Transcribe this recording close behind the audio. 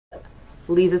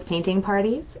Liza's painting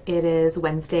parties. It is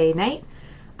Wednesday night,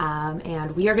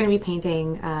 and we are going to be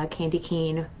painting Candy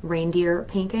Cane Reindeer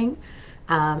painting.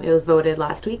 It was voted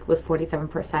last week with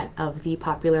 47% of the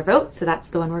popular vote, so that's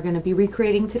the one we're going to be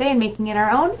recreating today and making it our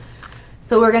own.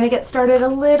 So we're going to get started a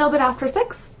little bit after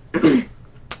 6.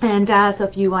 And so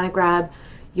if you want to grab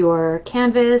your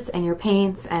canvas and your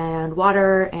paints and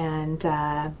water and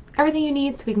everything you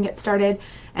need so we can get started,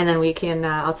 and then we can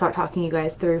I'll start talking you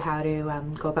guys through how to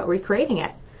go about recreating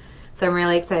it. So I'm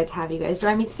really excited to have you guys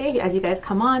join me today. As you guys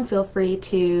come on, feel free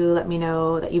to let me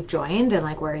know that you've joined and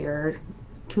like where you're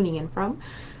tuning in from.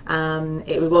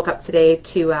 We woke up today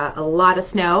to a lot of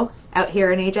snow out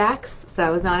here in Ajax, so I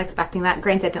was not expecting that.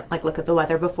 Granted, I didn't like look at the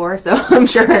weather before, so I'm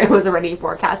sure it was already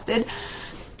forecasted,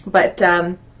 but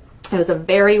it was a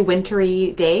very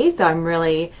wintry day, so I'm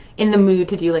really in the mood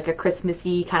to do like a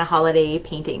Christmassy kind of holiday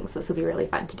painting, so this will be really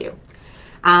fun to do.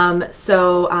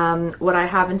 What I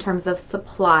have in terms of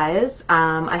supplies,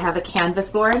 I have a canvas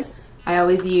board. I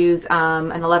always use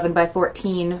an 11 by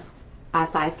 14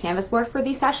 size canvas board for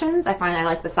these sessions. I find I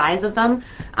like the size of them,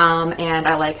 and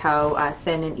I like how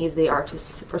thin and easy they are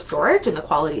for storage, and the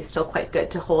quality is still quite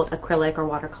good to hold acrylic or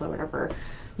watercolor, whatever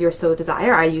you so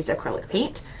desire. I use acrylic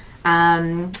paint.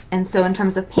 And so in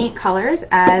terms of paint colors,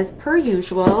 as per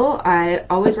usual, I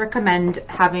always recommend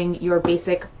having your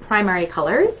basic primary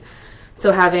colors.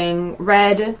 So having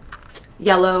red,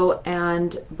 yellow,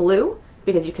 and blue,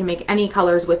 because you can make any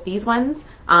colors with these ones,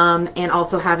 and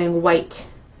also having white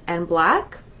and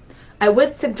black. I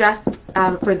would suggest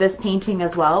for this painting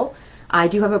as well, I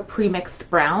do have a pre-mixed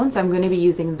brown, so I'm going to be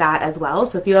using that as well.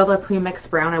 So if you have a pre-mixed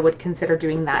brown, I would consider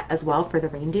doing that as well for the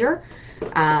reindeer,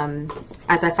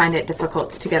 as I find it difficult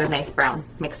to get a nice brown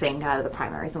mixing the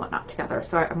primaries and whatnot together.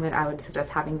 So I would suggest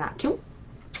having that too.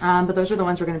 But those are the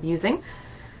ones we're going to be using.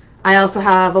 I also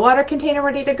have a water container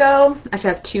ready to go. Actually,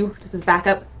 I have 2. This is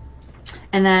backup.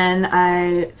 And then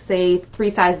I say 3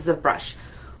 sizes of brush.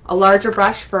 A larger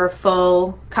brush for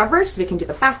full coverage, so we can do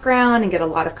the background and get a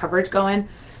lot of coverage going.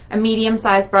 A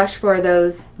medium-sized brush for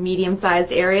those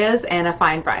medium-sized areas, and a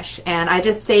fine brush. And I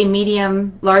just say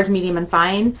medium, large, medium, and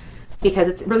fine because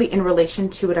it's really in relation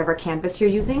to whatever canvas you're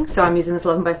using. So I'm using this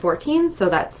 11 by 14, so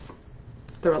that's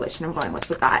the relation I'm going with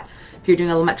that. If you're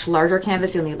doing a much larger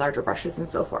canvas, you'll need larger brushes and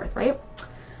so forth, right?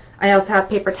 I also have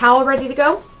paper towel ready to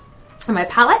go. And my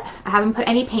palette, I haven't put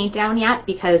any paint down yet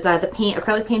because the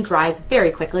acrylic paint dries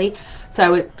very quickly. So I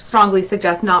would strongly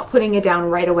suggest not putting it down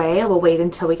right away. We'll wait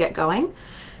until we get going.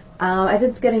 I'm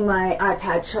just getting my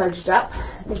iPad charged up.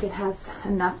 I think it has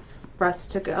enough for us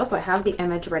to go. So I have the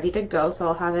image ready to go, so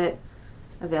I'll have it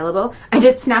available. I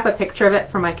did snap a picture of it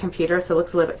from my computer, so it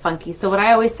looks a little bit funky. So what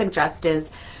I always suggest is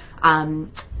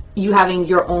you having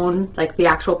your own, like the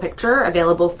actual picture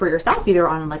available for yourself, either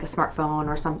on like a smartphone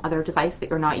or some other device that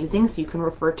you're not using, so you can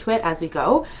refer to it as we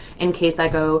go in case I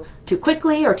go too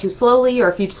quickly or too slowly, or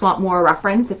if you just want more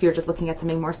reference, if you're just looking at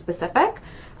something more specific.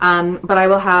 But I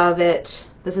will have it,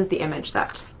 this is the image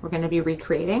that we're going to be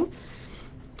recreating.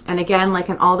 And again, like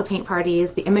in all the paint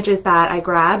parties, the images that I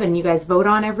grab and you guys vote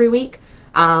on every week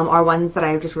are ones that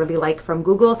I just really like from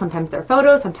Google. Sometimes they're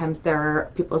photos, sometimes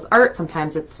they're people's art,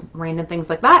 sometimes it's random things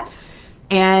like that.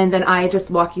 And then I just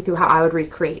walk you through how I would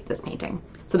recreate this painting.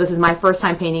 So this is my first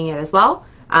time painting it as well.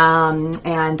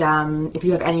 If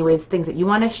you have any ways, things that you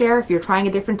want to share, if you're trying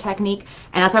a different technique,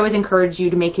 and that's why I always encourage you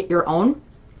to make it your own.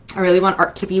 I really want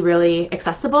art to be really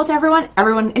accessible to everyone.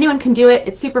 Anyone can do it.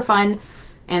 It's super fun,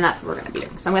 and that's what we're going to be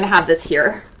doing. So I'm going to have this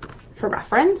here for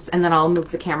reference, and then I'll move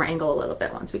the camera angle a little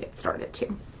bit once we get started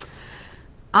too.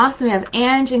 Awesome. We have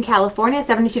Ange in California,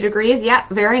 72 degrees. Yeah,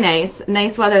 very nice.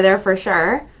 Nice weather there for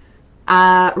sure.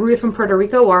 Ruth from Puerto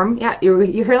Rico, warm. Yeah, you were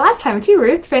here last time too,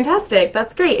 Ruth. Fantastic.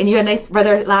 That's great. And you had nice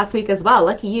weather last week as well.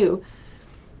 Lucky you.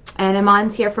 And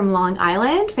Amon's here from Long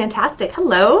Island. Fantastic.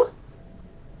 Hello.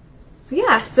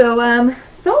 Yeah,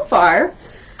 so far,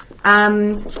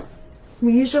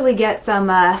 we usually get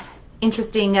some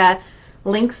interesting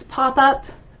links pop up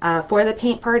for the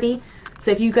paint party.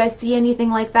 So if you guys see anything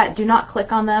like that, do not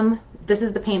click on them. This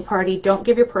is the paint party. Don't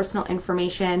give your personal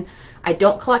information. I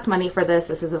don't collect money for this.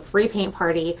 This is a free paint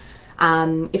party.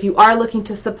 If you are looking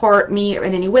to support me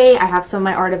in any way, I have some of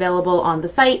my art available on the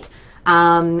site.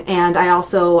 And I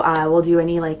also will do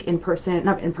any like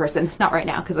not right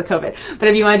now because of COVID, but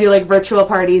if you want to do like virtual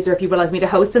parties, or if you would like me to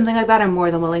host something like that, I'm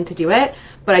more than willing to do it,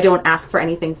 but I don't ask for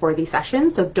anything for these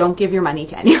sessions, so don't give your money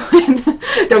to anyone.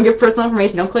 Don't give personal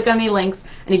information, don't click on any links,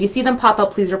 and if you see them pop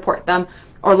up, please report them,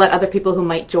 or let other people who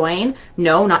might join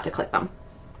know not to click them,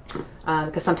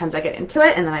 because sometimes I get into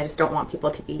it and then I just don't want people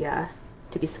to be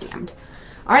scammed.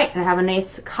 All right, and I have a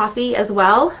nice coffee as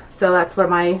well. So that's what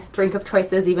my drink of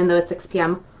choice is, even though it's 6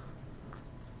 p.m.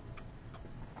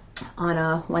 on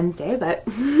a Wednesday, but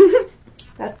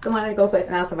that's the one I go with,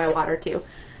 and I also have my water too.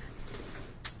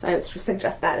 So I would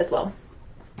suggest that as well.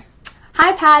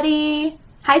 Hi, Patty.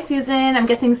 Hi, Susan. I'm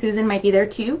guessing Susan might be there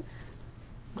too.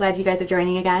 Glad you guys are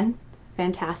joining again.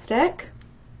 Fantastic.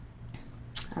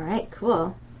 All right,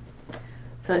 cool.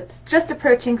 So it's just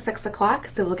approaching 6 o'clock,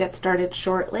 so we'll get started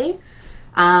shortly.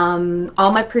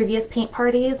 All my previous paint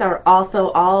parties are also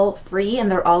all free,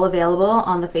 and they're all available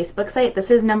on the Facebook site.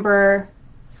 This is number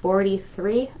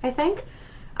 43, I think.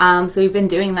 So we've been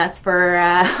doing this for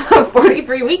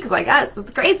 43 weeks, I guess.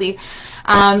 It's crazy.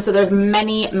 So there's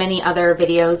many other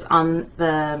videos on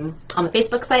the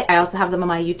Facebook site. I also have them on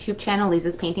my YouTube channel,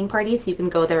 Liza's Painting Party, so you can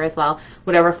go there as well,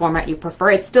 whatever format you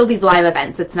prefer. It's still these live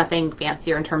events. It's nothing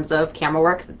fancier in terms of camera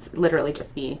work. It's literally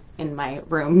just me in my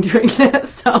room doing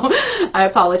this. So I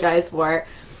apologize for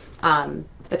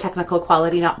the technical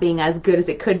quality not being as good as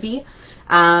it could be.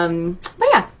 But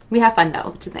yeah, we have fun though,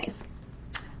 which is nice.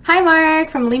 Hi,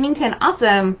 Mark from Leamington.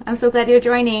 Awesome. I'm so glad you're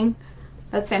joining.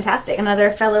 That's fantastic.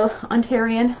 Another fellow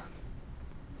Ontarian.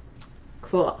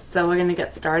 Cool. So we're going to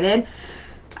get started.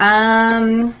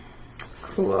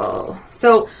 Cool.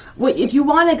 So if you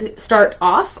want to start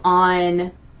off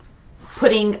on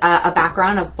putting a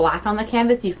background of black on the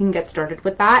canvas, you can get started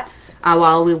with that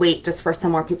while we wait just for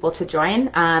some more people to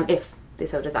join, if they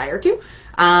so desire to.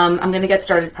 I'm going to get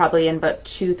started probably in about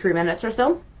 2-3 minutes or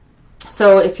so.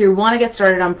 So if you want to get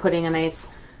started on putting a nice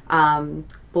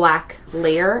black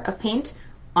layer of paint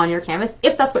on your canvas,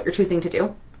 if that's what you're choosing to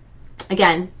do.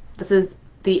 Again, this is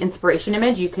the inspiration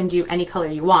image. You can do any color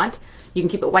you want. You can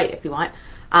keep it white if you want.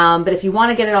 But if you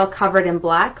want to get it all covered in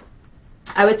black,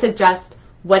 I would suggest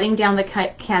wetting down the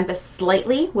canvas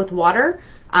slightly with water,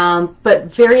 but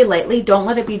very lightly. Don't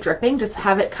let it be dripping. Just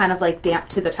have it kind of like damp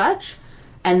to the touch,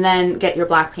 and then get your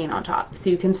black paint on top. So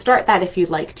you can start that if you'd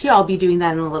like to. I'll be doing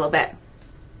that in a little bit.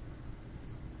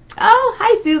 Oh,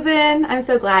 hi, Susan. I'm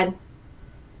so glad.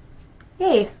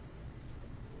 Yay.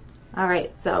 All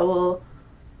right, so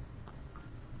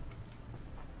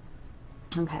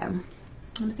okay.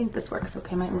 I think this works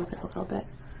okay. Might move it a little bit.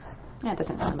 Yeah, it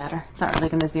doesn't really matter. It's not really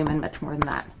going to zoom in much more than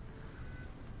that.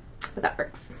 But that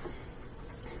works.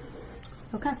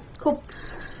 Okay, cool.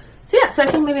 So yeah, so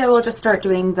I think maybe I will just start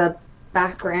doing the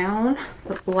background,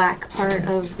 the black part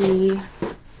of the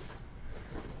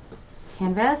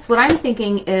canvas. What I'm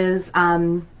thinking is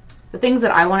the things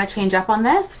that I want to change up on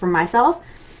this for myself.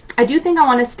 I do think I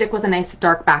want to stick with a nice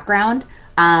dark background.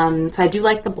 So I do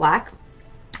like the black.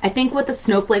 I think with the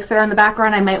snowflakes that are in the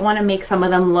background, I might want to make some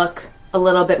of them look a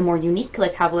little bit more unique,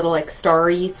 like have a little like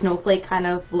starry snowflake kind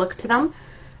of look to them.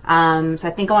 So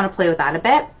I think I want to play with that a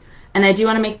bit. And I do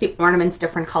want to make the ornaments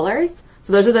different colors.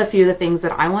 So those are the few of the things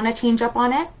that I want to change up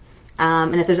on it.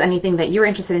 And if there's anything that you're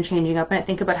interested in changing up in it,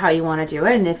 think about how you want to do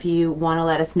it. And if you want to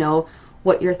let us know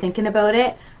what you're thinking about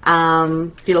it,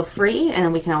 feel free, and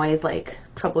then we can always like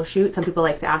troubleshoot. Some people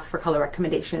like to ask for color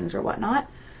recommendations or whatnot.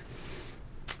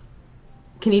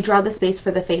 Can you draw the space for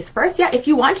the face first? Yeah, if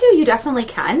you want to, you definitely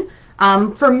can.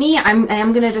 For me, I'm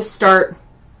going to just start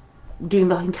doing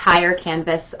the entire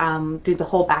canvas, do the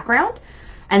whole background,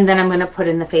 and then I'm going to put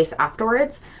in the face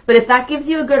afterwards. But if that gives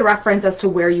you a good reference as to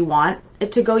where you want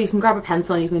it to go, you can grab a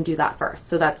pencil and you can do that first.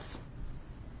 So that's,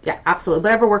 yeah, absolutely,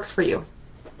 whatever works for you.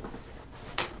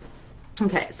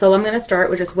 Okay, so I'm going to start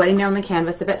with just wetting down the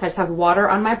canvas a bit. So I just have water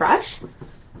on my brush,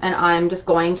 and I'm just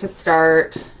going to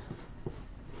start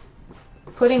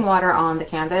putting water on the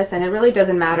canvas, and it really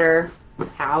doesn't matter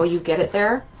how you get it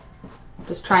there.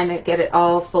 Just trying to get it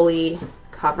all fully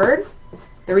covered.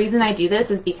 The reason I do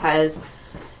this is because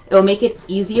it will make it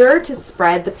easier to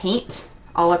spread the paint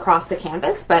all across the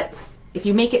canvas, but if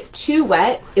you make it too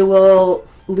wet, it will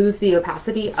lose the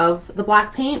opacity of the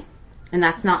black paint, and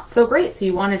that's not so great. So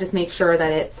you want to just make sure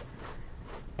that it's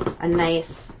a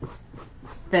nice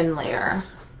thin layer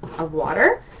of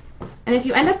water. And if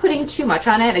you end up putting too much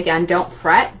on it, again, don't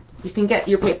fret. You can get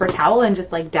your paper towel and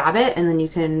just like dab it, and then you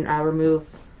can remove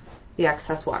the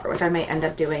excess water, which I might end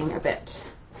up doing a bit,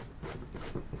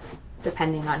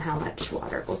 depending on how much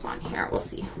water goes on here. We'll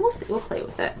see. We'll see. We'll play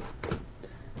with it.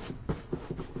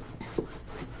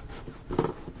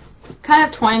 Kind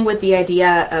of toying with the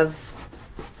idea of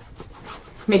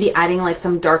maybe adding like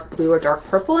some dark blue or dark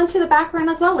purple into the background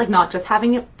as well, like not just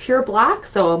having it pure black.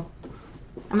 So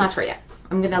I'm not sure yet.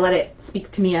 I'm gonna let it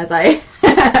speak to me as I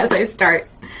as I start.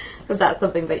 If that's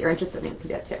something that you're interested in, you can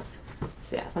do it too.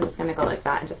 So yeah, so I'm just gonna go like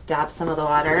that and just dab some of the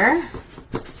water.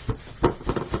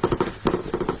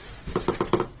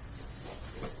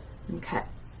 Okay.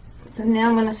 So now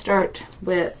I'm going to start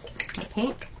with my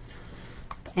paint.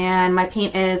 And my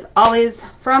paint is always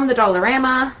from the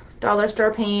Dollarama, dollar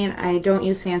store paint. I don't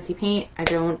use fancy paint. I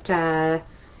don't, I'm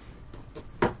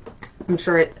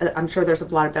sure there's a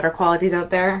lot of better qualities out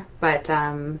there, but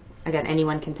again,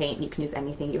 anyone can paint. You can use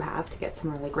anything you have to get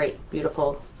some really great,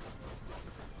 beautiful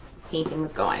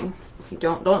paintings going. So you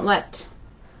don't let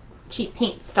cheap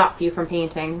paint stop you from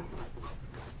painting.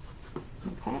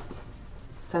 Okay,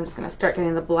 so I'm just going to start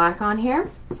getting the black on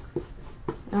here.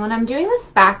 And when I'm doing this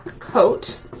back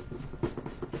coat,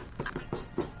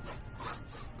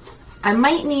 I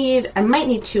might need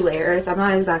 2 layers. I'm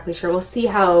not exactly sure. We'll see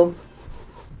how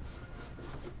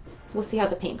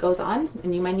the paint goes on,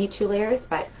 and you might need 2 layers,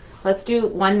 but let's do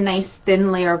one nice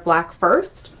thin layer of black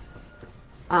first,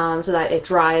 so that it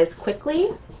dries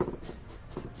quickly,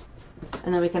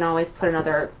 and then we can always put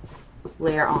another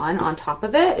layer on top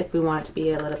of it if we want it to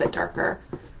be a little bit darker.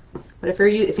 But if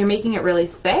you're making it really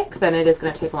thick, then it is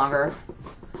going to take longer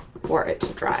for it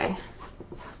to dry.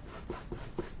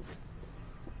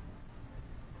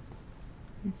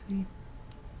 Let's see.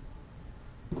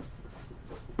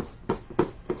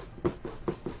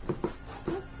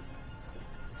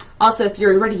 Also, if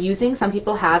you're already using, some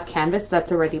people have canvas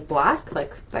that's already black,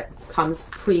 like that comes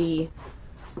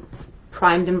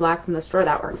primed in black from the store.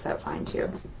 That works out fine too.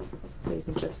 So you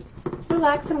can just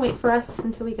relax and wait for us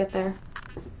until we get there.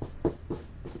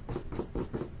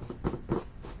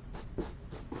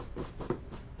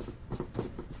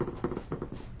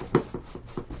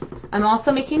 I'm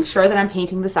also making sure that I'm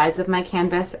painting the sides of my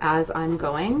canvas as I'm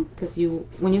going, because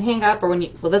when you hang up, or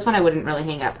well, this one I wouldn't really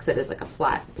hang up because it is like a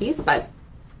flat piece, but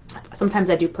sometimes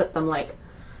I do put them like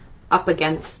up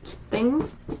against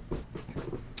things.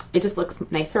 It just looks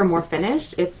nicer, more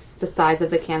finished if the sides of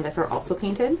the canvas are also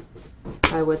painted.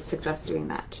 So I would suggest doing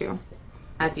that too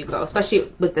as you go,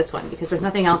 especially with this one, because there's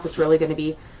nothing else that's really going to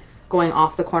be going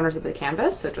off the corners of the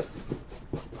canvas. So just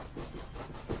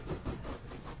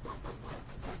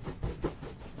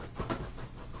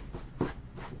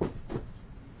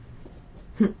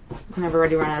and I've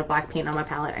already run out of black paint on my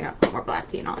palette. I gotta put more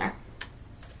black paint on there.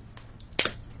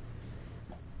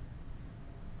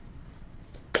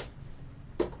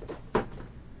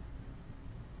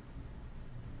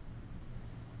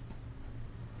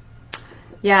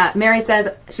 Yeah, Mary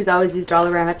says she's always used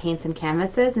Dollarama paints and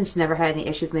canvases, and she's never had any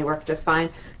issues, and they work just fine.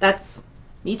 That's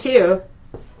me too.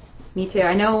 Me too.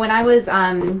 I know when I was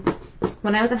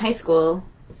in high school,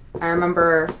 I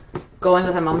remember going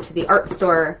with my mom to the art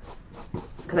store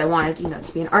because I wanted,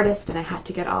 to be an artist, and I had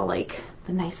to get all like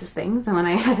the nicest things. And when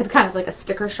I had kind of like a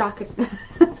sticker shock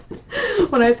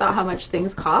when I saw how much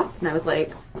things cost, and I was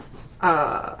like,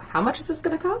 how much is this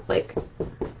gonna cost? Like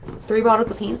 3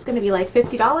 bottles of paint is going to be like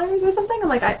 $50 or something. I'm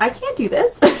like, I can't do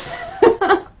this.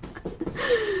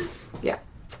 Yeah.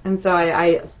 And so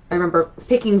I remember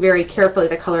picking very carefully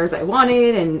the colors I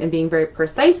wanted and being very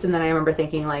precise. And then I remember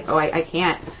thinking like, oh, I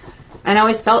can't. And I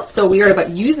always felt so weird about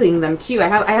using them too. I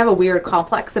have a weird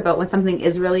complex about when something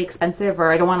is really expensive, or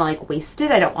I don't want to like waste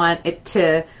it. I don't want it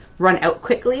to run out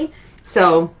quickly.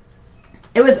 So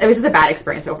it was just a bad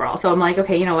experience overall. So I'm like,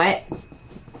 okay, you know what?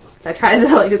 So I tried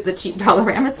the cheap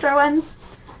Dollarama store ones.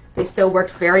 They still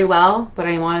worked very well, but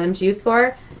I wanted them to use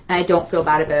for, and I don't feel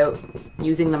bad about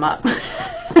using them up.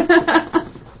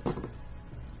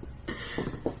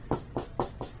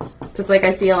 Just like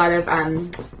I see a lot of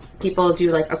people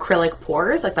do like acrylic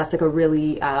pours, like that's like a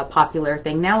really popular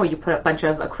thing now, where you put a bunch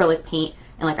of acrylic paint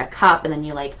in like a cup and then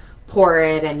you like pour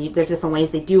it, and there's different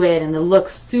ways they do it, and it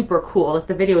looks super cool. Like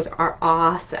the videos are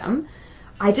awesome.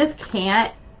 I just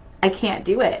can't. I can't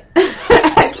do it.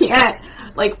 I can't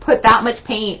like put that much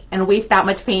paint and waste that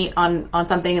much paint on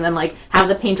something and then like have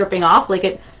the paint dripping off. Like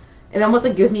it almost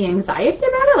like gives me anxiety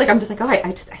about it. Like I'm just like, oh,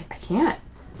 I can't.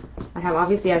 I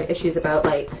have issues about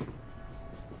like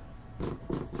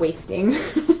wasting.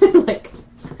 Like,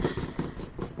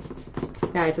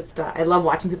 yeah, I love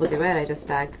watching people do it. I just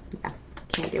can't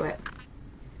do it.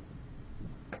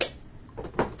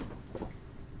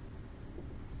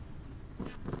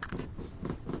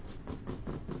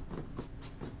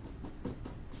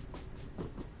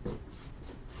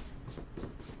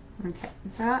 Okay,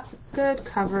 is that good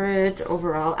coverage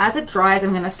overall? As it dries,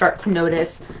 I'm going to start to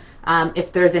notice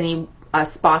if there's any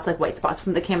spots, like white spots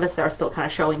from the canvas that are still kind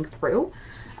of showing through.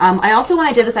 I also, when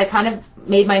I did this, I kind of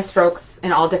made my strokes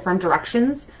in all different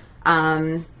directions,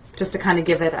 just to kind of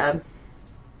give it a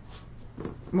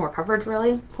more coverage,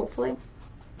 really, hopefully.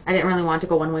 I didn't really want to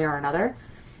go one way or another.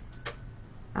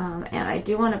 And I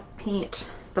do want to paint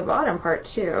the bottom part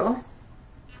too,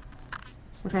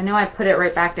 which I know I put it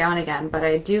right back down again, but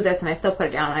I do this and I still put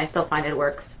it down and I still find it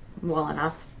works well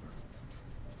enough.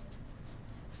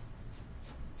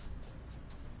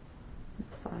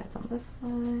 this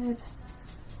side.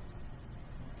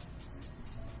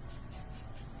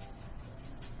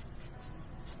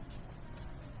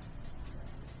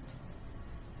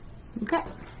 Okay.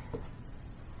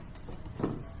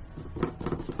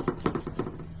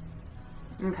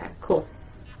 Okay, cool.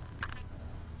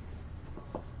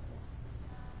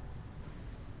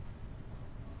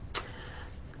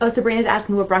 Oh, Sabrina's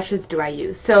asking what brushes do I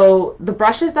use. So the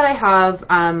brushes that I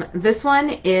have, this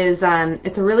one is,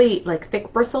 it's a really like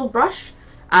thick bristled brush.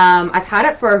 I've had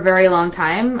it for a very long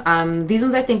time. These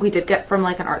ones I think we did get from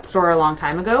like an art store a long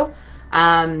time ago.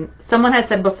 Someone had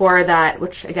said before that,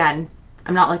 which again,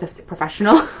 I'm not like a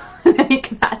professional in any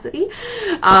capacity,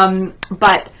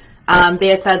 but they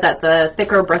had said that the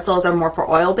thicker bristles are more for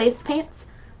oil-based paints,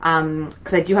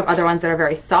 because I do have other ones that are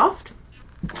very soft.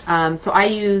 So I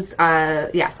use, I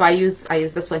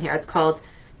use this one here. It's called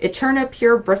Eterna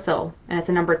Pure Bristle, and it's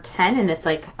a number 10, and it's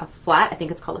like a flat. I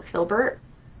think it's called a filbert,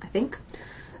 I think.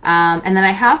 And then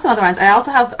I have some other ones. I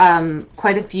also have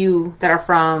quite a few that are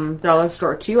from the dollar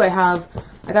store too. I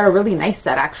got a really nice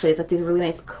set actually. It's like these really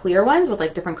nice clear ones with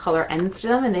like different color ends to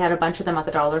them, and they had a bunch of them at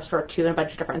the dollar store too in a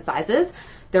bunch of different sizes.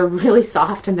 They're really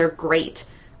soft and they're great.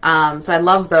 So I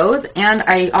love those. And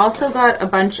I also got a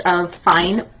bunch of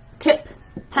fine tip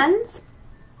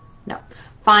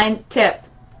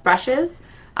brushes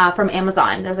from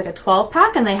Amazon. There's like a 12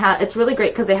 pack, and it's really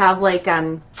great because they have like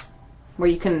where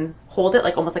you can hold it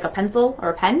like almost like a pencil or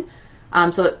a pen.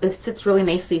 So it sits really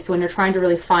nicely. So when you're trying to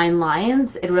really fine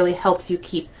lines, it really helps you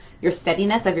keep your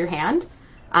steadiness of your hand.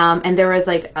 And there was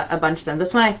like a bunch of them.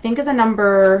 This one I think is a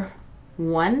number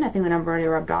 1. I think the number already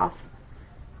rubbed off.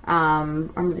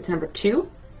 Or maybe it's number 2.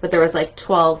 But there was like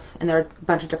 12, and there are a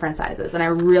bunch of different sizes. And I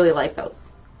really like those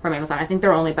from Amazon. I think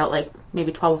they're only about like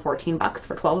maybe 12 or 14 bucks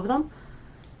for 12 of them.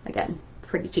 Again,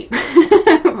 pretty cheap,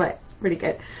 but pretty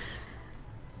good.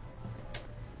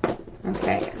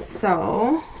 Okay,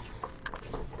 so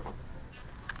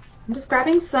I'm just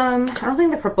grabbing some, I don't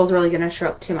think the purple's really going to show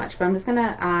up too much, but I'm just going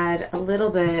to add a little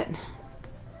bit.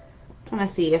 I want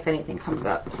to see if anything comes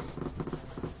up.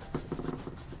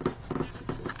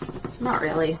 Not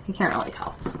really. You can't really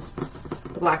tell.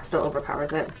 The black still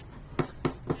overpowers it.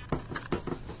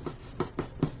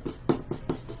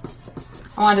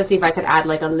 I wanted to see if I could add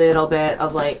like a little bit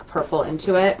of like purple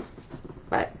into it,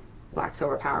 but black's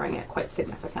overpowering it quite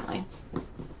significantly.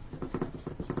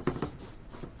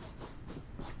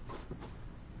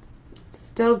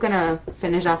 Still gonna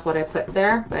finish off what I put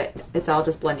there, but it's all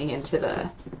just blending into the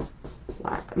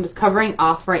black. I'm just covering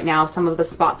off right now some of the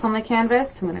spots on the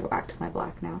canvas. I'm gonna go back to my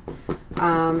black now.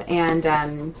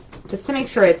 Just to make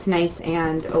sure it's nice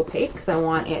and opaque, because I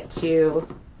want it to,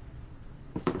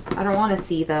 I don't want to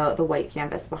see the white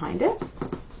canvas behind it.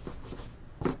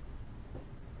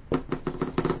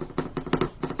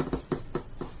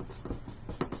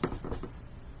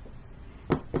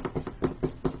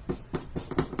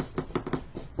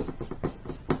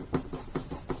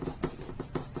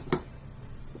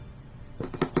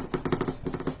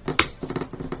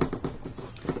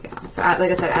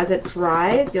 Like I said, as it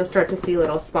dries, you'll start to see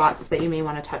little spots that you may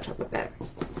want to touch up a bit.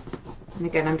 And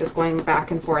again, I'm just going back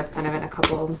and forth kind of in a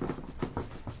couple,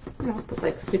 just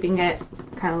like sweeping it,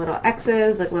 kind of little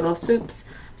X's, like little swoops.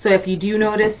 So if you do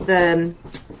notice the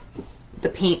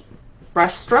paint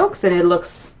brush strokes and it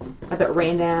looks a bit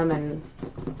random, and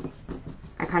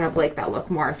I kind of like that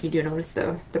look more if you do notice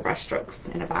the brush strokes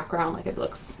in a background, like it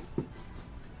looks,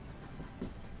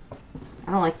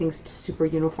 I don't like things super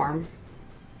uniform.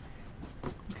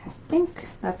 I think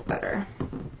that's better.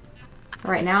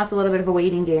 All right, now it's a little bit of a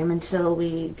waiting game until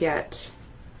we get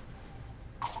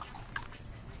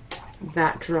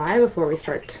that dry before we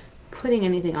start putting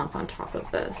anything else on top of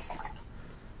this.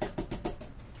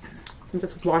 I'm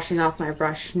just washing off my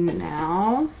brush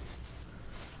now.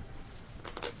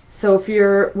 So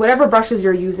if whatever brushes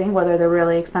you're using, whether they're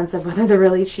really expensive, whether they're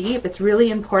really cheap, it's really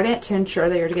important to ensure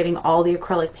that you're getting all the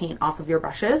acrylic paint off of your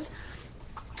brushes.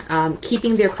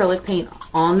 Keeping the acrylic paint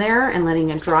on there and letting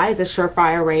it dry is a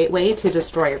surefire way to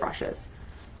destroy your brushes,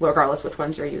 regardless which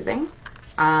ones you're using.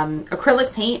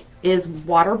 Acrylic paint is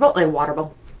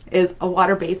is a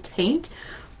water-based paint,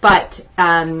 but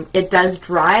it does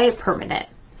dry permanent.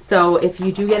 So if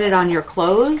you do get it on your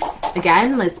clothes,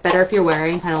 again, it's better if you're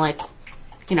wearing kind of like,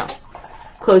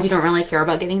 clothes you don't really care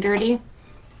about getting dirty,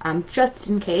 just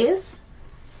in case,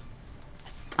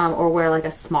 or wear like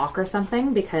a smock or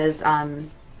something, because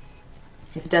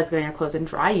if it does get on your clothes and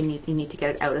dry, you need to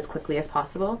get it out as quickly as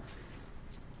possible.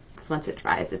 Because once it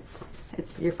dries,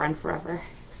 it's your friend forever.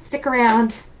 Stick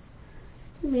around.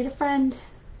 You made a friend.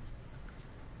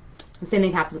 The same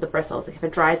thing happens with the bristles. If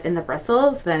it dries in the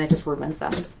bristles, then it just ruins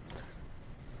them.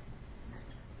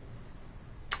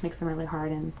 Makes them really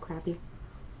hard and crappy.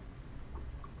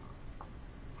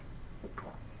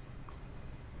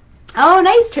 Oh,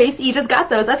 nice, Tracy. You just got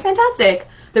those. That's fantastic.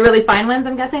 The really fine ones,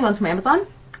 I'm guessing, ones from Amazon.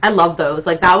 I love those.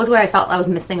 Like, that was what I felt I was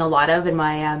missing a lot of in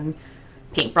my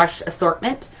paintbrush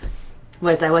assortment.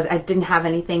 I didn't have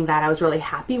anything that I was really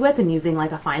happy with and using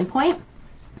like a fine point.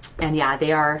 And yeah,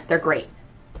 they're great.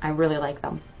 I really like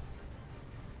them.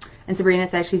 And Sabrina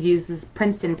says she uses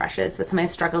Princeton brushes, but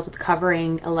sometimes struggles with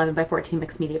covering 11 by 14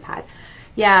 mixed media pad.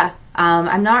 Yeah,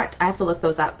 I have to look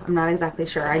those up. I'm not exactly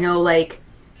sure. I know, like,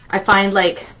 I find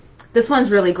like this one's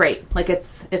really great. Like,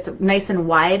 it's nice and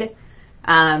wide.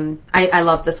 I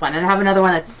love this one. And I have another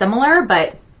one that's similar,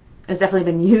 but it's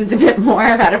definitely been used a bit more.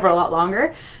 I've had it for a lot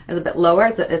longer. It's a bit lower.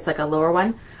 It's like a lower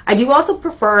one. I do also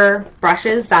prefer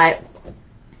brushes that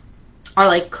are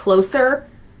like closer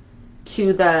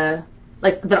to the,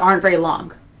 like, that aren't very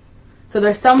long. So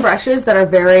there's some brushes that are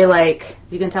very, like,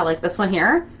 you can tell, like this one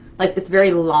here, like it's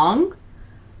very long,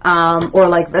 or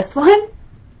like this one.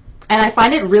 And I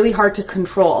find it really hard to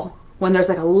control when there's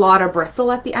like a lot of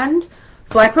bristle at the end.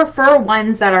 So I prefer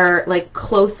ones that are like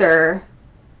closer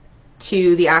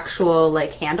to the actual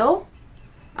like handle.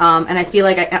 And I feel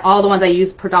like all the ones I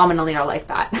use predominantly are like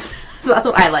that. So that's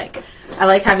what I like. I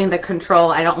like having the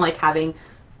control. I don't like having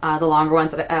the longer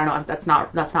ones. I don't know. That's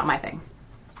not my thing.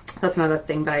 That's another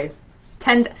thing that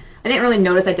I didn't really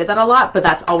notice I did that a lot, but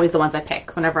that's always the ones I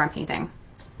pick whenever I'm painting.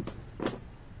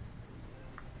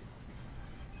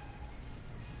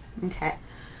 Okay.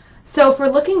 So if we're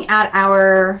looking at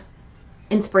our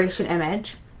inspiration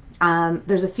image,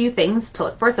 there's a few things to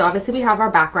look for. So obviously we have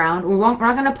our background. We're not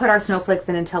going to put our snowflakes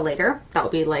in until later. That will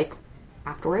be like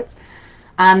afterwards.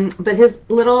 But his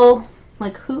little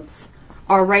like hoops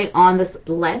are right on this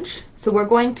ledge. So we're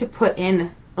going to put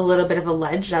in a little bit of a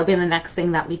ledge. That'll be the next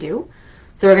thing that we do.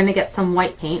 So we're going to get some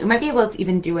white paint. We might be able to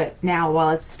even do it now while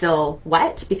it's still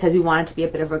wet because we want it to be a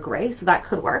bit of a gray. So that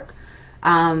could work. So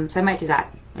I might do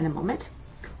that in a moment.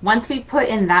 Once we put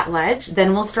in that ledge,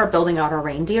 then we'll start building out our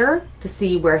reindeer to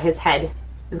see where his head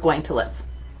is going to live.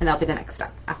 And that'll be the next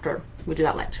step after we do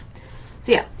that ledge.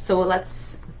 So yeah, so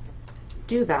let's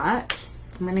do that.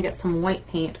 I'm going to get some white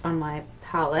paint on my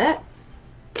palette.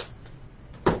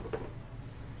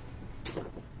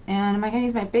 And am I going to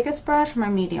use my biggest brush or my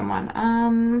medium one?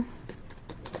 I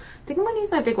think I'm going to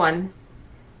use my big one.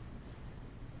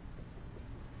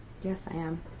 Yes, I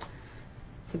am.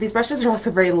 So these brushes are also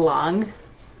very long.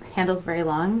 The handle's very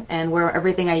long. And where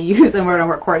everything I use and where I'm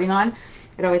recording on,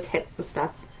 it always hits the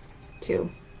stuff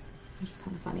too. Which is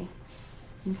kind of funny.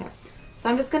 Okay. So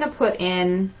I'm just going to put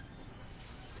in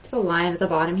just a line at the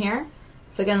bottom here.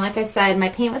 So again, like I said, my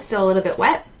paint was still a little bit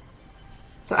wet.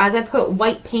 So as I put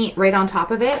white paint right on top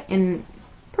of it in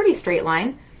pretty straight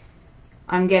line,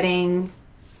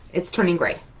 it's turning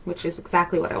gray, which is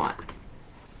exactly what I want.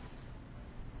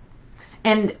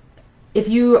 And if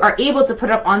you are able to put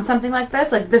it up on something like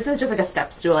this is just like a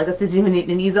step stool, like this isn't even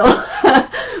an easel.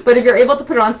 But if you're able to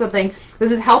put it on something,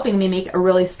 this is helping me make a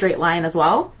really straight line as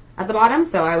well at the bottom.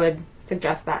 So I would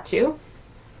suggest that too.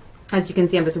 As you can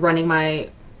see, I'm just running my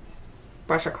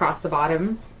brush across the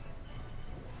bottom.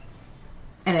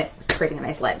 And it's creating a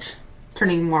nice ledge. It's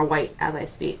turning more white as I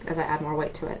speak, as I add more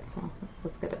white to it. So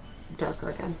let's get it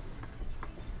darker again.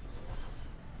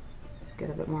 Get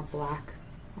a bit more black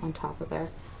on top of there.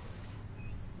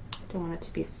 Don't want it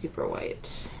to be super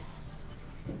white.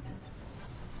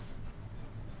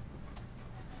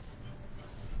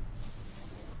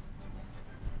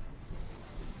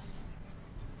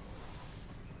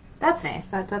 That's nice.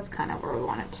 That's kind of where we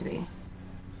want it to be.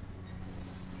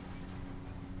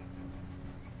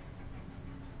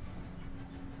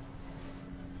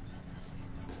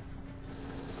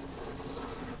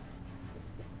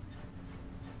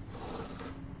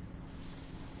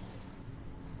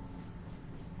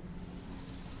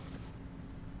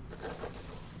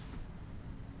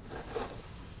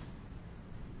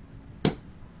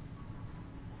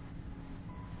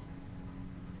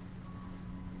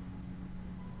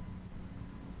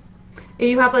 If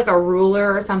you have like a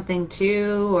ruler or something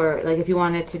too, or like if you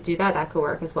wanted to do that, that could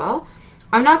work as well.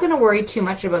 I'm not going to worry too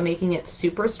much about making it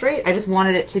super straight. I just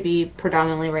wanted it to be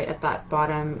predominantly right at that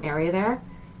bottom area there.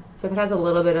 So if it has a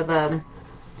little bit of a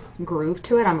groove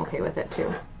to it, I'm okay with it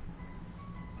too.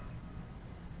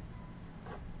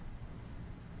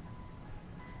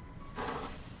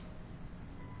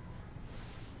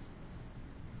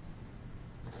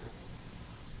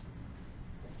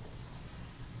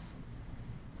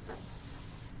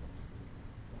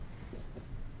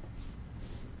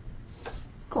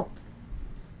 Cool.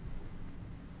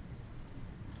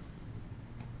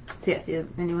 So yes, if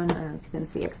anyone can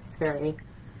see it, it's very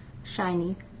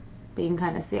shiny. But you can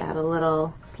kind of see I have a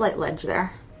little slight ledge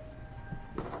there.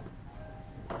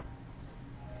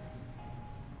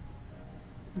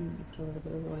 Get a little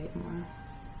bit of white more.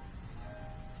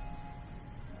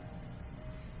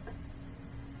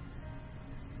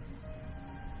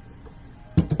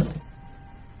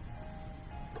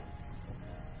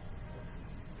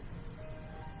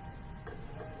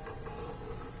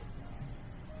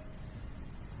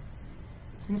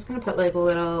 I'm just gonna put like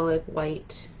little like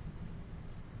white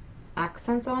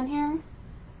accents on here.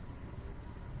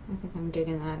 I think I'm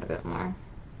digging that a bit more.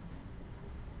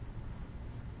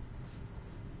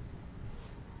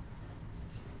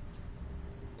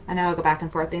 I know I'll go back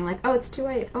and forth being like, oh, it's too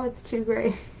white, oh, it's too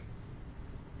gray.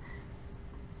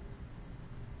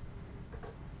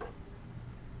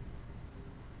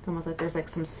 It's almost like there's like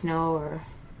some snow or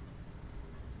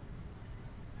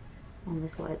on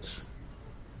this ledge.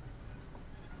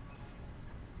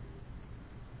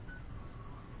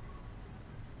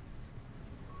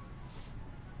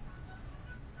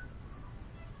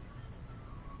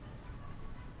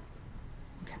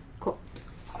 Okay, cool.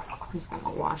 I'm just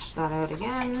gonna wash that out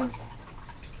again.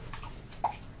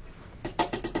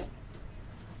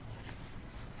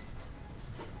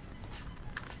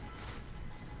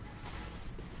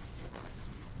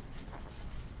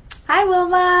 Hi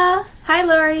Wilma! Hi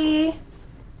Lori! Oh,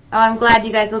 I'm glad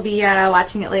you guys will be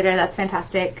watching it later. That's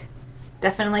fantastic.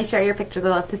 Definitely share your pictures. I'd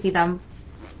love to see them.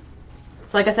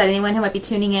 So like I said, anyone who might be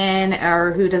tuning in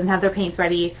or who doesn't have their paints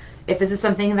ready, if this is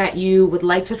something that you would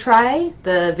like to try,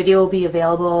 the video will be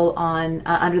available on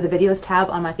under the videos tab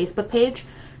on my Facebook page,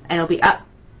 and it'll be up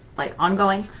like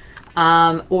ongoing.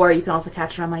 Or you can also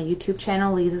catch it on my YouTube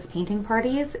channel, Liza's Painting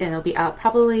Parties, and it'll be out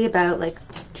probably about like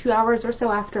 2 hours or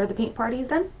so after the paint party is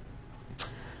done. So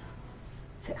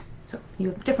yeah, so you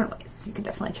have different ways. You can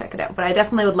definitely check it out, but I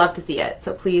definitely would love to see it.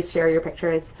 So please share your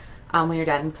pictures when you're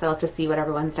done, because I love to see what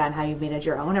everyone's done, how you've made it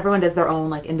your own. Everyone does their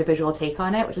own like individual take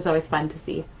on it, which is always fun to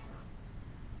see.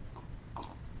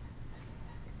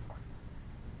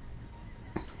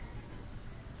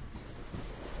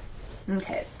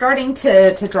 Okay, it's starting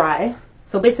to dry.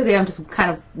 So basically I'm just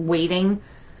kind of waiting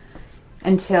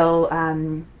until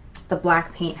the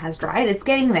black paint has dried. It's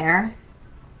getting there.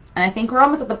 And I think we're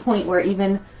almost at the point where,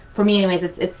 even for me anyways,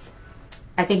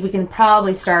 I think we can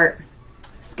probably start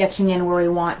sketching in where we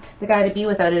want the guy to be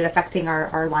without it affecting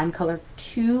our line color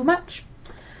too much.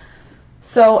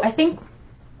 So I think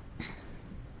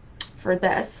for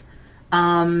this,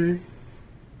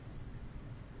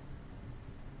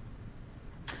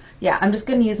 yeah, I'm just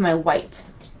going to use my white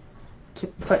to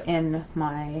put in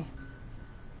my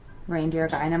reindeer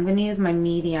guy. And I'm going to use my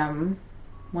medium,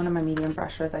 one of my medium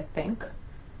brushes, I think,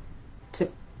 to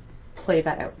play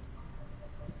that out.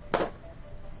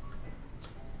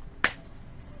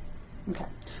 Okay,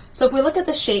 so if we look at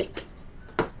the shape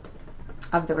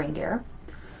of the reindeer,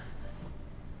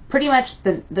 pretty much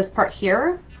this part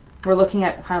here, we're looking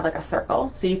at kind of like a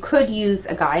circle. So you could use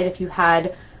a guide if you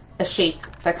had a shape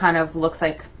that kind of looks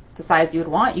like the size you would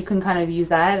want. You can kind of use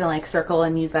that and like circle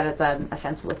and use that as a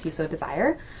stencil if you so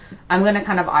desire. I'm going to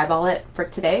kind of eyeball it for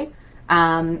today.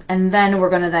 And then we're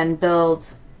going to then build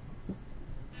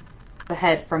the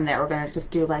head from there. We're going to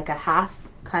just do like a half,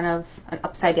 kind of an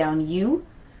upside down U,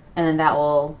 and then that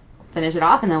will finish it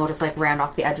off, and then we'll just like round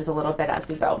off the edges a little bit as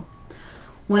we go.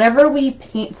 Whenever we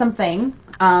paint something,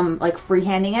 like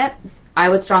freehanding it, I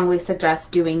would strongly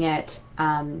suggest doing it,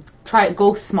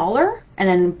 go smaller and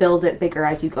then build it bigger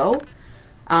as you go.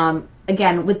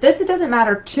 Again, with this, it doesn't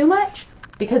matter too much,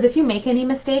 because if you make any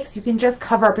mistakes, you can just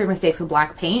cover up your mistakes with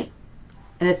black paint,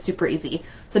 and it's super easy.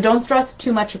 So don't stress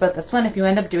too much about this one. If you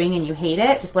end up doing and you hate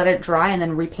it, just let it dry and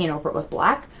then repaint over it with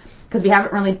black, because we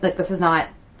haven't really, like, this is not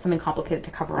something complicated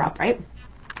to cover up, right,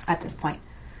 at this point.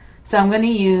 So I'm going to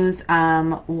use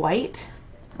white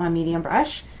on a medium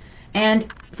brush,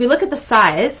 and if we look at the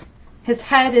size, his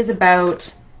head is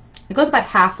about, it goes about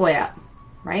halfway up,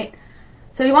 right?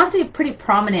 So he wants to be pretty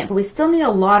prominent, but we still need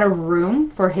a lot of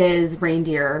room for his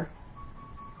reindeer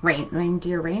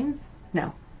reins?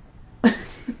 No.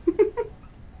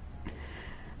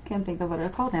 Can't think of what they're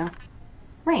called now.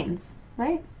 Reins,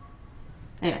 right?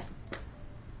 Anyways,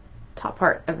 top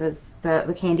part of his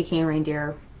the Candy Cane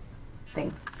Reindeer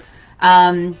things.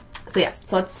 So yeah,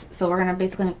 so we're gonna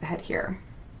basically make the head here.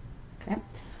 Okay.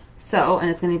 So, and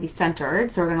it's gonna be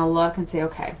centered. So we're gonna look and say,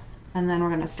 okay, and then we're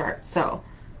gonna start. So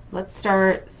let's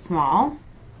start small.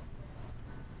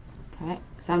 Okay.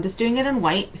 So I'm just doing it in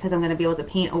white because I'm gonna be able to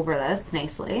paint over this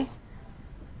nicely.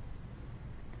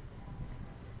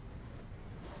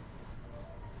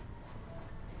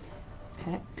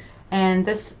 Okay, and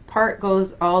this part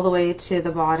goes all the way to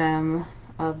the bottom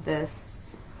of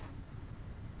this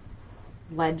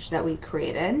ledge that we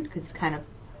created because he's kind of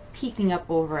peeking up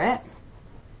over it.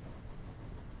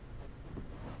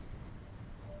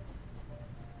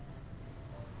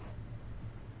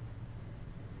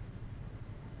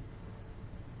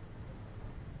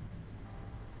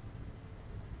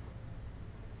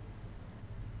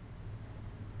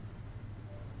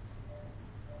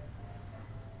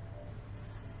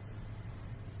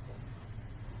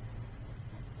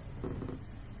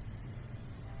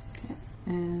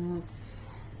 And let's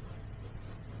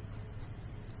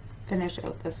finish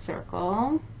out this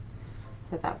circle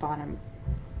with that bottom,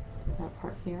 that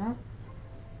part here.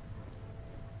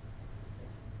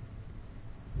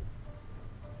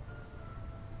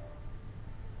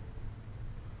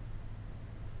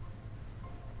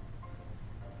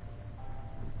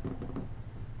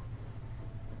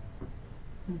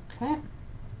 Okay.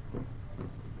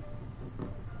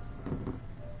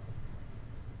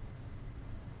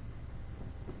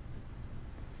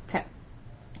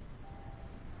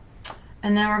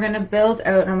 And then we're going to build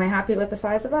out. Am I happy with the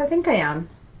size of that? I think I am.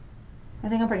 I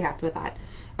think I'm pretty happy with that.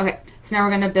 Okay, so now we're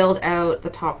going to build out the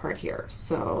top part here.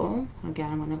 So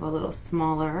again, I'm going to go a little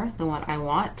smaller than what I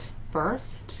want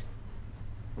first.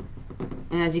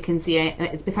 And as you can see,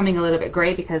 it's becoming a little bit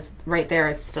gray because right there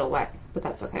is still wet, but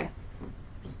that's okay. I'm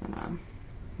just going to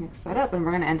mix that up, and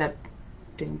we're going to end up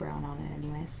doing brown on it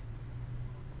anyways.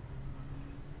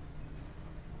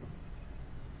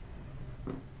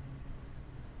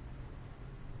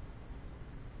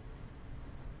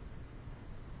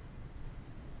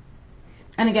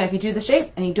 And again, if you do the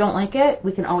shape and you don't like it,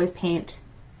 we can always paint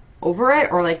over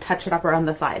it or like touch it up around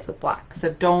the sides with black.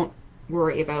 So don't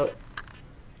worry about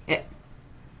it.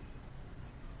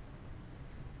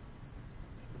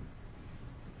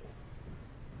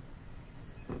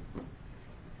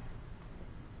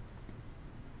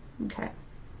 Okay.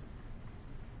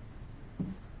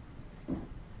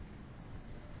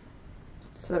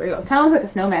 So there we go. It kind of looks like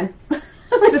a snowman. We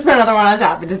just put another one on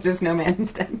top and just do a snowman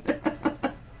instead.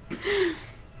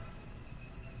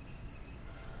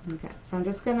 Okay, so I'm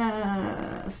just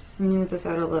gonna smooth this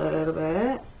out a little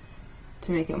bit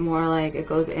to make it more like it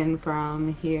goes in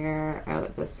from here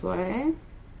out this way.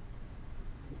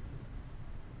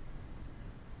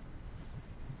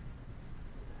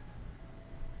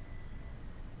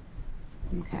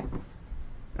 Okay.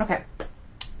 Okay.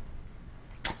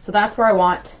 So that's where I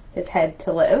want his head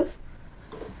to live.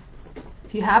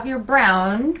 If you have your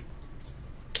brown,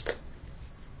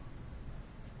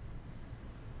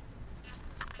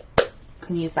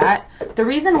 can use that. The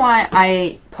reason why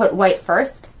I put white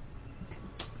first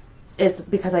is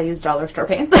because I use dollar store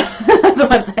paints. That's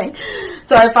one thing.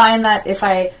 So I find that if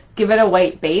I give it a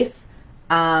white base,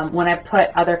 when I put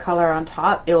other color on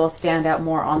top, it will stand out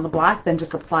more on the black than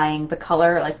just applying the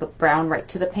color, like the brown, right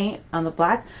to the paint on the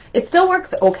black. It still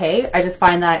works okay. I just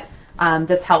find that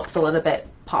this helps a little bit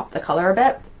pop the color a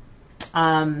bit.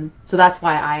 So that's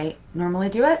why I normally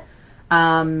do it.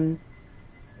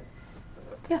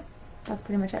 Yeah, that's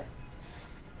pretty much it.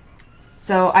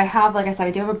 So I have, like I said,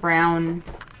 I do have a brown.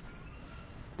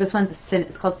 This one's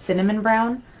it's called cinnamon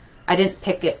brown. I didn't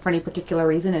pick it for any particular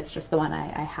reason. It's just the one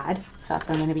I had. So that's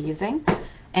what I'm going to be using.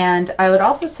 And I would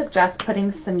also suggest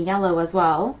putting some yellow as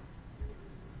well.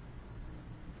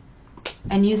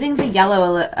 And using the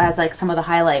yellow as like some of the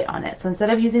highlight on it. So instead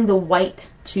of using the white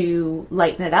to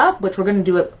lighten it up, which we're going to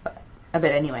do it a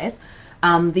bit anyways,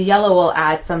 the yellow will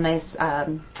add some nice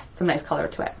color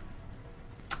to it.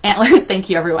 Antlers, thank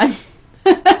you everyone.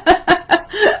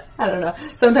 I don't know.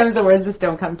 Sometimes the words just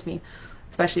don't come to me,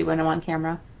 especially when I'm on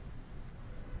camera.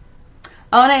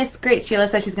 Oh, nice. Great. Sheila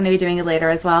says she's going to be doing it later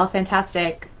as well.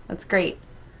 Fantastic. That's great.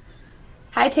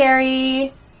 Hi,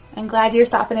 Terry. I'm glad you're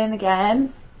stopping in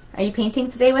again. Are you painting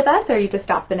today with us, or are you just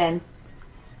stopping in?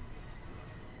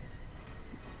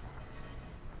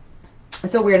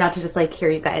 It's so weird not to just like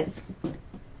hear you guys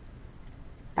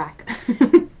back.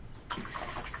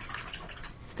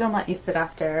 Still not used to it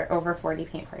after over 40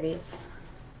 paint parties.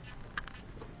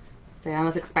 So I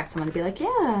almost expect someone to be like,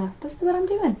 yeah, this is what I'm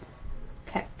doing.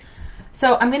 Okay.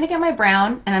 So I'm going to get my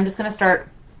brown, and I'm just going to start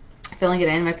filling it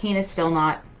in. My paint is still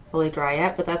not fully dry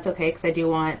yet, but that's okay because I do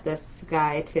want this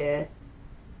guy to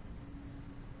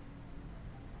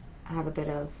have a bit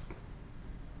of,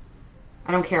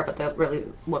 I don't care about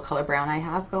what color brown I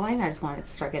have going. I just want to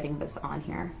start getting this on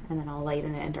here, and then I'll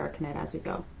lighten it and darken it as we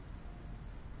go.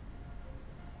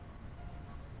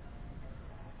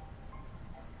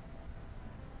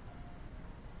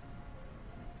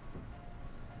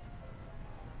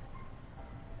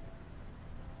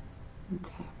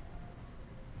 Okay.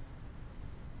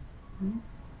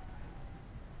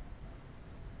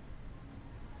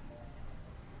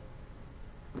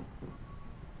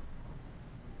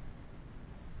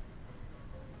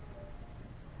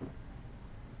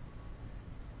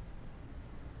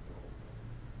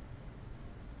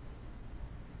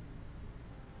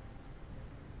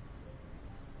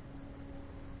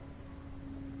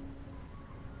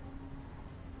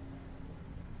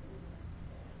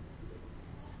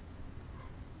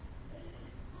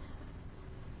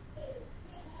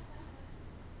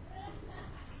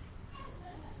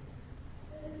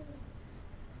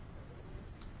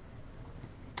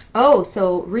 Oh,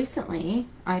 so recently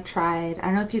I tried, I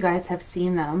don't know if you guys have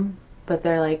seen them, but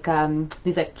they're like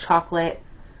these like chocolate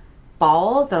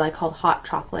balls. They're like called hot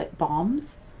chocolate bombs.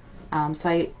 So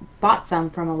I bought some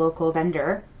from a local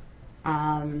vendor.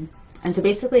 And so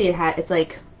basically it's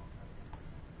like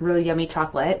really yummy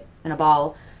chocolate in a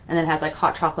ball, and then it has like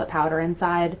hot chocolate powder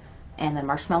inside, and then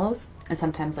marshmallows, and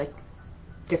sometimes like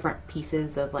different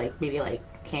pieces of like maybe like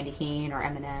candy cane or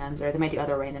M&Ms, or they might do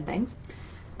other random things.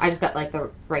 I just got like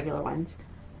the regular ones.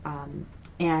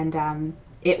 And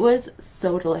it was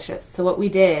so delicious. So what we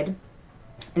did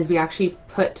is we actually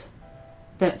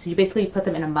so you basically put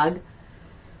them in a mug,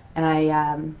 and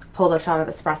I pulled a shot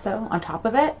of espresso on top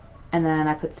of it, and then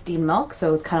I put steamed milk, so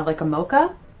it was kind of like a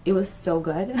mocha. It was so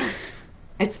good.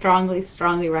 I strongly,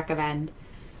 strongly recommend,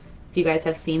 if you guys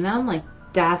have seen them, like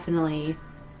definitely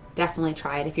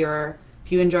try it. If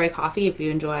you enjoy coffee, if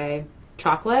you enjoy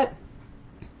chocolate,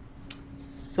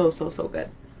 so good.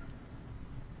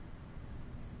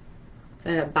 So I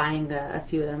ended up buying a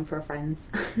few of them for friends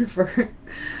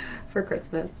for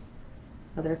Christmas,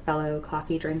 other fellow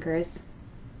coffee drinkers.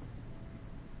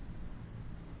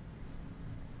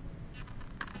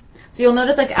 So you'll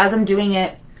notice, like, as I'm doing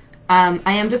it, I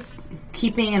am just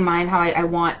keeping in mind how I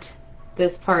want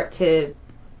this part to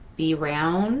be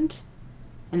round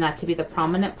and that to be the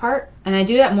prominent part. And I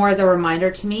do that more as a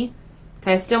reminder to me.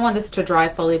 Okay, I still want this to dry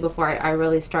fully before I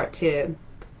really start to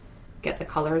get the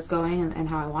colors going and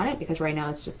how I want it, because right now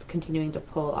it's just continuing to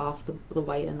pull off the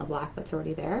white and the black that's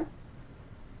already there.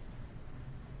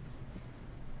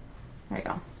 There you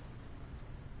go.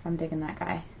 I'm digging that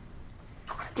guy.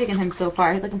 Digging him so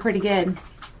far. He's looking pretty good.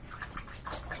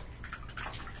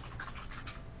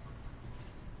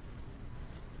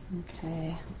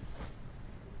 Okay.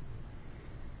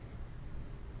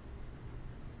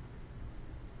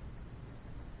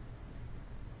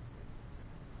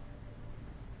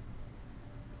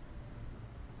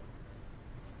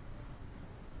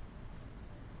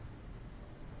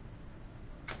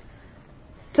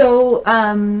 So,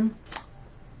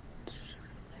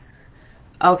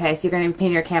 okay, so you're going to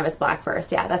paint your canvas black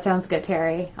first. Yeah, that sounds good,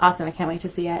 Terry. Awesome. I can't wait to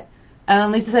see it.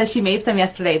 Lisa says she made some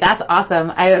yesterday. That's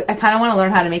awesome. I kind of want to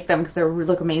learn how to make them because they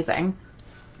look amazing.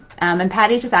 And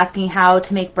Patty's just asking how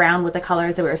to make brown with the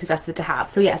colors that we were suggested to have.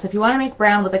 So yes, if you want to make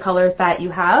brown with the colors that you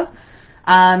have,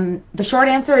 the short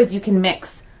answer is you can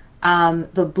mix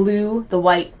the blue, the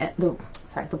white, the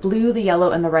blue, the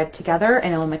yellow, and the red together,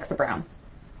 and it'll mix the brown.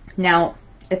 Now,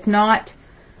 it might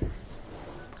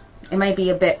be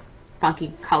a bit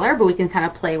funky color, but we can kind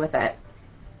of play with it.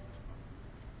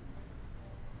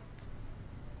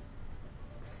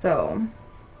 So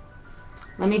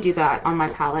let me do that on my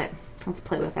palette. Let's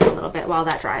play with it a little bit while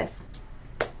that dries.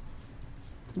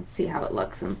 Let's see how it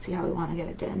looks and see how we want to get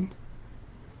it in.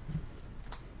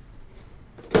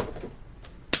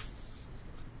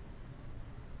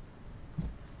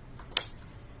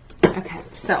 Okay,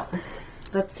 so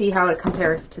let's see how it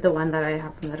compares to the one that I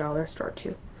have from the dollar store too.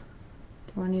 Do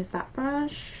you want to use that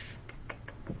brush?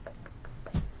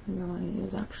 I want to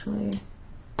use actually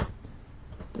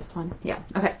this one. Yeah,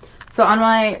 okay. So on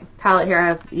my palette here I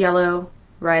have yellow,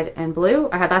 red, and blue.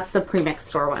 That's the pre-mixed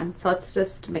store one. So let's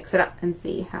just mix it up and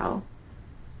see how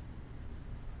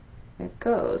it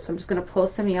goes. So I'm just going to pull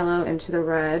some yellow into the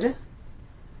red.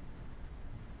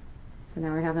 So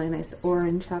now we're having a nice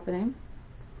orange happening.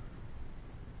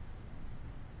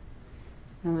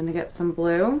 I'm going to get some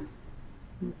blue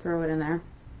and throw it in there.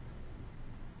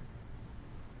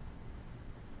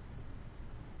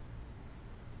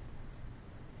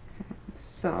 Okay,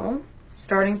 so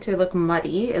starting to look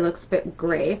muddy. It looks a bit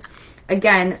gray.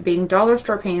 Again, being dollar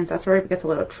store paints, that's where it gets a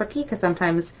little tricky because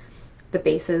sometimes the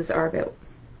bases are a bit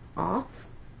off.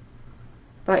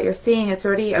 But you're seeing it's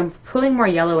already, I'm pulling more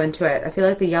yellow into it. I feel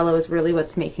like the yellow is really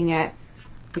what's making it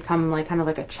become like kind of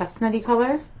like a chestnutty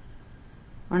color.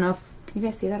 I don't know if, can you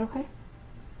guys see that okay?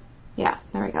 Yeah,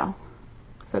 there we go.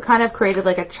 So it kind of created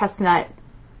like a chestnut.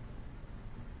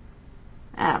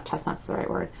 I don't know if chestnut's the right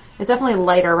word. It's definitely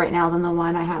lighter right now than the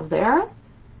one I have there.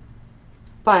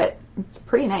 But it's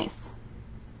pretty nice.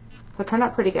 So it turned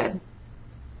out pretty good. I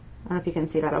don't know if you can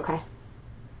see that okay.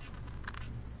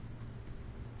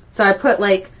 So I put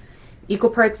like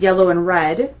equal parts yellow and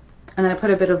red, and then I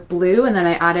put a bit of blue, and then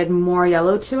I added more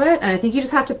yellow to it. And I think you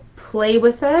just have to play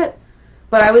with it.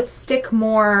 But I would stick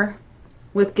more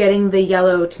with getting the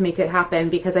yellow to make it happen,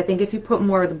 because I think if you put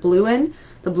more of the blue in,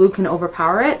 the blue can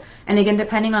overpower it. And again,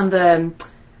 depending on the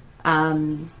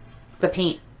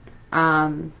paint,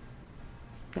 yeah,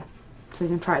 so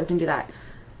we can do that.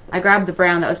 I grabbed the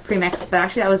brown that was pre-mixed, but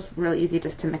actually that was really easy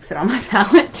just to mix it on my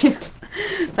palette too.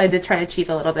 So I did try to cheat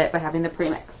a little bit by having the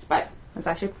pre-mix, but It's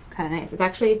actually kind of nice. It's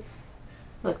actually,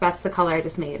 look, that's the color I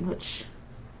just made, which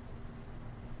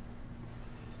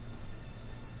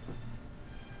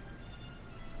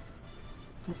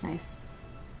that's nice.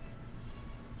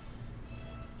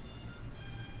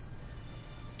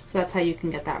 So that's how you can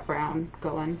get that brown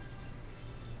going.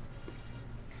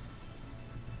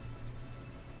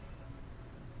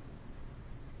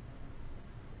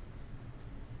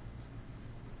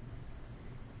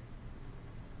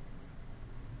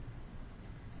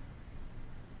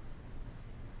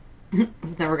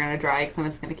 It's never going to dry because I'm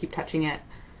just going to keep touching it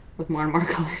with more and more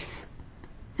colors.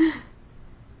 There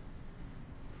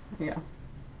you go.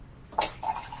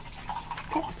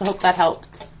 Okay, so I hope that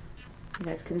helped. You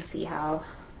guys can see how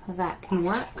that can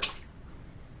work.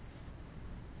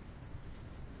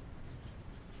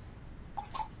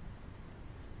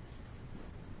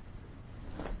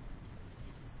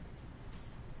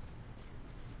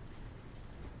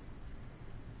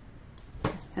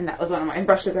 And that was one of my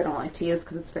brushes I don't like to use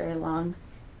because it's very long.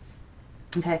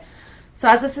 Okay, so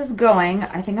as this is going,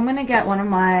 I think I'm going to get one of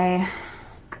my,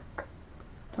 do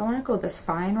I want to go this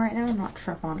fine right now? I'm not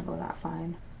sure if I want to go that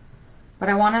fine. But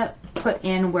I want to put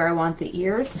in where I want the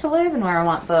ears to live and where I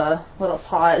want the little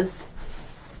paws,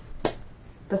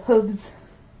 the hooves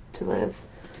to live.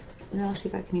 And I'll see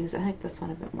if I can use it. I like this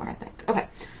one a bit more, I think. Okay.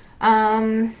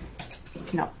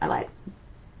 No, I lied.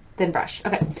 Thin brush.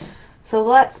 Okay. So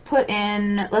let's play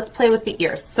with the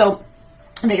ears. So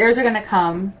the ears are going to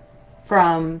come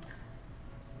from,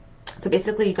 so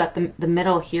basically you got the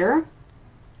middle here.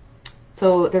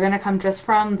 So they're going to come just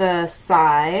from the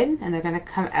side and they're going to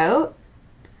come out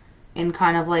in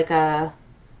kind of like a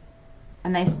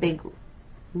nice big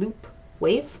loop,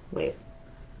 wave.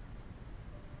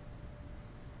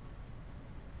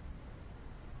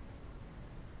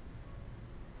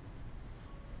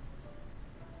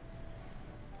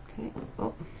 Okay,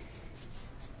 oh.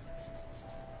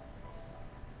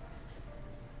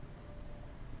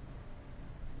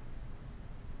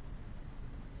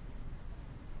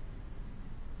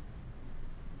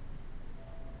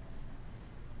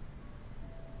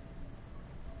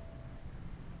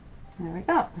 There we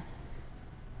go.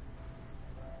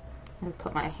 I'll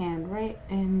put my hand right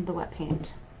in the wet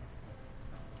paint.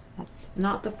 That's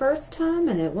not the first time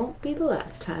and it won't be the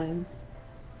last time.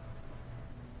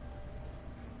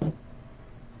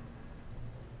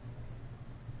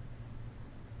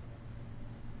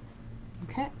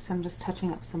 Okay, so I'm just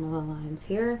touching up some of the lines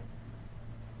here.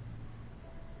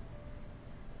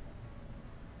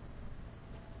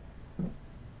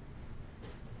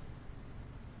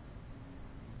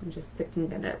 I'm just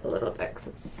thickening it up a little bit because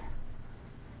it's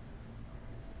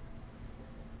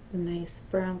a nice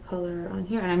brown color on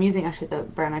here. And I'm using actually the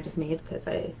brown I just made because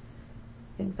I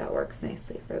think that works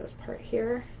nicely for this part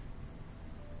here.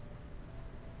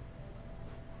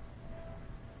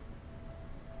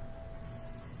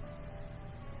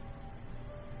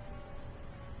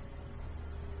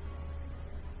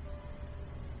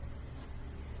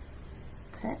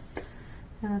 Okay.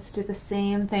 And let's do the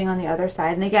same thing on the other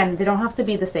side. And again, they don't have to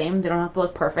be the same. They don't have to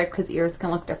look perfect because ears can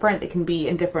look different. They can be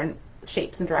in different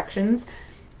shapes and directions.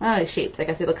 Not really shapes, I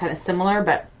guess they look kind of similar,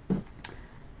 but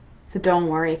so don't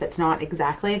worry if it's not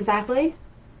exactly.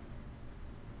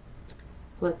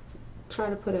 Let's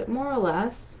try to put it more or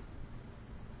less.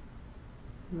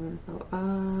 I'm going to go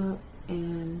up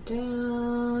and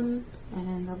down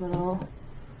and a little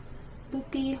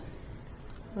loopy,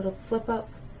 little flip up.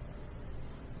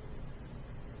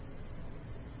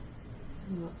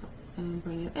 And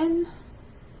bring it in.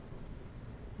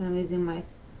 And I'm using my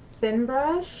thin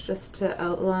brush just to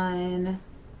outline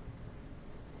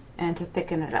and to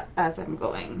thicken it up as I'm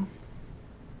going.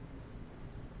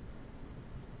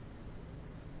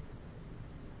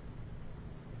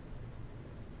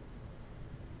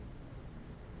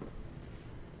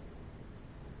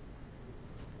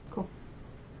 Cool.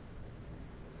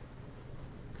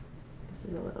 This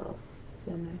is a little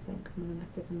thin, I think. I'm going to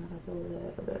thicken that up a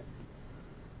little bit.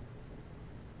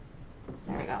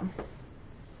 There we go.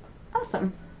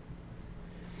 Awesome.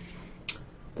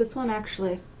 This one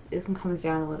actually, it comes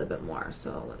down a little bit more,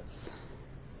 so let's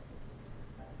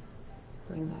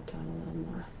bring that down a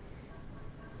little more.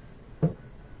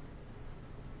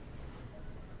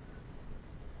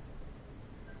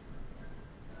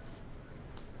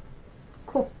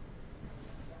 Cool.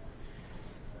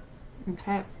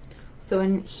 Okay, so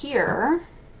in here,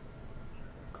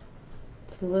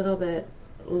 it's a little bit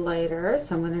lighter,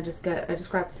 so I'm going to just I just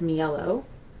grabbed some yellow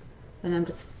and I'm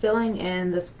just filling in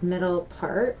this middle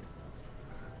part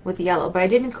with yellow, but I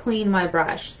didn't clean my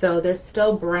brush, so there's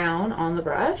still brown on the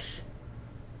brush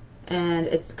and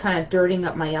it's kind of dirtying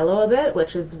up my yellow a bit,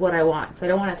 which is what I want. So I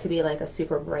don't want it to be like a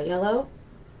super bright yellow.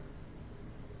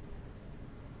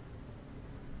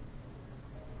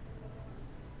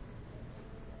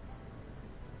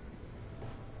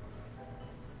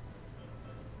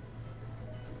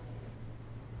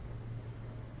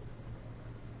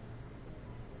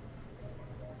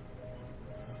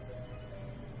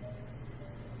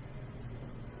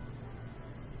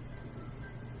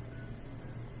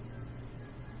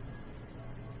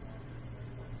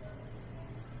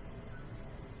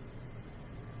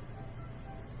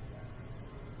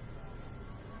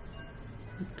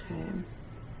 Okay.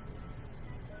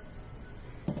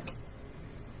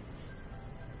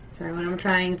 Sorry, when I'm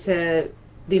trying to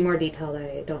be more detailed,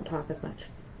 I don't talk as much.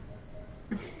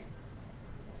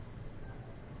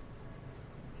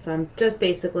 So I'm just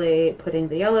basically putting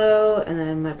the yellow, and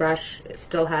then my brush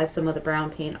still has some of the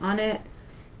brown paint on it.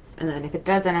 And then if it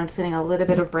doesn't, I'm just getting a little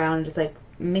bit of brown and just like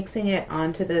mixing it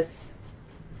onto this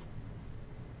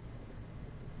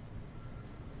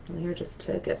here just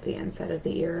to get the inside of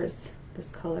the ears this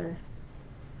color.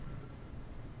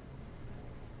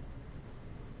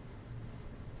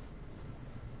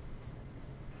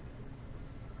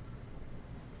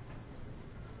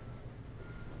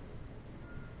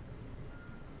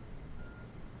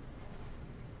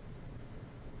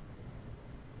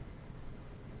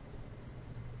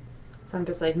 So I'm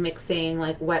just like mixing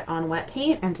like wet on wet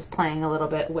paint and just playing a little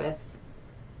bit with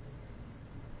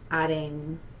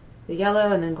adding the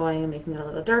yellow and then going and making it a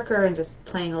little darker and just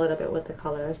playing a little bit with the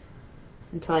colors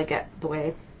until I get the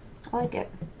way I like it.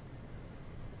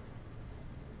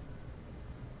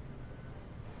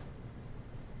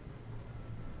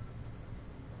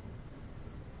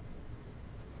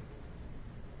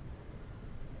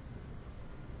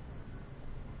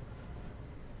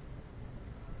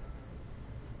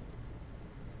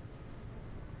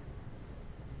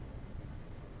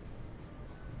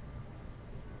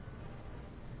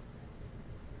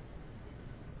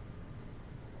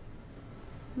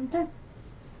 Okay.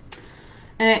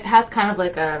 And it has kind of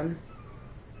like a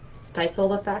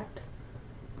stippled effect.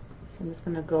 So I'm just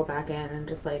going to go back in and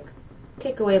just like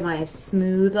take away my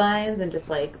smooth lines and just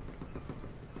like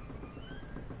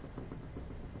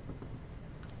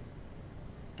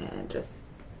just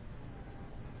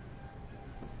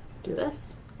do this.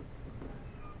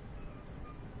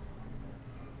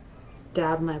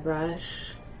 Dab my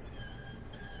brush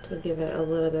just to give it a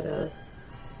little bit of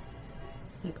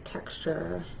like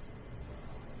texture.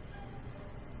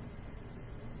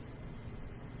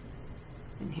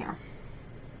 In here.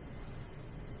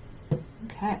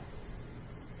 Okay.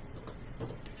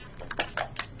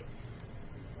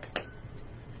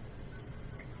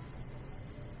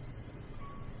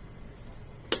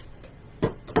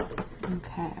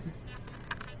 Okay.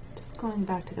 Just going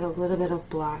back to get a little bit of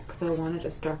black because I want to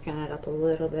just darken it up a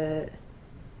little bit.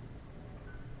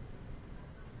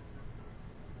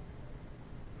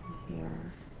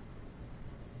 Here.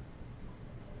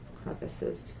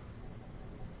 Crevices.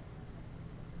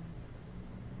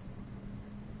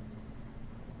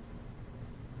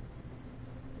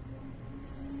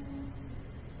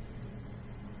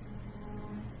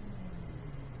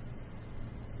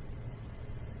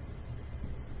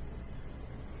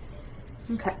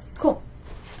 Okay, cool.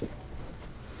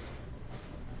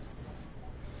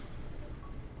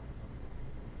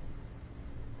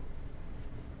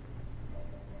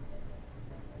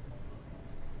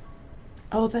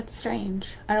 Oh, that's strange.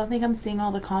 I don't think I'm seeing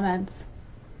all the comments.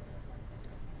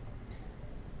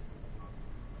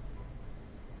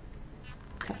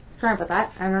 Okay, sorry about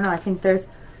that. I don't know. I think there's...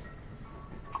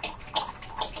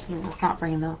 it's not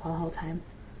bringing them up the whole time.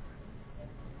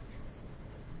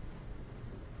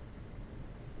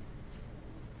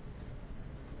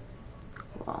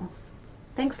 Cool.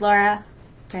 Thanks, Laura.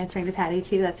 Transferring to Patty,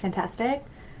 too. That's fantastic.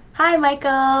 Hi,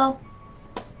 Michael.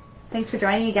 Thanks for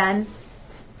joining again.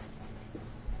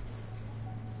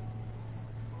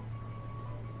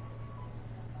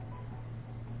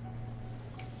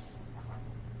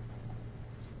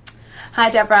 Hi,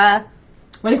 Deborah.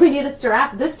 When did we do this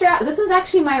giraffe? This was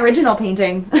actually my original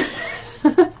painting.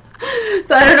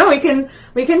 So I don't know,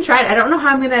 we can try it. I don't know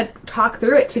how I'm gonna talk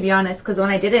through it, to be honest, because when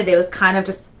I did it, it was kind of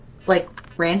just like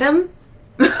random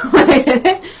when I did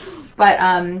it. But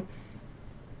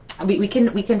we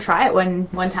can try it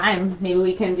one time. Maybe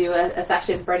we can do a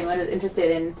session for anyone who's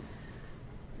interested in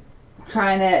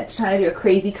trying to do a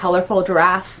crazy, colorful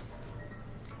giraffe.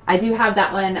 I do have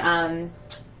that one.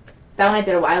 That one I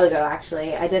did a while ago,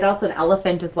 actually. I did also an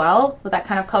elephant as well with that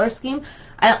kind of color scheme.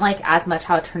 I didn't like as much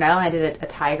how it turned out. I did a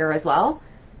tiger as well,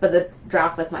 but the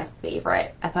giraffe was my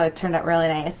favorite. I thought it turned out really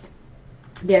nice.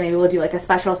 Yeah, maybe we'll do like a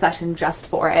special session just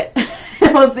for it.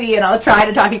 We'll see, and I'll try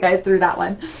to talk you guys through that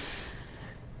one.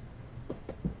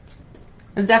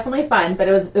 It was definitely fun, but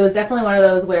it was definitely one of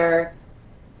those where,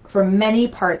 for many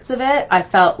parts of it, I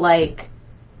felt like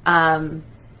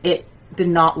it did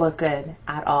not look good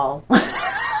at all.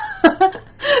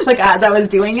 Like as I was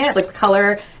doing it, like the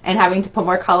color and having to put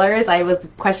more colors, I was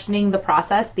questioning the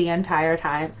process the entire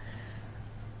time.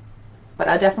 But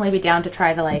I'll definitely be down to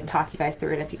try to like talk you guys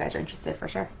through it if you guys are interested, for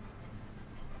sure.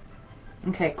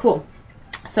 Okay, cool.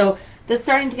 So this is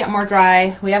starting to get more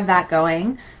dry. We have that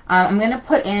going. I'm going to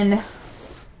put in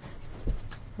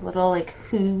little like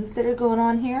hooves that are going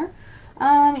on here.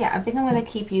 Yeah, I think I'm going to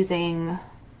keep using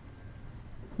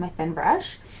my thin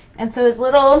brush. And so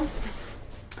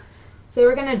so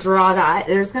we're going to draw that.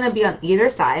 There's going to be on either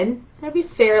side. They'll be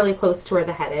fairly close to where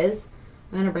the head is.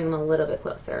 I'm going to bring them a little bit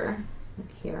closer,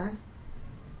 like here.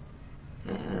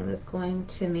 And I'm just going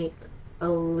to make a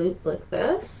loop like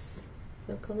this.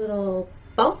 Like a little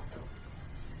bump.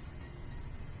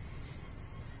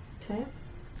 Okay.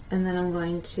 And then I'm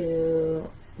going to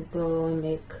go and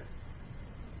make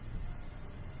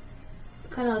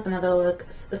kind of like another, like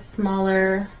a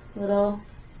smaller little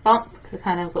bump, because it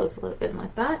kind of goes a little bit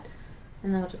like that.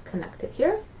 And then we'll just connect it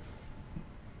here.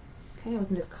 Okay, we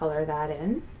can just color that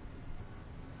in.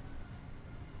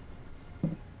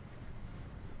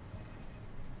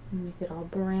 Make it all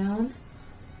brown.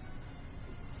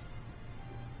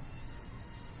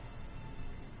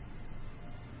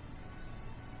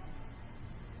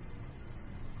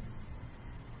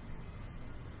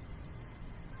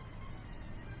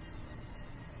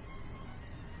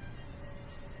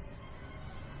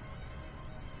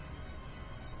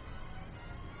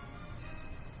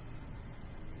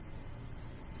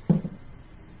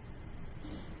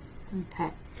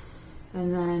 Okay,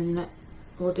 and then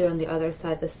we'll do on the other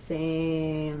side the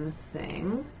same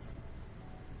thing.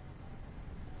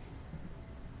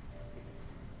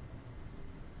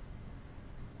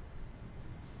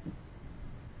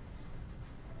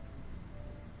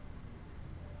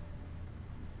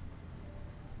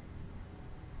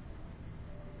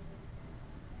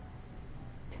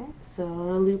 Okay, so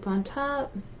a loop on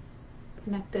top,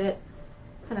 connect it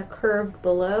kind of curved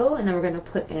below, and then we're going to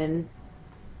put in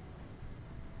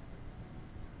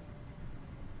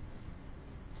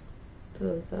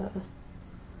those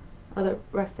other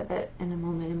rest of it in a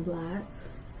moment in black.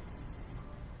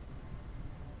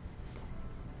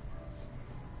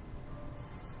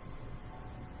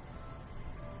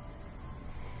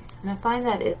 And I find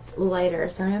that it's lighter,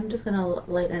 so I'm just going to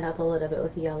lighten it up a little bit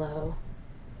with yellow.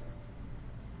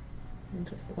 And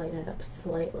just lighten it up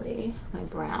slightly, my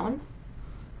brown.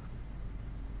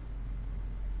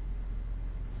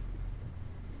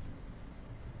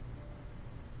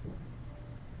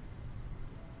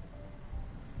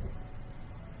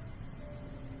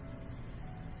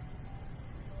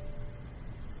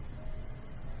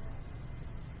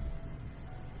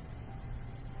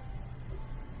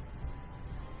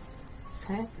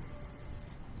 Okay.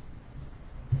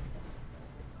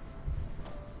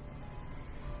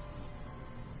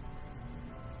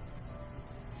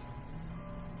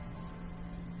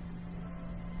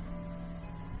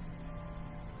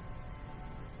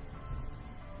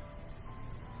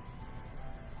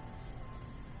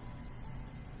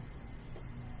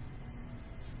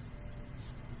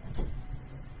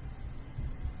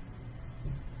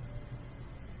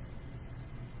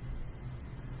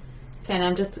 Okay, and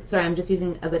I'm just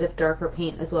using a bit of darker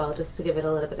paint as well, just to give it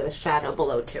a little bit of a shadow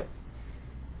below too.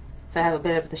 So I have a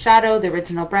bit of the shadow, the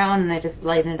original brown, and I just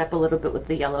lightened it up a little bit with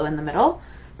the yellow in the middle,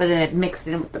 but then it mixed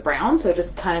in with the brown, so it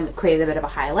just kind of created a bit of a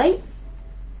highlight.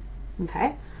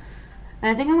 Okay,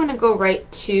 and I think I'm going to go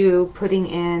right to putting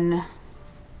in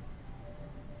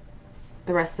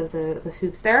the rest of the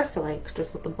hoops there, so like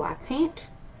just with the black paint.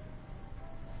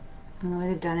 And the way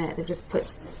they've done it, they've just put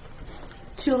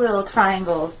two little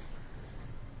triangles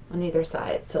on either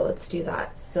side. So let's do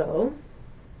that. So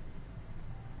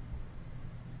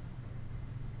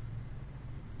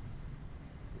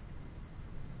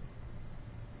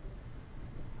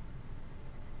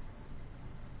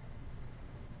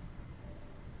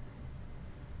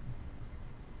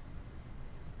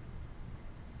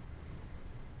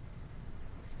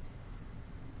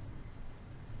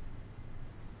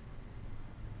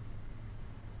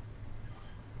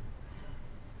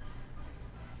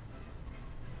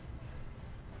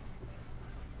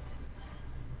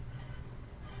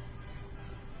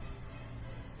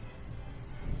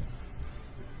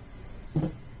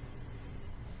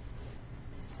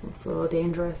it's a little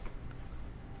dangerous.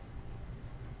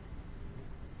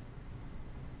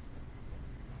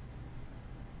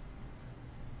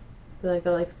 feel like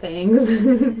they're like fangs.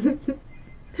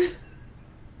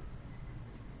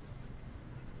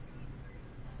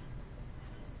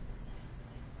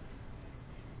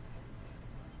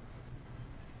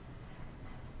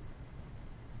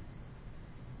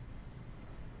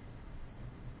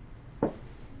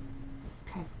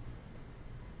 Okay.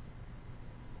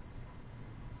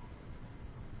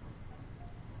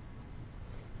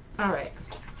 All right.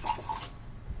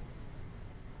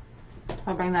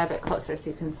 I'll bring that a bit closer so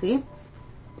you can see.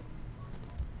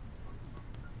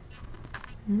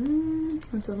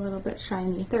 It's a little bit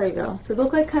shiny. There we go. So they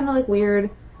look like kind of like weird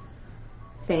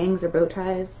fangs or bow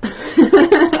ties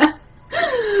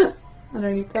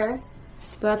underneath there.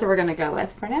 But that's what we're gonna go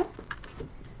with for now.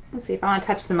 Let's see if I want to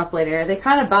touch them up later. They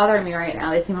kind of bother me right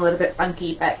now. They seem a little bit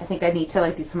funky, but I think I need to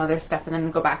like do some other stuff and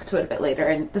then go back to it a bit later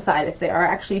and decide if they are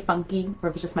actually funky or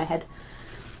if it's just my head.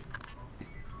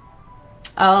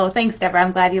 Oh, thanks, Deborah.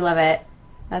 I'm glad you love it.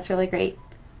 That's really great.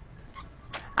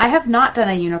 I have not done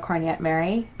a unicorn yet,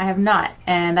 Mary. I have not,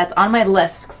 and that's on my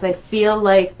list because I feel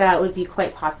like that would be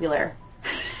quite popular.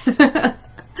 and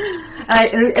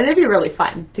it'd be really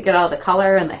fun to get all the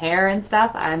color and the hair and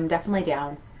stuff. I'm definitely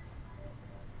down.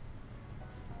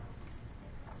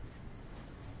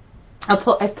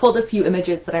 I've pulled a few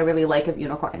images that I really like of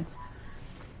unicorns,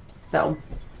 so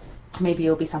maybe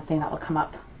it'll be something that will come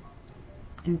up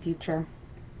in future.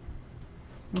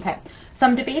 Okay, so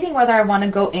I'm debating whether I want to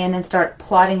go in and start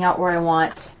plotting out where I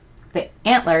want the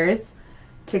antlers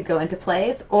to go into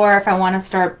place, or if I want to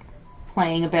start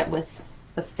playing a bit with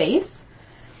the face.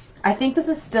 I think this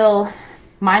is still,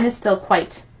 mine is still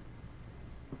quite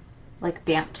like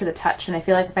damp to the touch, and I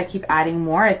feel like if I keep adding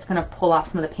more, it's going to pull off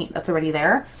some of the paint that's already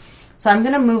there. So I'm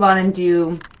going to move on and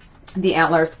do the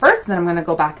antlers first, and then I'm going to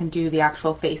go back and do the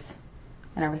actual face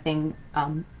and everything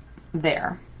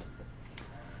there.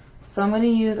 So I'm going to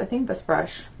use, I think, this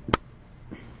brush.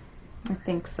 I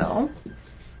think so.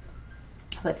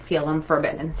 I'll like feel them for a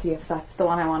bit and see if that's the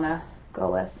one I want to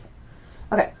go with.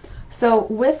 Okay, so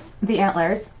with the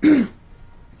antlers, in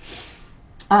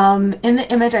the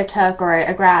image I took or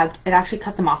I grabbed, it actually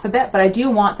cut them off a bit, but I do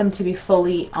want them to be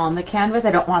fully on the canvas.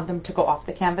 I don't want them to go off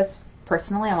the canvas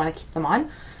personally. I want to keep them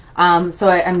on. So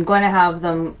I'm going to have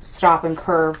them stop and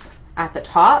curve at the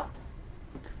top.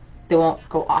 They won't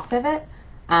go off of it.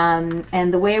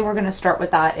 And the way we're going to start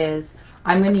with that is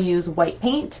I'm going to use white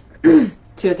paint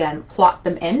to, again, plot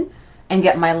them in and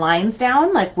get my lines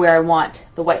down, like where I want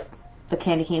the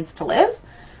candy canes to live.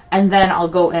 And then I'll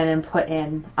go in and put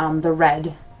in the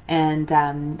red and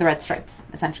the red stripes,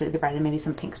 essentially the red and maybe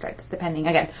some pink stripes, depending.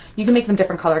 Again, you can make them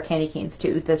different color candy canes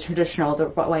too. The traditional, the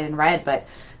white and red, but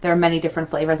there are many different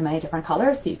flavors, many different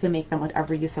colors, so you can make them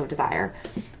whatever you so desire.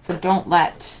 So don't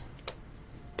let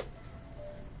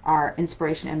our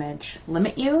inspiration image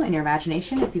limit you in your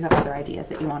imagination if you have other ideas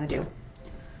that you want to do.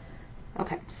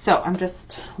 Okay, so I'm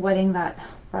just wetting that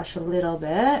brush a little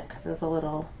bit because it's a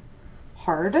little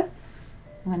hard. I'm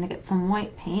going to get some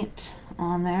white paint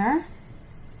on there.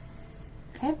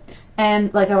 Okay,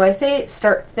 and like I always say,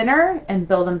 start thinner and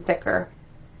build them thicker.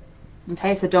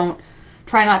 Okay, so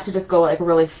try not to just go like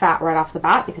really fat right off the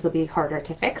bat because it'll be harder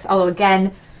to fix. Although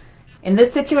again, in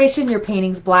this situation, your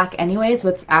painting's black anyway, so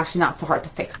it's actually not so hard to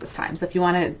fix this time. So if you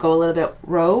want to go a little bit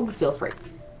rogue, feel free.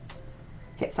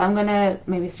 Okay, so I'm going to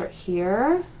maybe start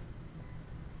here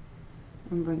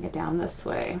and bring it down this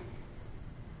way.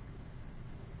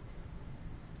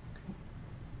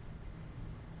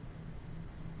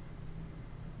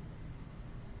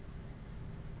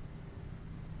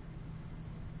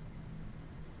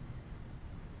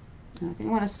 I think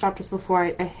I want to stop just before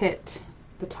I hit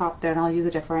the top there, and I'll use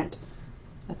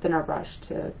a thinner brush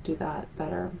to do that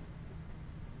better.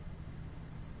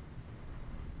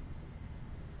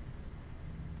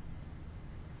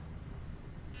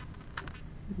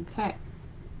 Okay.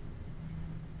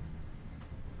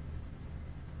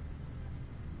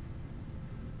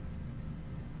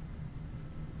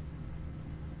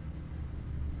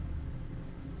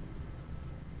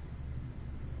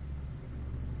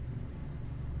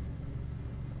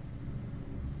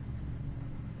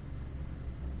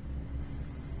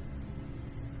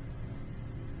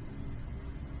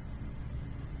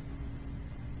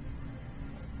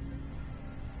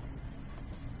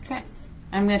 Okay,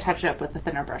 I'm going to touch it up with a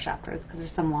thinner brush afterwards because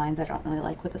there's some lines I don't really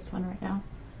like with this one right now.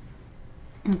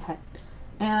 Okay,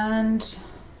 and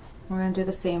we're going to do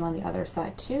the same on the other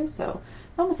side too. So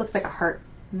it almost looks like a heart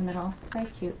in the middle. It's very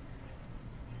cute.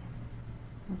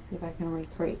 Let's see if I can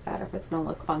recreate that or if it's going to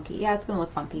look funky. Yeah, it's going to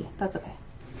look funky. That's okay.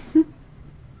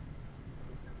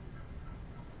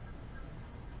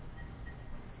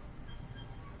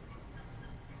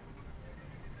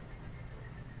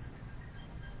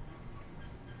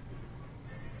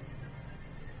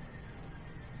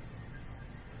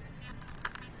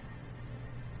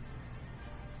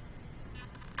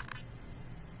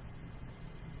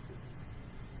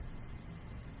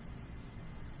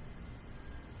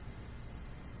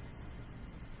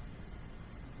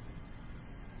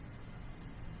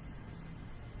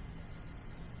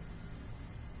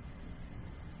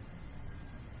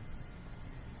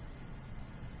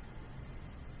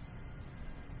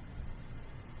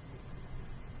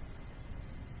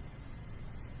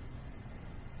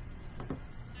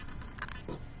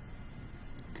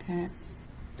 Okay.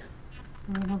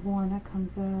 We have one that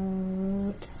comes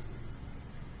out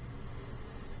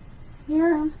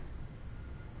here.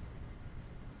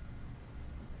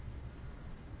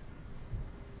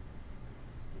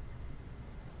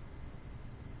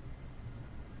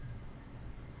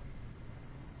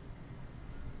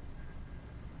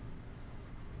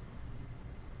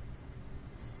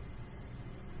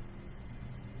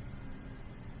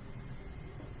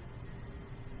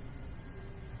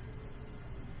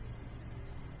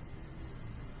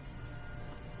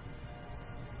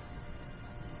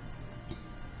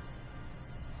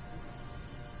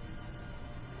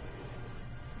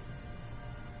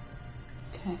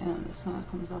 Okay, and this one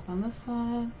comes up on this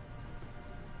side.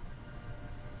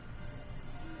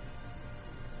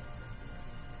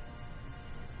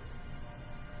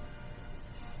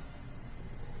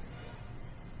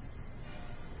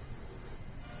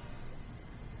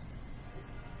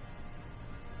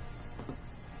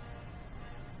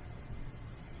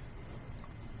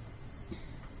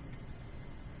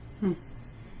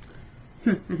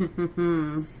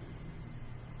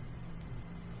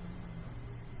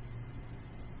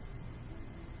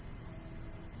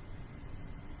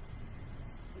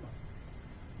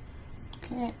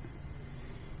 Okay.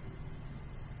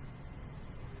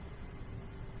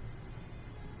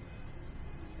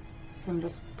 So I'm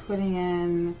just putting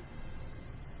in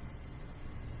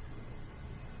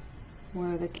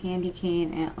where the candy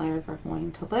cane antlers are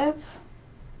going to live.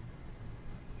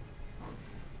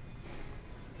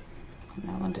 And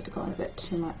I wanted to go a bit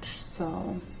too much,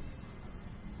 so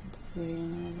let's see,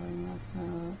 I'm going to bring this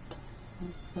out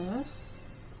like this.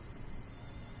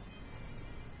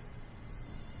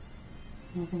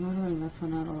 I think I'm going to bring this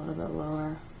one out a little bit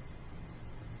lower.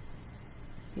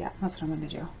 Yeah, that's what I'm going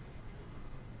to do.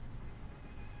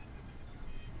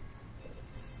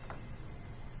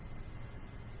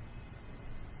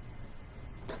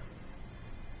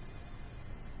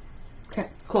 Okay,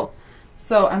 cool.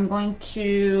 So I'm going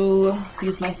to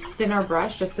use my thinner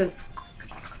brush just to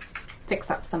fix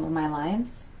up some of my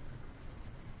lines,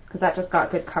 because that just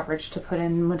got good coverage to put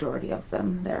in the majority of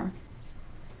them there.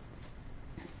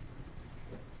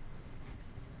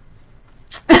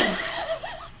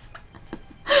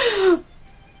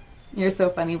 You're so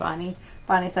funny, Bonnie.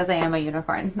 Bonnie says I am a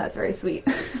unicorn. That's very sweet.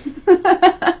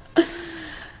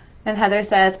 And Heather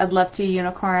says, I'd love to be a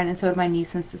unicorn, and so would my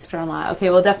niece and sister-in-law. Okay,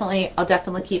 well, I'll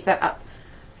definitely keep that up.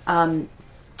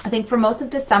 I think for most of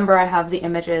December, I have the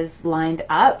images lined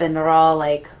up, and they're all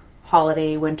like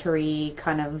holiday, wintry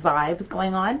kind of vibes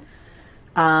going on.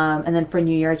 And then for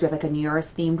New Year's, we have like a New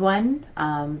Year's themed one.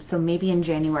 So maybe in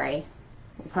January,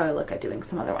 we'll probably look at doing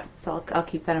some other ones. So I'll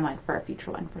keep that in mind for a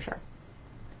future one for sure.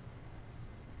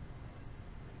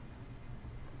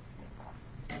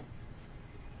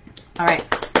 All right.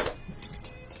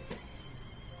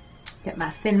 Get my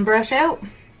thin brush out.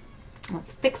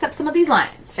 Let's fix up some of these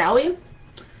lines, shall we?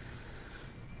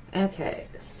 Okay,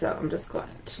 so I'm just going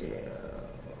to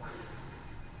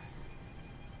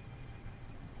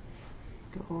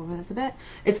go over this a bit.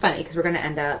 It's funny because we're going to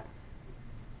end up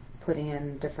putting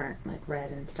in different like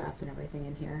red and stuff and everything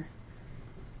in here.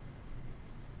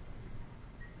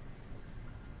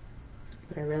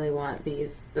 But I really want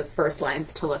the first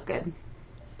lines to look good,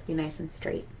 to be nice and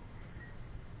straight.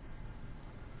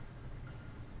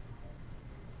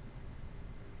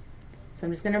 So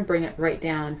I'm just going to bring it right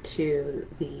down to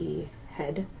the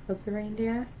head of the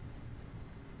reindeer.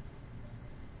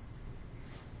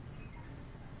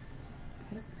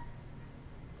 Okay.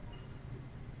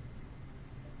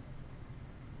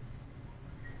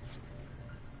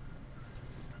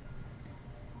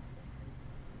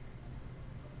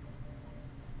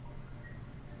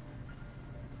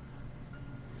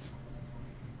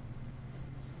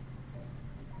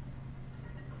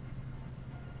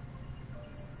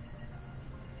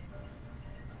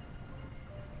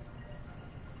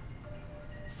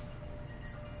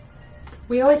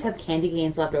 We always have candy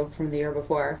canes left over from the year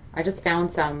before. I just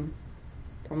found some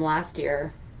from last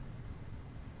year.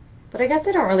 But I guess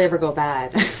they don't really ever go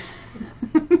bad.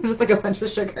 Just like a bunch of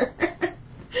sugar.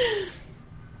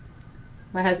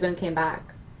 My husband came back,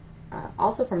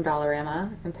 also from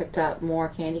Dollarama, and picked up more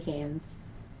candy canes.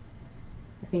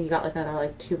 I think he got like another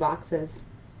like 2 boxes.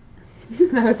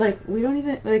 And I was like, we don't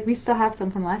even, like, we still have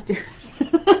some from last year.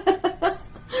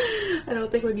 I don't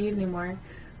think we need any more.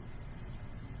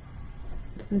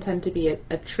 Doesn't tend to be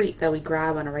a treat that we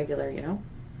grab on a regular, you know,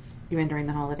 even during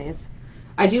the holidays.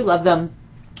 I do love them.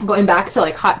 Going back to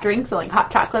like hot drinks and like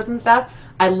hot chocolates and stuff,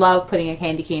 I love putting a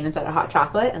candy cane inside a hot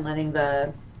chocolate and letting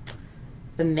the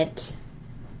mint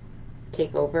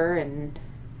take over and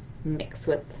mix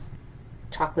with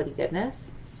chocolatey goodness.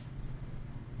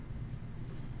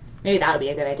 Maybe that would be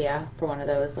a good idea for one of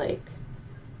those like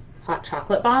hot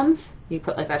chocolate bombs. You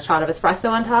put like a shot of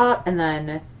espresso on top and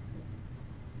then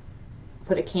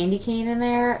put a candy cane in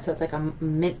there. So it's like a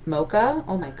mint mocha.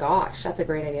 Oh my gosh, that's a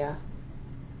great idea.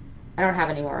 I don't have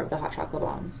any more of the hot chocolate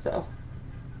bombs, so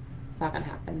it's not going to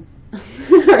happen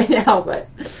right now, but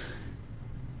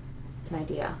it's an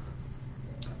idea.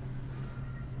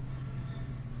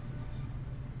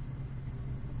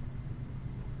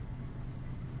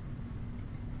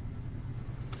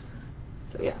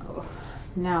 So yeah,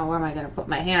 now where am I going to put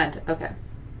my hand? Okay.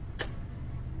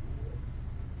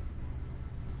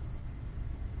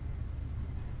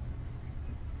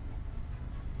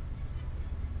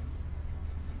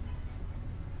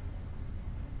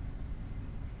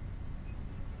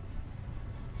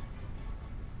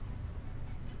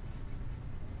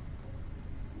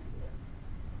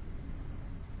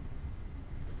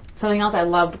 Something else I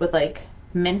loved with like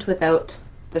mint without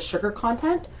the sugar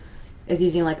content is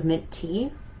using like mint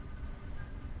tea.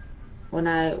 When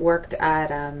I worked at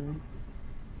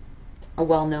a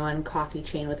well-known coffee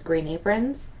chain with green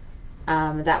aprons,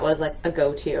 that was like a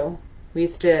go-to. We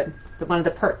used to, one of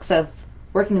the perks of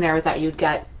working there was that you'd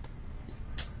get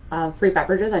free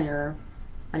beverages on your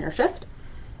shift,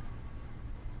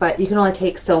 but you can only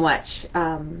take so much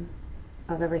of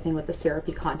everything with the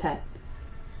syrupy content.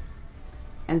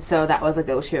 And so that was a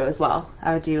go-to as well.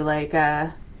 I would do like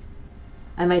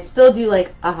I might still do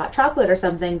like a hot chocolate or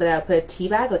something, but I would put a tea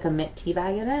bag, like a mint tea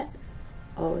bag in it.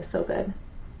 Oh, it was so good.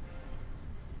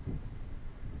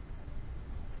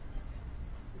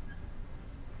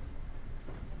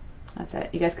 That's it.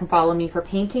 You guys can follow me for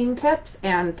painting tips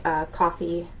and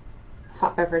coffee,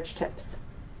 hot beverage tips.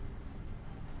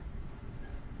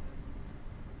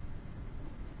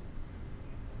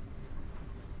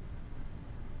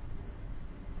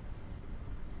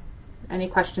 Any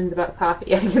questions about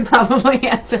coffee? I can probably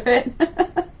answer it.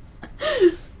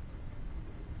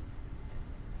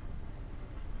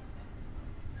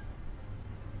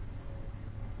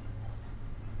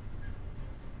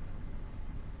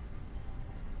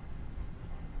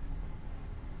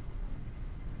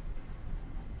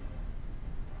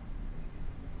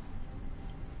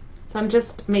 So I'm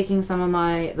just making some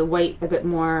of the white a bit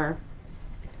more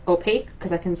opaque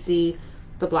because I can see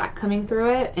the black coming through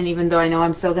it, and even though I know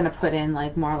I'm still going to put in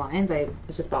like more lines,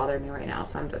 it's just bothering me right now,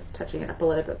 so I'm just touching it up a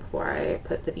little bit before I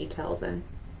put the details in.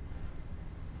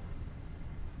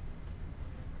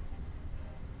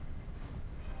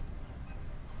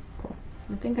 Cool.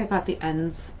 I think I got the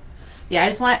ends. Yeah, I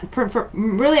just want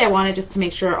really I wanted just to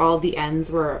make sure all the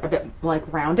ends were a bit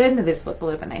like rounded and they just look a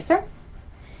little bit nicer.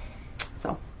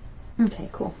 So, okay,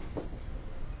 cool.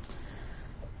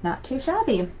 Not too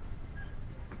shabby.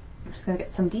 I'm just going to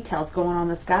get some details going on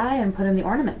this guy and put in the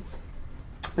ornaments.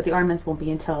 But the ornaments won't be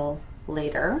until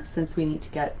later since we need to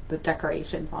get the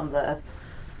decorations on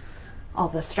all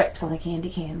the stripes on the candy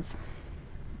canes.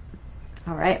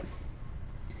 All right.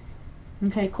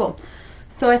 Okay, cool.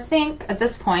 So I think at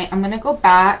this point I'm going to go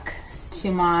back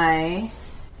to my,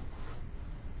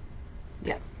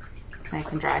 yeah,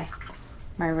 nice and dry,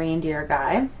 my reindeer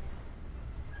guy.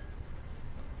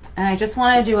 And I just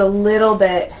want to do a little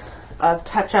bit of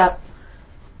touch-up,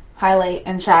 highlight,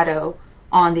 and shadow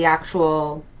on the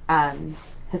actual,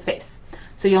 his face.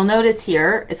 So you'll notice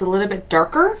here, it's a little bit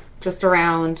darker just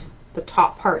around the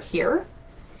top part here.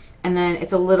 And then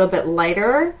it's a little bit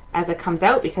lighter as it comes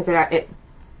out because it's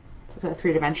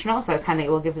three-dimensional, so it kind of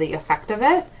will give the effect of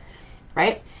it,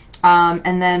 right?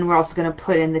 And then we're also going to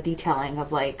put in the detailing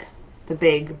of like the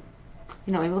big,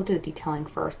 maybe we'll do the detailing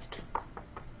first.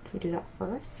 Should we do that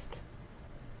first?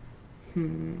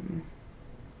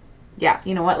 Yeah,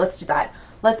 you know what? Let's do that.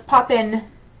 Let's pop in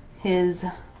his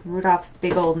Rudolph's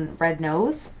big old red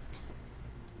nose,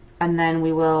 and then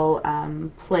we will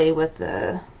play with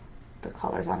the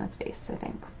colors on his face, I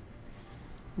think.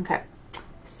 Okay,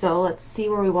 so let's see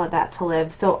where we want that to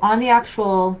live. So on the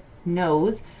actual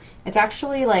nose, it's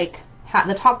actually like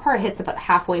the top part hits about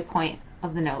halfway point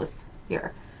of the nose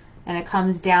here, and it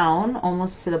comes down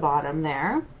almost to the bottom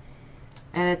there.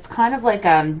 And it's kind of like,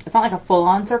 it's not like a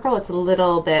full-on circle, it's a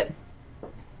little bit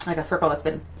like a circle that's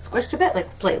been squished a bit,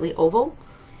 like slightly oval.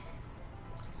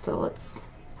 So let's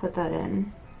put that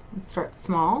in and start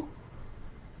small.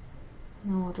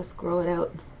 And we'll just grow it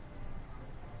out.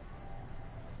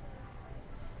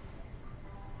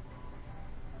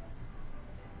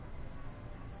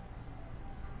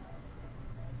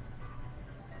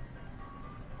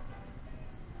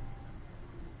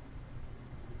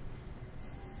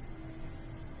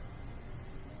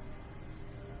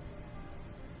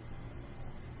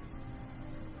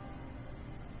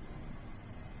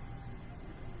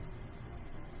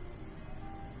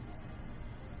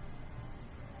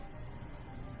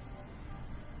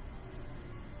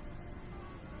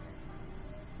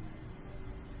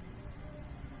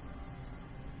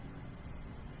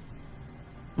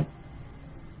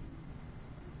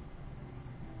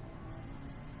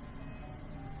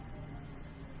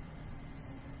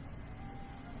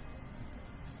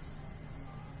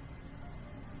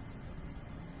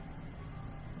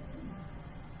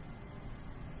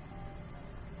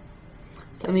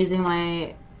 So I'm using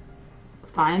my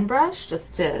fine brush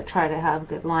just to try to have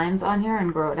good lines on here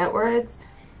and grow it outwards.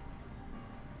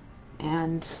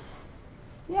 And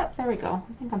yep, there we go.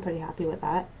 I think I'm pretty happy with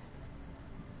that.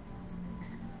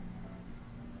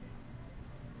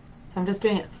 So I'm just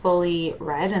doing it fully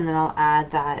red, and then I'll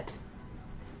add that,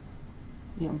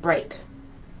 you know, bright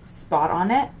spot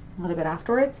on it a little bit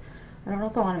afterwards. I don't know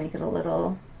if I want to make it a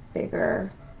little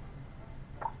bigger.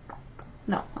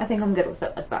 No, I think I'm good with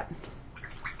it like that.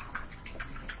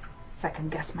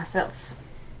 Second guess myself.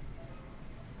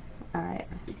 Alright.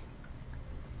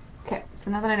 Okay, so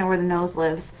now that I know where the nose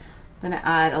lives, I'm going to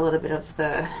add a little bit of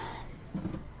the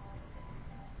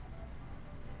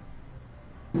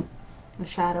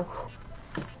shadow.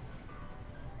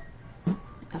 Okay,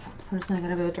 so I'm just going to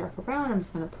get a bit of darker brown. I'm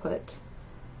just going to put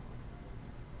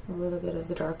a little bit of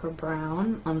the darker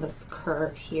brown on this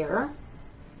curve here.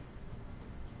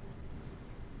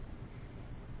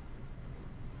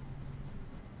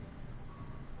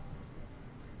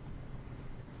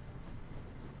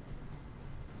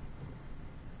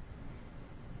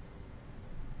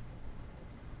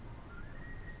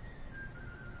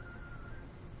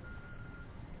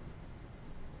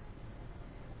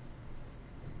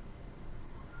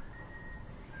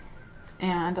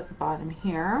 And at the bottom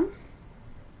here,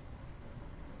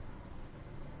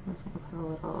 I'm just going to put a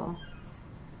little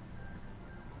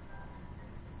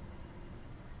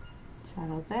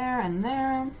shadow there and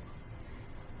there. And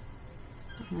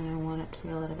then I want it to be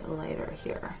a little bit lighter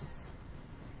here.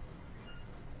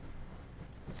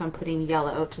 So I'm putting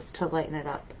yellow just to lighten it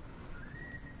up.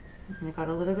 And I got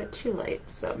a little bit too light,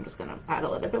 so I'm just going to add a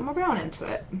little bit more brown into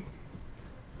it.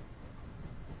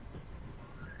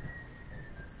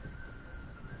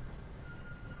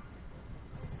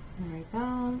 There we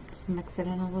go. Just mix it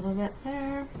in a little bit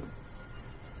there.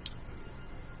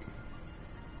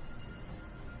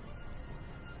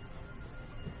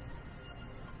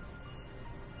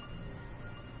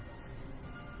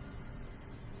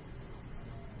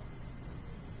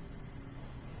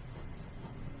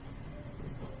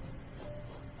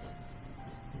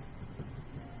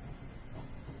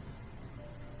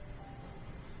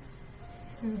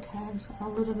 Okay, I'm just got a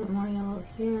little bit more yellow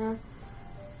here.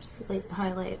 Slight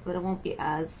highlight, but it won't be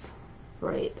as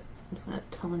bright. So I'm just going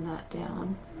to tone that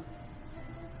down.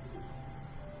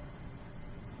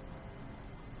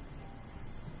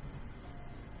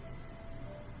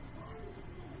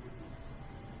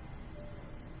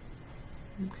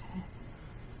 Okay.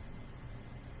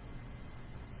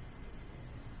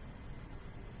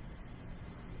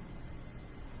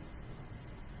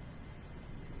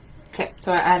 Okay,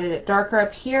 so I added it darker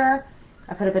up here.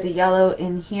 I put a bit of yellow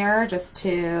in here just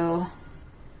to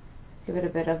give it a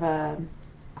bit of a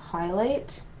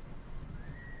highlight.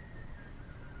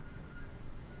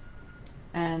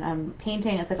 And I'm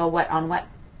painting, it's like a wet on wet,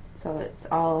 so it's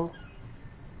all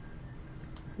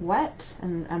wet,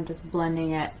 and I'm just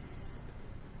blending it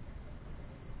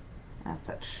as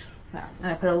such. Yeah.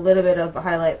 And I put a little bit of a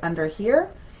highlight under here,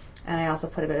 and I also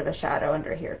put a bit of a shadow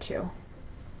under here too.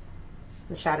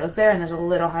 The shadow's there, and there's a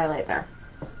little highlight there.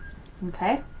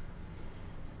 Okay.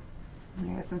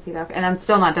 You guys can see that. And I'm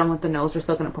still not done with the nose. We're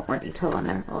still going to put more detail on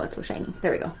there. Oh, it's so shiny.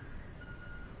 There we go.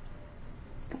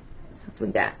 Okay. So that's what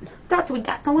we got. That's what we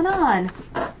got going on.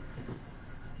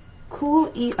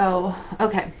 Cool EO.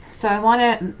 Okay. So I want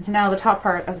to, so now the top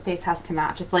part of the face has to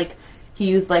match. It's like he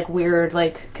used like weird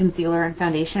like concealer and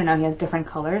foundation, and now he has different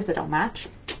colors that don't match.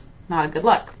 Not a good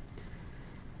look.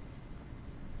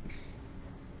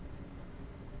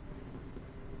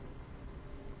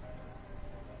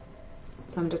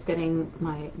 So I'm just getting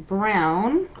my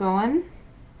brown going.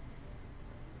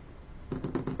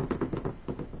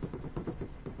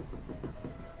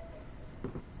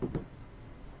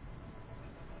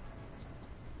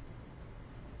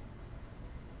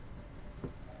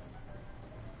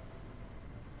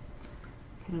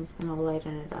 And I'm just going to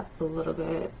lighten it up a little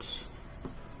bit.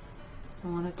 I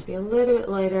want it to be a little bit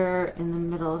lighter in the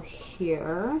middle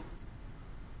here.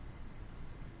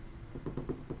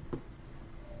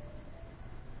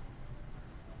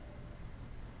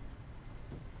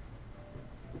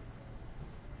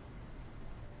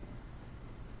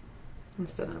 I'm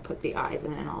still going to put the eyes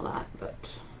in and all that,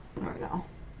 but there we go.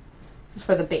 Just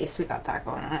for the base, we got that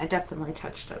going on. I definitely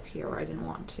touched up here where I didn't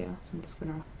want to, so I'm just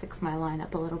going to fix my line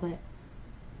up a little bit.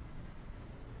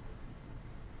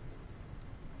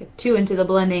 Get too into the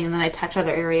blending and then I touch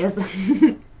other areas.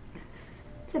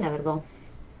 It's inevitable.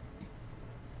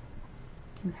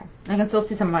 Okay, I can still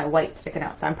see some of my white sticking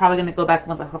out, so I'm probably going to go back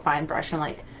with like a fine brush and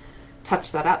like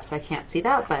touch that up so I can't see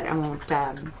that, but I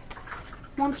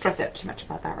won't stress out too much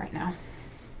about that right now.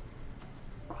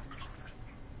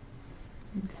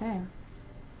 Okay.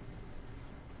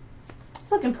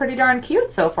 It's looking pretty darn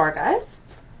cute so far, guys.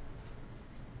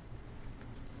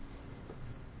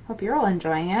 Hope you're all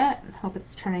enjoying it. Hope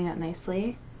it's turning out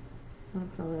nicely. I'm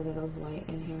gonna put a little bit of white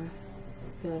in here.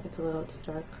 I feel like it's a little too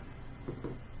dark.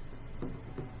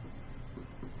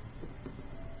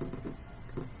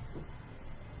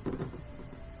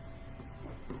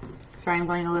 Sorry, I'm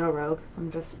going a little rogue.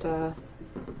 I'm just, I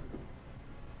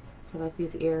feel like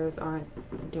these ears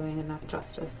aren't doing enough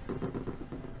justice.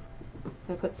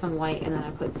 So I put some white and then I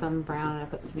put some brown and I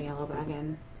put some yellow back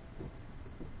in.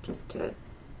 Just to,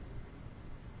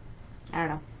 I don't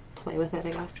know, play with it,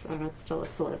 I guess. I don't know, it still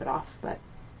looks a little bit off, but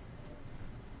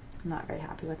I'm not very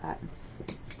happy with that.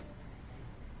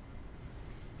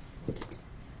 It's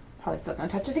probably still gonna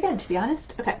touch it again, to be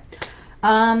honest. Okay.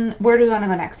 Where do we want to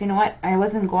go next? You know what? I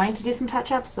wasn't going to do some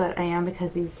touch-ups, but I am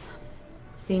because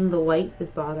seeing the white is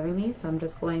bothering me, so I'm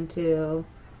just going to,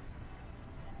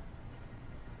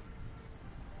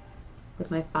 with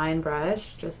my fine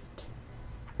brush, just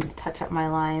touch up my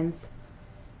lines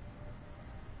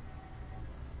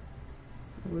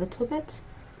a little bit.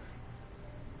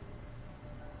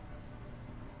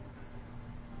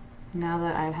 Now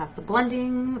that I have the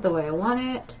blending the way I want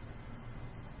it,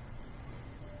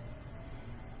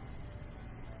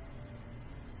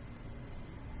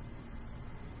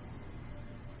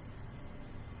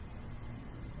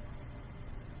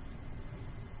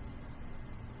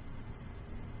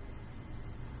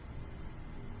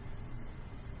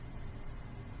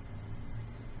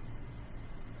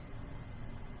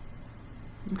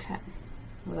 okay.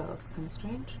 Well, that looks kind of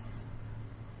strange.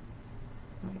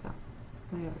 There we go.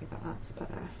 There we go. That's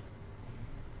better.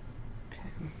 Okay.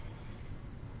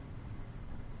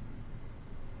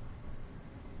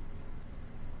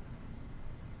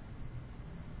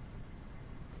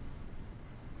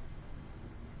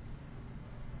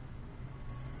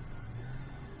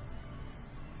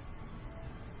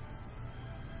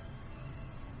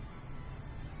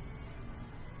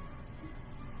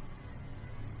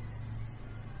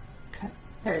 Okay.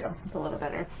 There we go. It's a little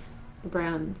better. The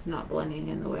brown's not blending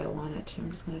in the way I want it to.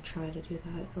 I'm just going to try to do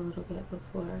that a little bit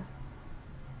before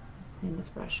I clean this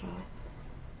brush off.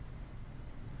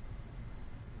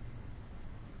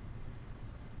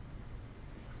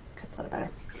 Okay, it's a little better.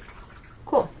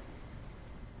 Cool.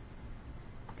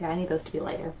 Yeah, I need those to be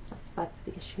lighter. That's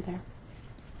the issue there.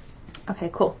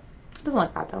 Okay, cool. It doesn't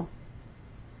look bad though.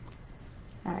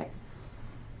 Alright.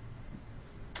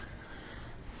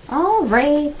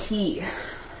 Alrighty.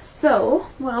 So,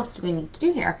 what else do we need to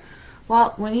do here?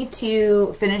 Well, we need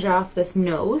to finish off this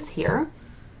nose here.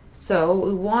 So,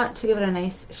 we want to give it a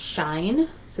nice shine.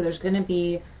 So, there's going to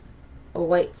be a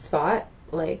white spot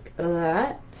like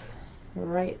that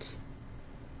right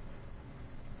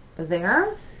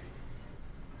there.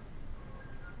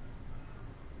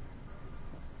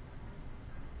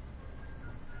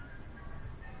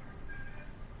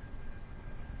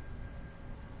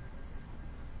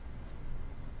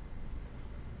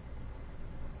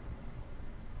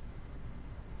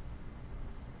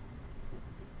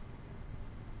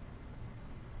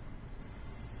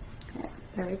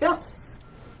 There we go.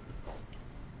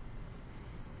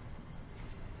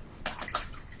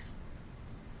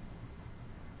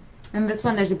 And this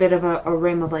one, there's a bit of a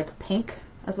rim of like pink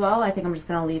as well. I think I'm just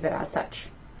going to leave it as such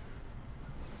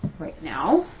right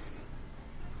now.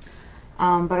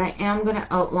 But I am going to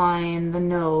outline the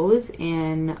nose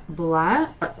in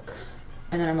black.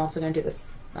 And then I'm also going to do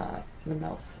this, the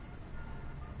mouth.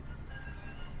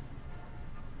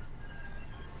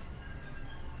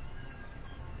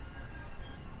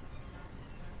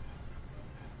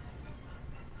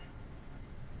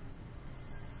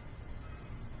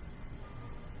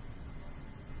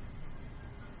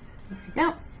 There we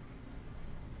go.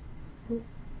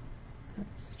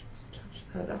 Let's just touch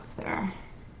that up there.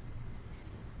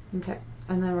 Okay,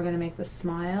 and then we're going to make the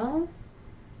smile.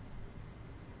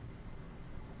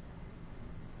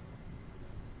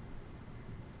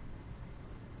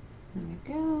 There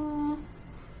we go.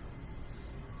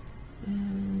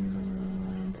 And the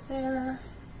little lines there.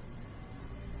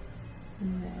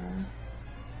 And there.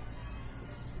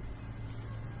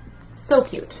 So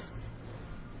cute.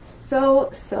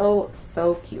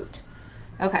 So cute.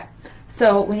 Okay,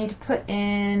 so we need to put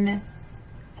in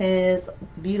his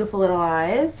beautiful little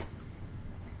eyes.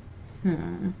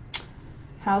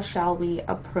 How shall we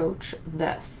approach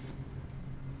this?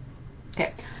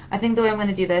 Okay, I think the way I'm going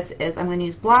to do this is I'm going to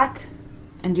use black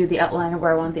and do the outline of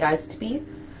where I want the eyes to be.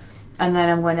 And then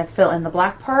I'm going to fill in the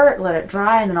black part, let it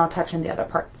dry, and then I'll touch in the other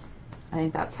parts. I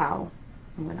think that's how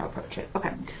I'm going to approach it.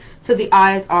 Okay, so the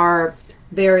eyes are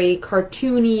very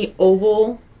cartoony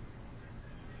oval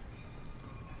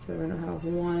So we're gonna have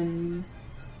one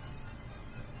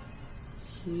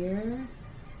here.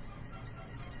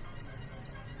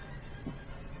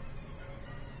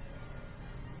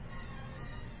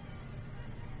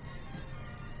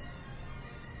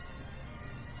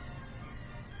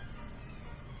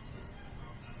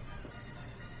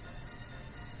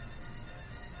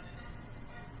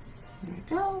 There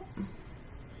we go.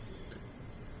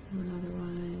 Another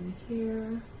one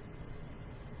here.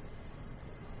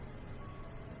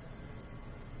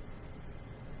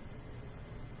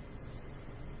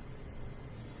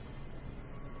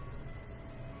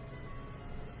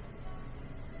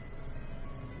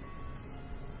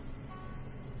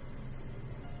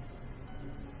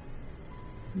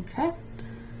 Okay.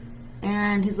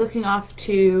 And he's looking off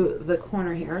to the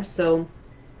corner here, so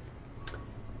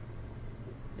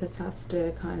this has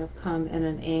to kind of come in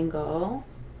an angle.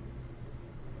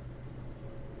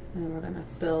 And we're going to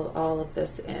fill all of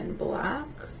this in black.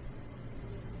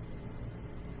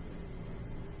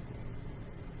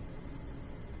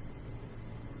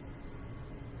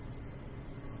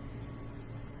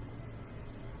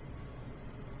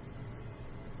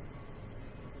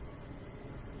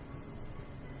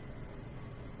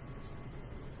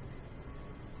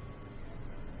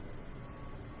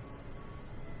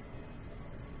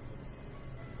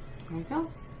 There we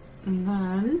go. And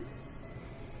then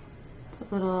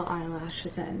put little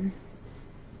eyelashes in.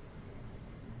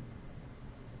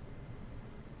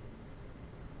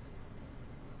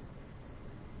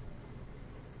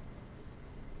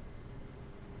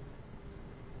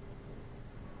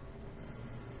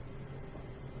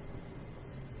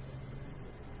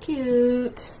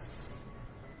 Cute.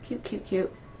 Cute, cute,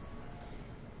 cute.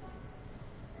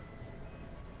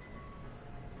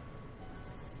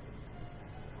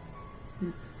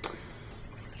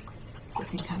 It's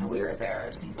looking kind of weird there.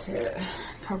 I just need to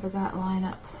cover that line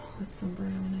up with some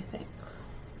brown, I think.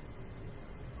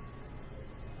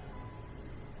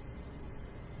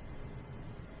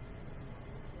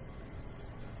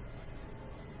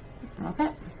 Okay.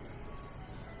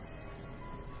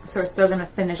 So we're still going to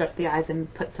finish up the eyes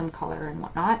and put some color and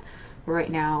whatnot. Right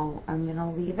now, I'm going to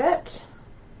leave it.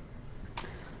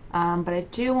 But I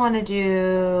do want to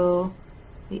do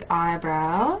the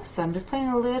eyebrows. So I'm just putting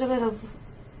a little bit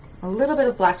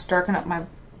of black to darken up my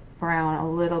brown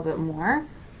a little bit more.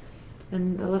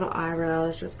 And the little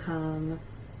eyebrows just come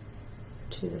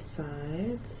to the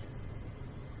sides.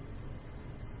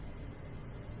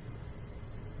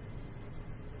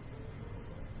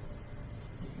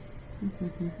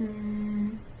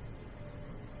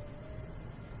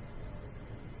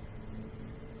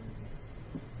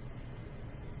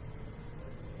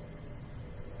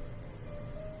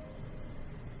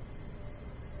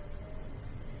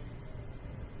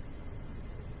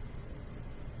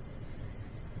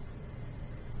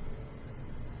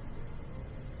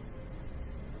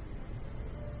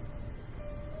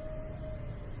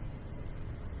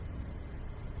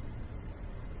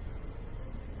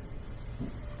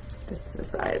 Just to the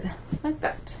side, like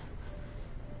that.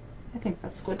 I think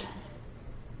that's good.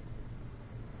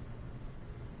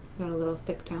 Got a little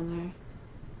thick down there.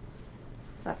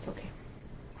 That's okay.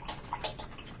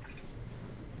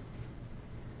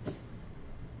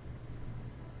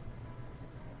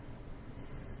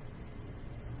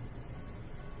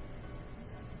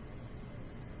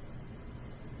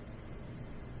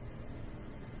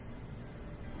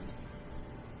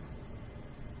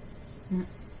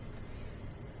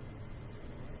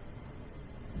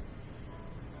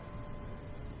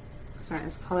 Sorry,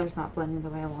 this color's not blending the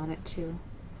way I want it to.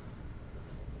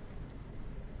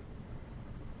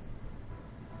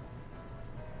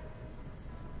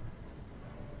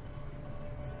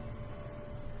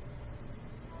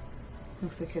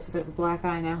 Looks like it's a bit of a black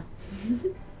eye now.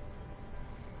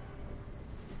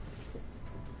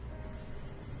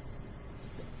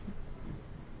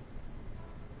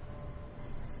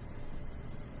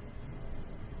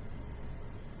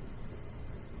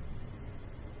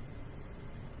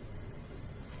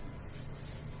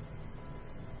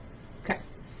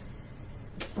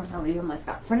 I'll leave him like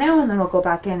that for now, and then we'll go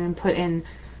back in and put in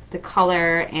the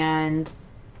color and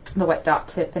the white dot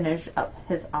to finish up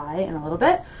his eye in a little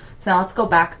bit. So now let's go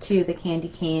back to the candy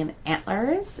cane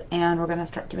antlers, and we're going to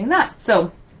start doing that.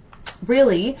 So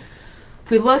really, if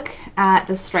we look at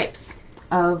the stripes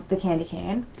of the candy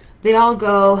cane, they all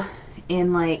go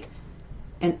in like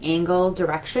an angle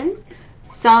direction.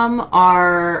 Some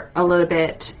are a little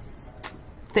bit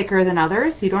thicker than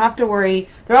others, so you don't have to worry.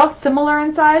 They're all similar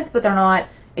in size, but they're not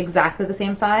exactly the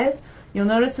same size. You'll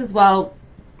notice as well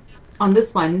on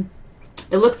this one,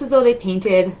 it looks as though they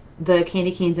painted the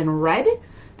candy canes in red,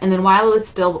 And then while it was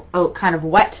still kind of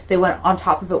wet, they went on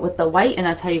top of it with the white, and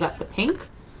that's how you got the pink.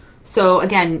 So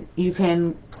again, you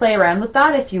can play around with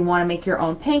that if you want to make your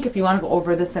own pink. If you want to go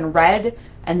over this in red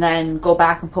and then go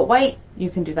back and put white,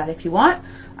 you can do that if you want.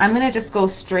 I'm going to just go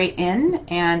straight in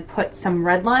and put some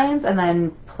red lines and then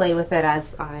play with it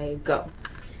as I go.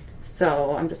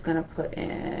 So I'm just going to put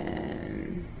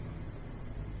in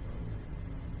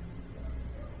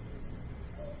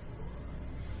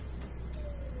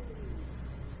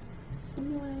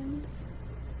some lines.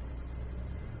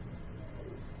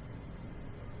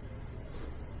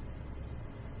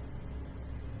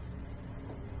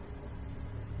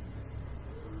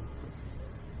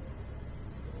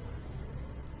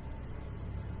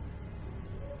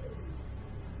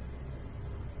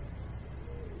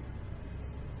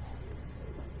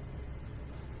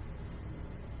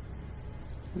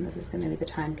 And this is going to be the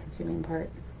time-consuming part.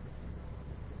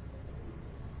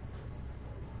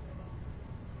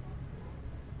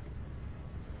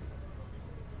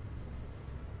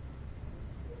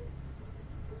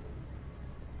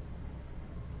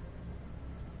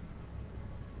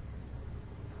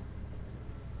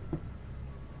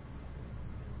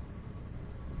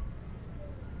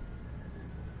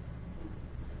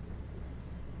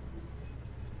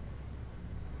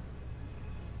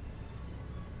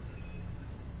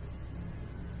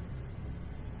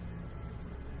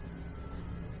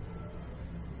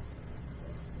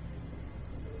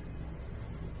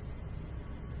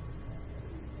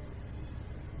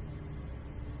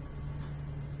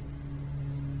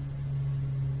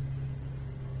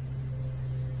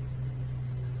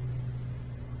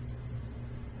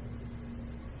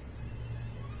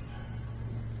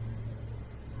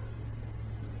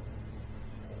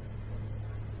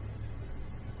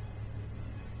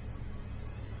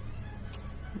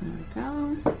 There we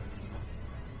go.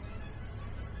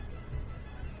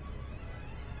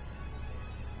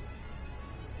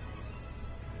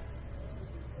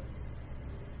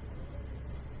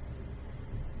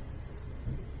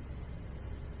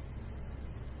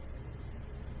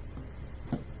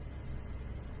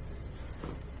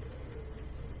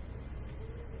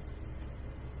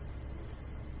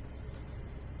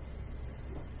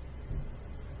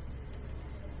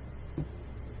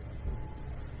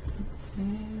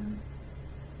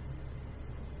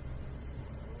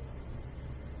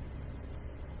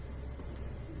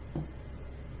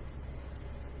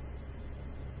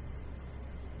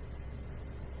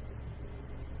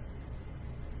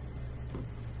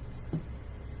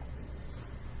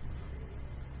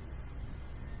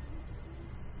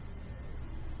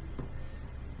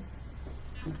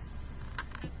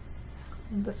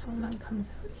 And this one then comes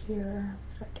out here.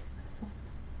 Start doing this one.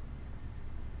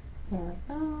 There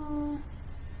we go.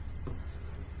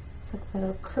 Like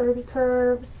little curvy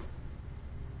curves.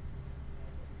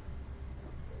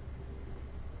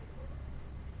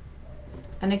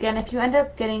 And again, if you end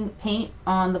up getting paint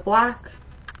on the black,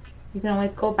 you can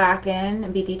always go back in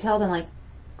and be detailed and like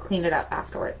clean it up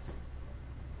afterwards.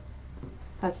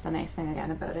 That's the nice thing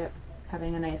again about it,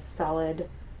 having a nice solid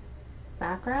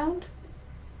background.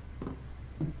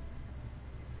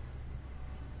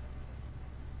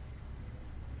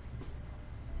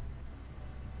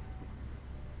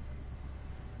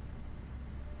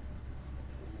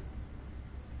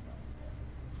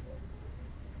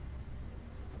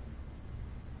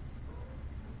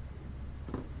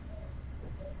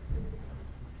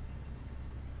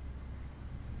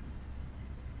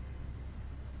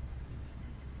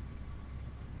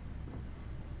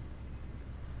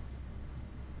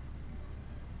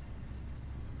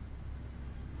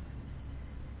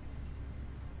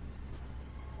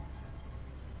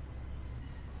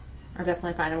 I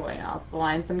definitely find I'm going off the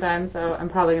line sometimes, so I'm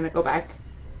probably going to go back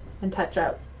and touch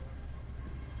up.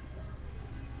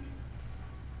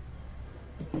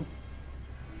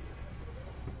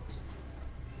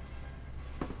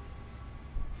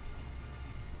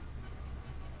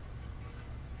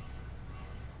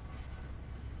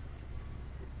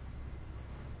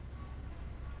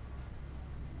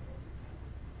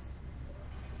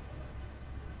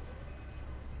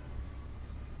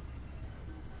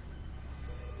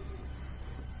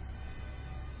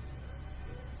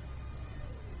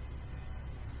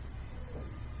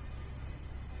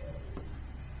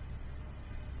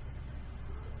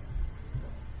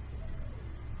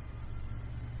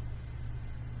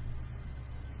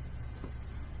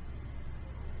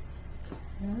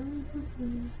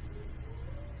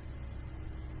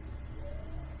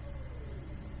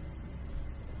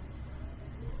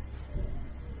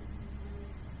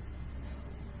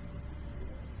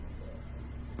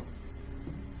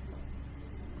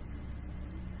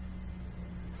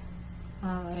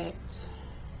 Alright, right.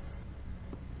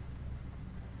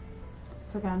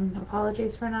 So again,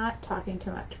 apologies for not talking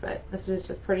too much, but this is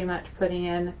just pretty much putting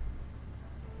in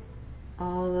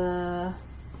all the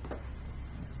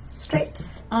stripes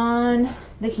on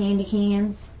the candy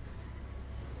canes.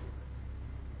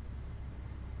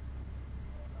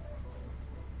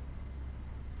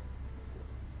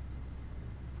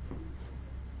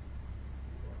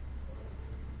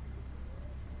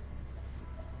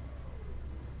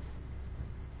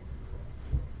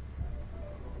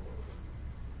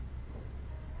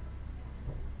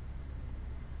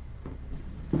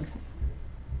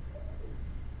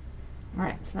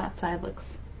 Alright, so that side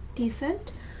looks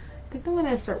decent. I think I'm going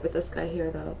to start with this guy here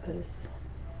though, because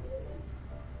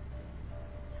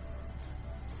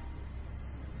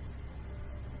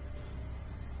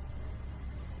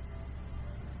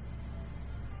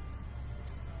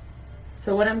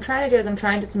so what I'm trying to do is I'm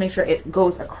trying just to make sure it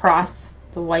goes across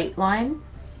the white line,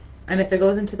 and if it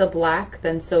goes into the black,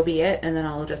 then so be it, and then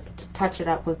I'll just touch it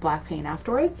up with black paint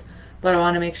afterwards. But I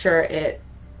want to make sure it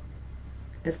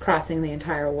is crossing the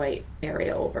entire white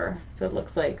area over, so it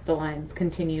looks like the lines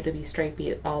continue to be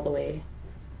stripey all the way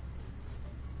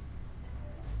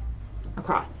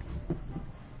across.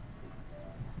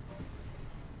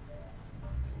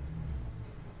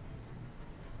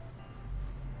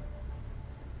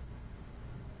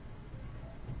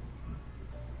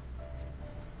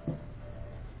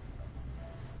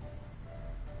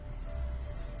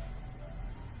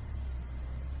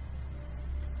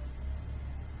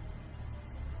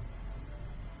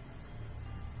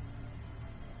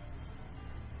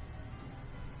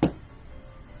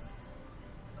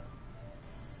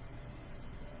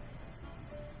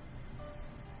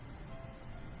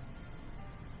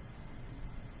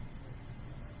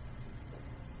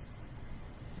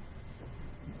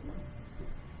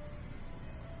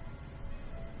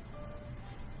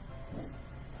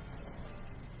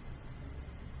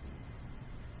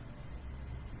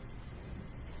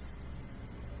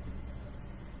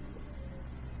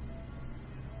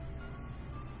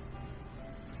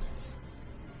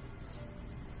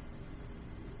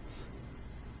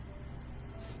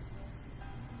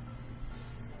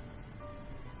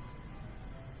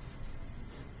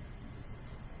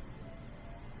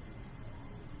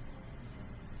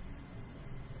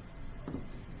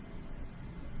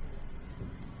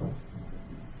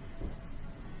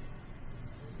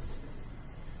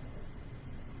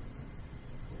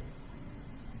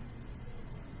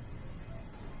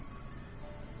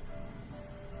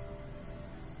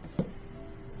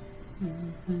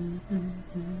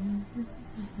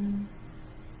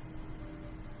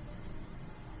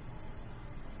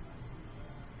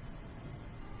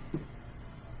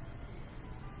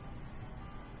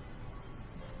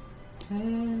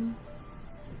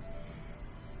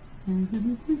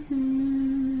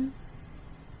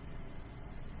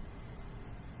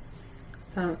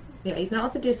 So yeah, you can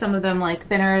also do some of them like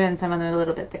thinner and some of them a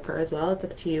little bit thicker as well. It's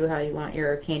up to you how you want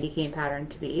your candy cane pattern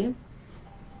to be.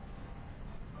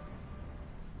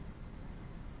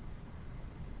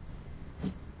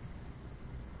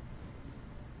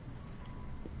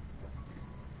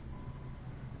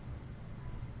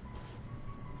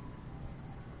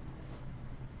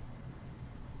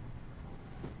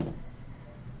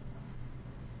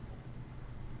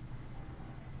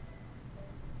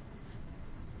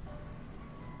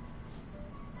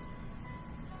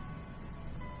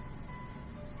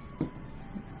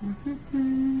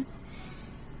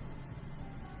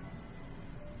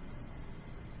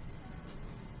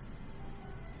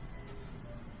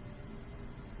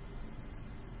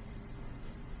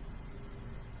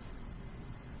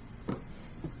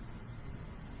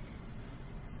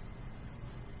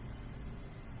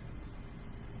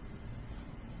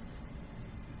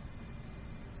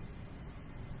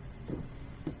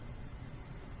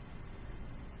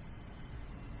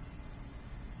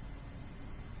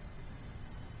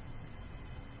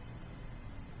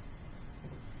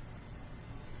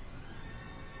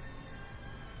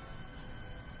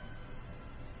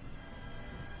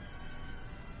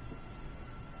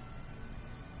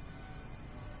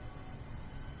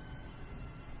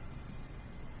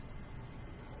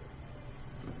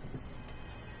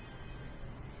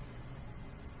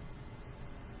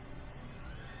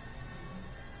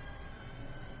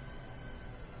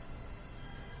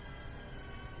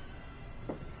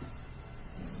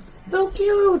 So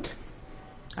cute.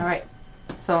 All right,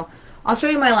 so I'll show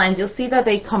you my lines. You'll see that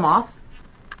they come off.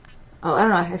 Oh, I don't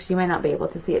know, actually you might not be able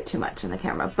to see it too much in the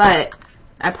camera, but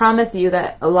I promise you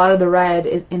that a lot of the red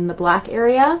is in the black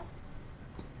area.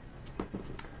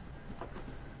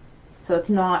 So it's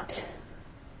not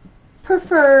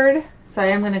preferred. So I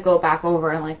am going to go back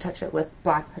over and like touch it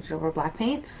over black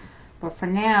paint. But for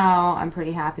now, I'm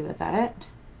pretty happy with it.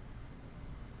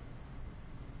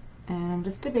 And I'm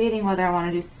just debating whether I want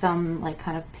to do some like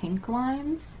kind of pink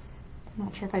lines. I'm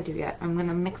not sure if I do yet. I'm going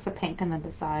to mix the pink and then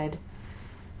decide. So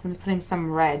I'm just putting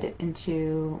some red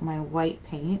into my white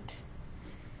paint.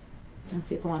 And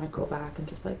see if I want to go back and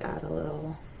just like add a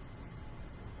little.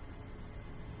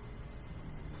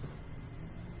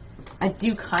 I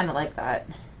do kind of like that.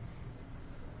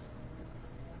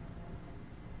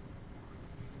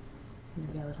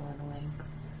 Maybe a little annoying.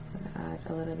 So I'm going to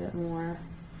add a little bit more.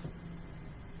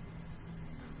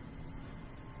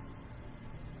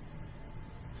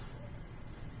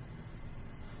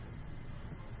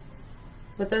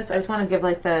 With this, I just want to give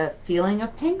like the feeling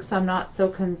of pink, so I'm not so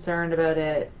concerned about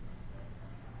it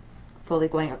fully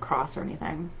going across or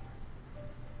anything.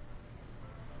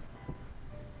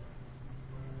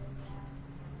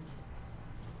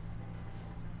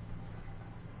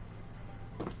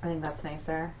 I think that's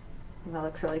nicer. That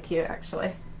looks really cute,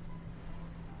 actually.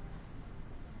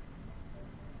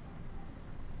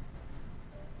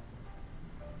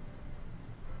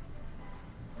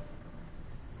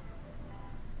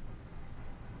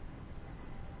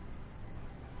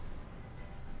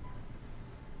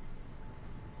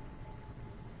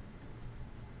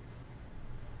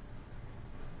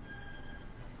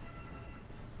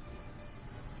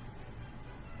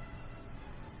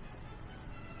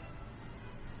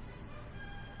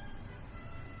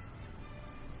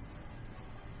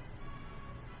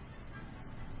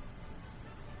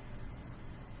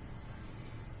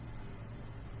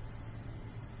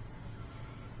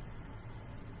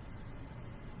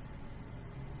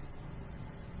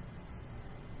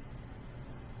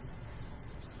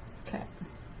 Okay.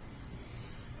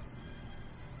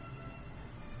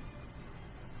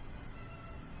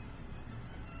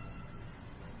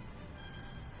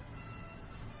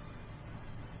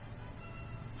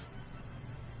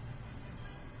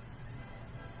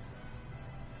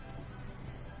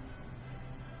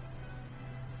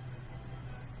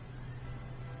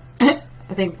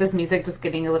 I think this music just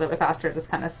getting a little bit faster just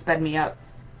kind of sped me up.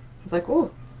 It's like,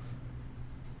 ooh.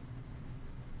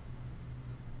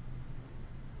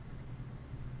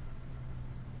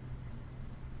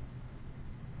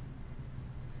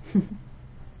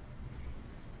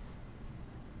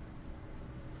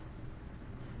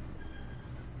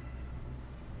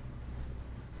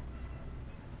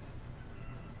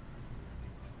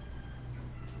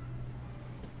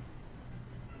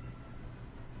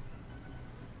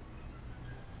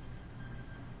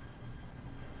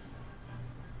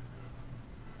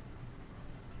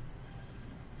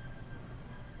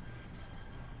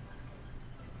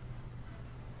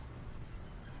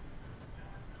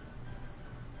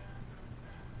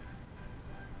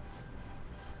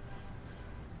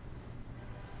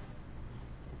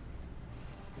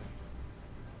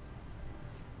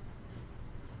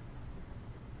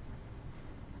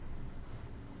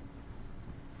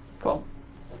 Cool.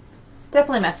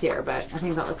 Definitely messier, but I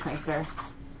think that looks nicer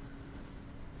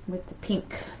with the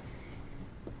pink.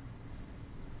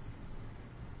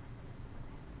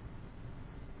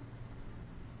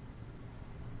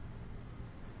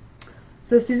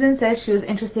 So Susan says she was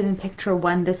interested in picture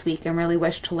 1 this week and really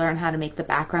wished to learn how to make the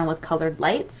background with colored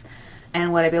lights,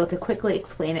 and would I be able to quickly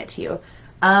explain it to you?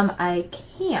 I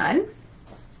can.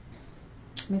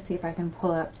 Let me see if I can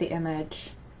pull up the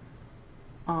image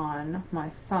on my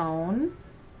phone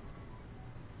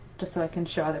just so I can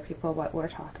show other people what we're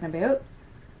talking about.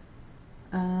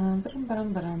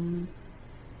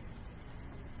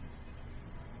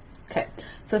 Okay,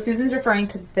 so Susan's referring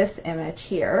to this image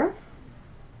here.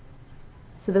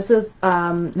 So this is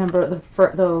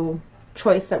the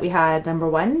choice that we had, number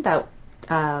 1, that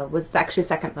was actually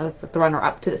second, was the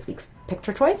runner-up to this week's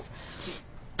picture choice.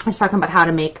 I was talking about how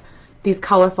to make these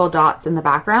colorful dots in the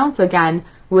background. So again,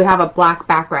 we would have a black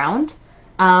background,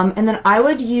 and then I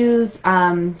would use,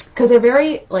 because they're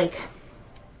very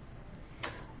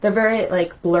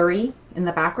blurry in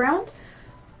the background.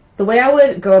 The way I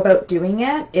would go about doing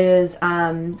it is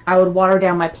I would water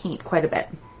down my paint quite a bit.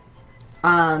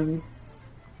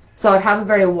 So I'd have a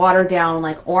very watered down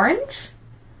like orange,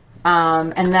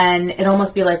 and then it'd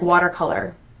almost be like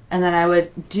watercolor. And then I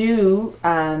would do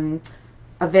a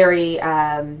very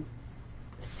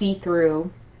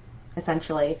see-through,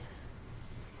 essentially,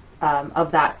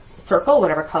 of that circle,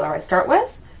 whatever color I start with.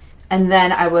 And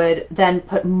then I would then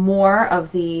put more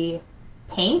of the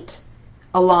paint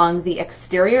along the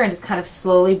exterior and just kind of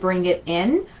slowly bring it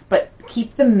in, but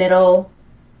keep the middle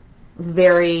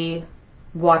very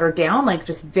watered down, like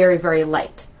just very, very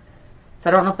light. So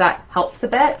I don't know if that helps a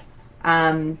bit,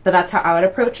 But that's how I would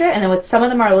approach it. And then with some of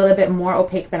them are a little bit more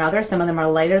opaque than others. Some of them are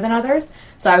lighter than others.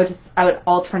 So I would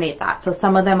alternate that. So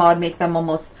some of them I would make them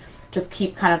almost just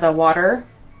keep kind of the water,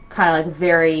 kind of like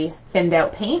very thinned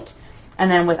out paint. And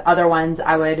then with other ones,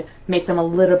 I would make them a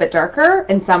little bit darker.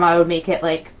 And some I would make it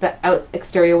like the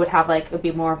exterior would have like, it would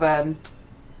be more of a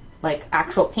like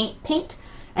actual paint.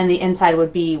 And the inside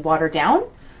would be watered down.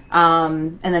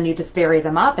 And then you just vary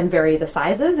them up and vary the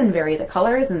sizes and vary the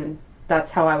colors, and that's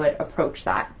how I would approach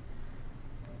that.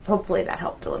 So hopefully that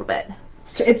helped a little bit.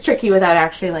 It's tricky without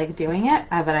actually like doing it,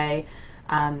 but I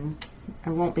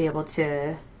won't be able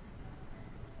to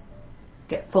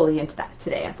get fully into that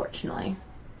today, unfortunately.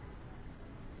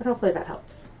 But hopefully that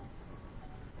helps.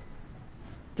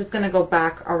 Just gonna go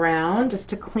back around just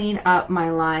to clean up my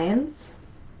lines.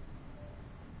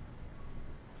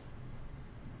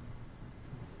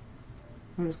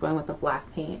 I'm just going with the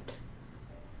black paint.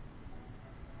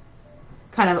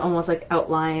 Kind of almost like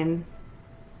outline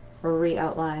or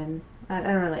re-outline. I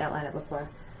don't really outline it before.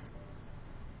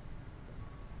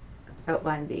 Let's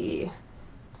outline the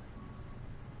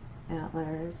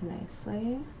antlers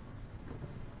nicely.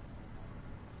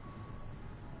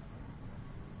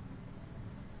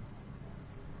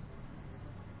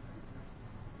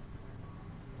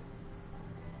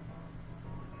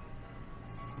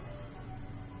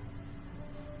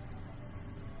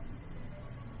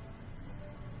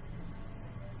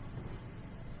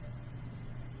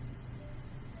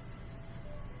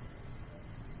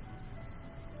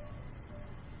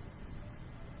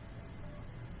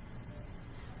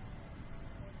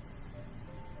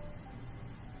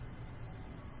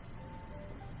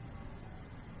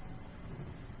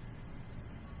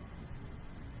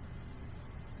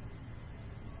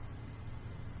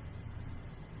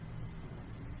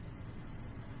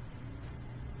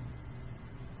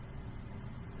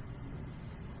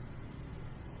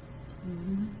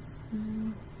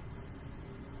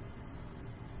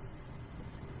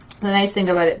 The nice thing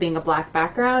about it being a black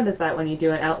background is that when you do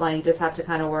an outline, you just have to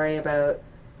kind of worry about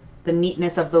the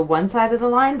neatness of the one side of the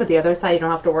line, but the other side you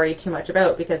don't have to worry too much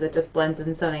about because it just blends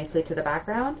in so nicely to the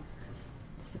background.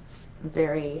 It's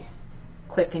very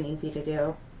quick and easy to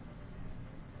do.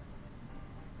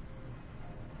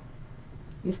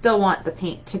 You still want the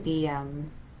paint to be,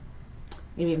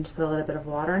 maybe even just put a little bit of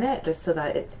water in it just so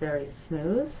that it's very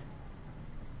smooth.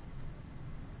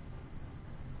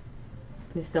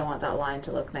 You still want that line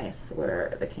to look nice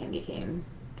where the candy cane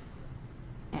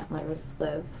antlers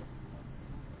live.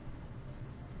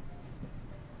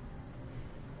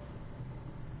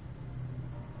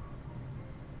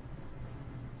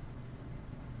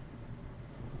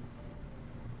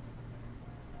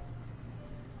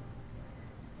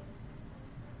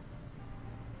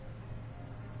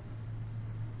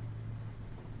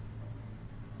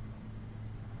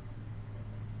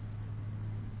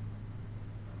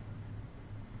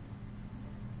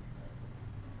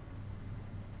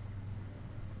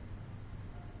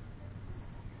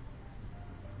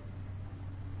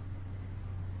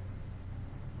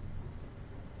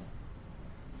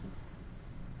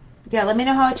 Yeah, let me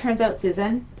know how it turns out,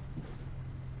 Susan.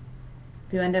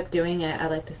 If you end up doing it,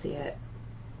 I'd like to see it.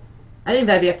 I think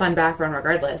that'd be a fun background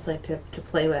regardless, like to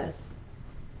play with.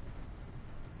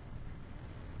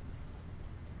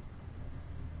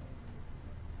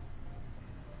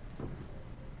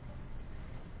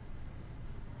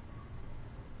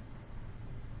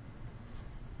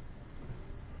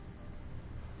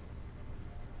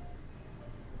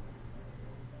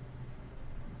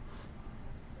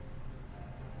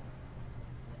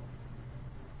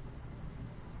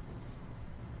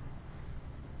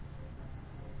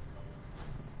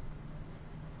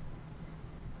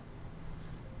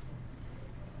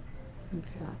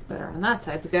 Okay, that's better on that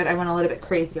side. It's good. I went a little bit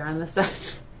crazier on this side.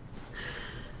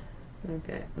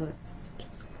 Okay, let's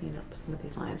just clean up some of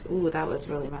these lines. Ooh, that was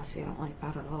really messy. I don't like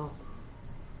that at all.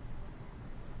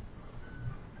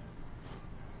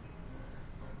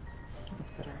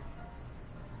 That's better.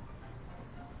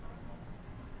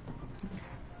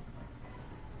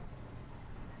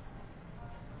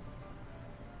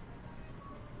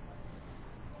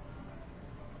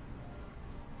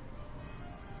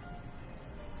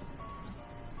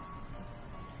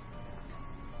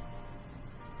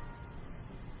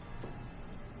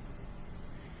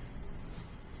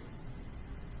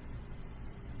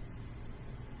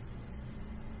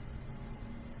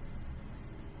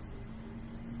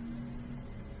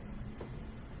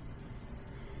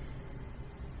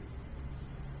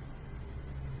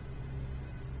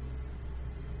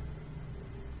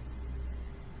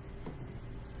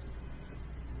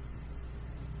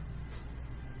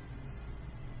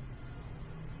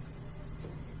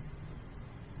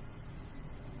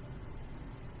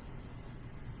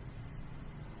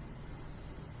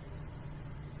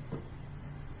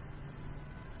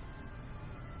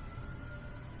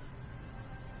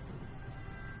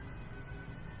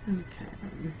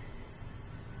 Okay.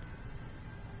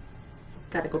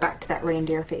 Got to go back to that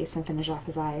reindeer face and finish off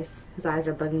his eyes. His eyes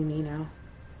are bugging me now.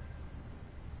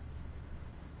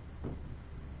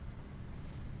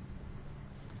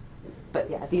 But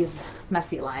yeah, these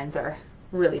messy lines are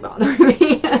really bothering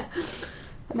me.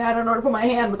 Now I don't know where to put my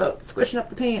hand without squishing up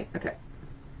the paint. Okay.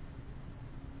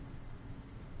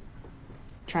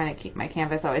 Trying to keep my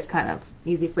canvas always kind of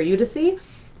easy for you to see,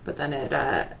 but then it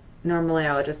normally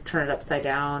I would just turn it upside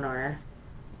down or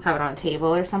have it on a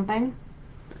table or something.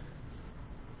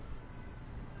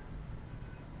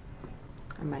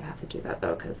 I might have to do that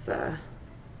though, because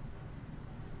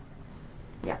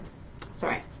yeah,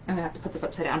 sorry, I'm gonna have to put this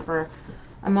upside down for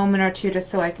a moment or two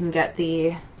just so I can get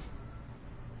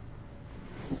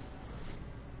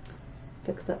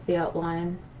fix up the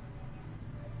outline.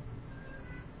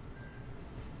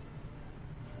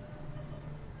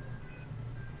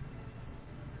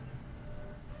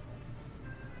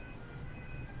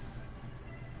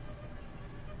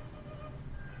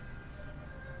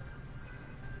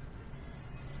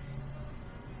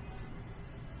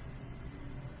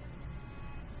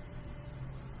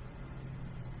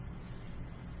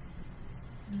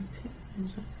 Okay,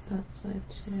 finish up that side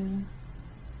too.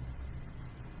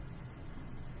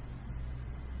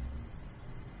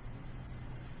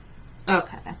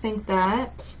 Okay, I think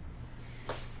that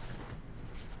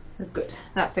is good.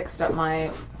 That fixed up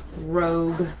my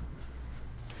rogue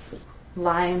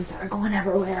lines that are going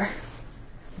everywhere.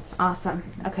 Awesome.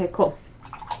 Okay, cool.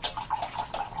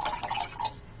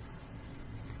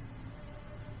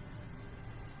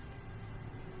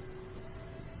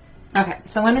 Okay,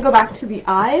 so I'm going to go back to the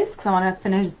eyes because I want to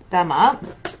finish them up.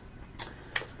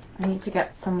 I need to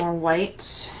get some more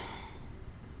white.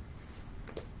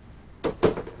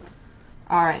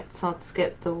 Alright, so let's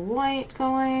get the white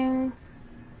going.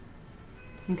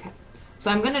 Okay, so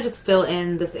I'm going to just fill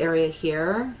in this area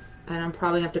here, and I'm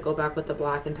probably going to have to go back with the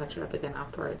black and touch it up again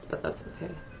afterwards, but that's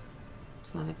okay.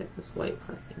 Just want to get this white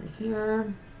part in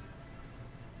here.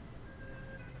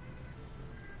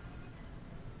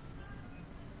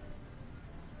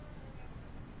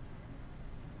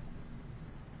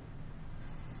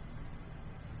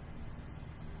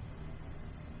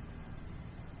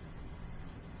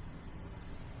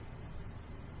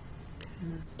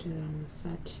 Let's do that on this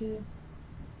side too.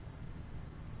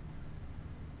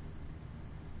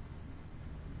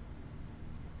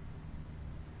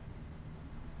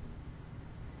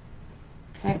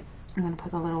 Okay, I'm going to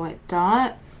put a little white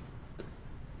dot.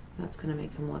 That's going to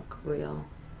make him look real.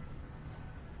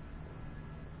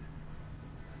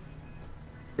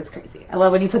 It's crazy. I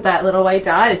love when you put that little white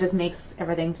dot. It just makes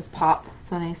everything just pop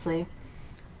so nicely.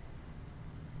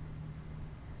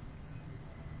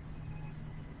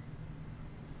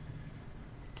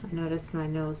 I noticed my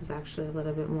nose is actually a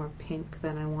little bit more pink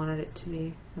than I wanted it to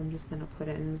be, so I'm just going to put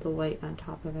it in the white on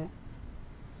top of it.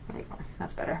 There we go.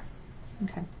 That's better.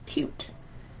 Okay. Cute.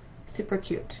 Super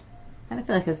cute. And I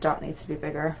feel like his dot needs to be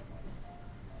bigger.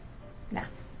 Nah.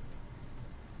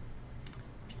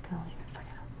 Just going to leave it for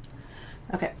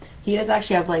now. Okay. He does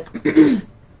actually have like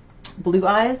blue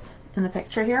eyes in the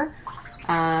picture here.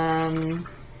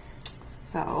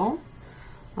 So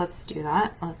let's do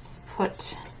that. Let's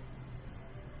put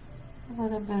a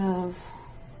little bit of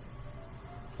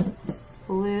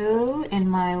blue in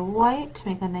my white to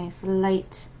make a nice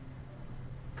light,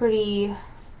 pretty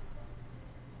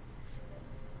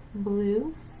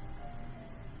blue.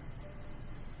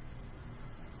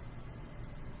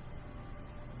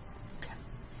 Okay.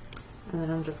 And then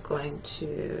I'm just going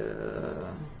to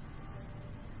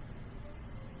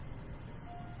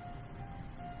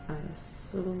add a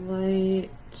slight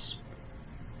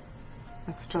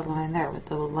extra line there with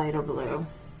the lighter blue.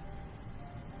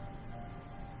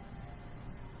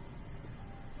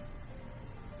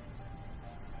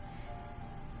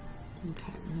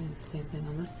 Okay, I'm going to do the same thing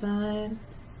on this side.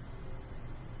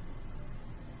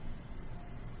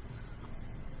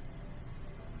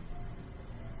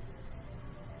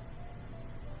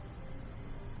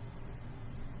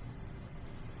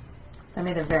 I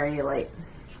made it very light.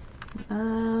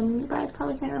 You guys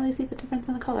probably can't really see the difference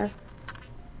in the color,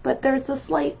 but there's a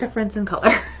slight difference in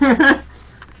color.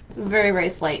 It's very, very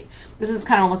slight. This is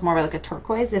kind of almost more like a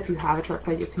turquoise. If you have a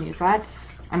turquoise, you can use that.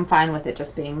 I'm fine with it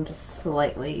just being just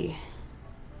slightly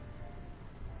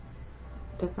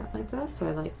different like this, so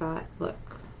I like that look.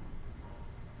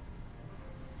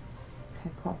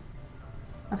 Okay, cool.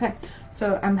 Okay,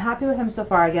 so I'm happy with him so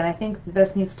far. Again, I think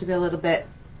this needs to be a little bit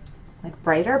like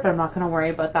brighter, but I'm not going to worry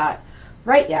about that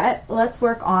right yet. Let's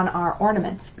work on our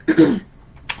ornaments.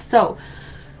 So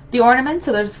the ornaments,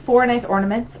 so there's 4 nice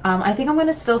ornaments. I think I'm going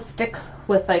to still stick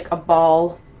with like a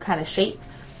ball kind of shape.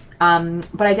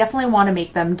 But I definitely want to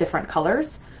make them different colors.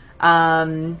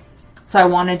 So I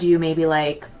want to do maybe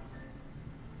like,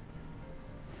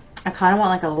 I kind of want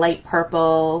like a light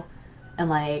purple and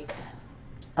like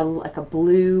a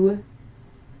blue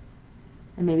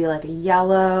and maybe like a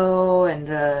yellow and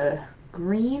a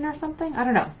green or something. I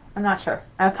don't know. I'm not sure.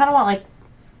 I kind of want like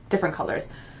different colors.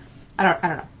 I don't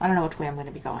know. I don't know which way I'm going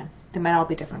to be going. They might all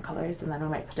be different colors, and then we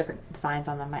might put different designs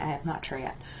on them. I'm not sure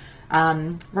yet.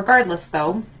 Regardless,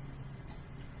 though,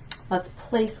 let's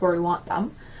place where we want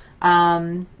them.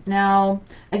 Now,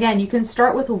 again, you can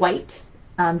start with white,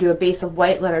 do a base of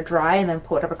white, let it dry, and then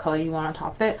put whatever color you want on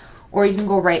top of it. Or you can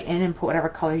go right in and put whatever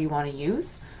color you want to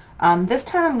use. This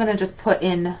time I'm going to just put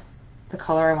in the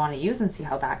color I want to use and see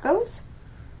how that goes.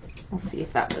 We'll see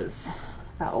if that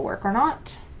will work or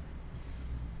not.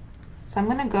 So I'm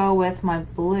going to go with my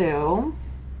blue.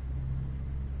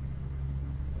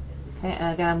 Okay,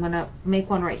 and again, I'm going to make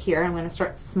one right here. I'm going to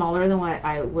start smaller than what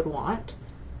I would want.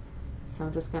 So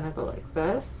I'm just going to go like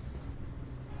this.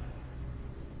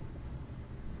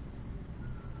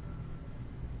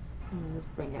 And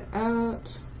just bring it out.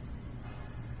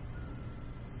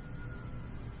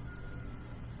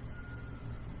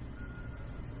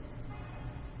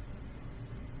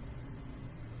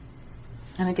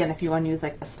 And again, if you want to use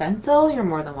like a stencil, you're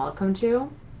more than welcome to.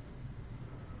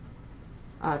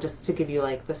 Just to give you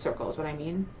like the circles, what I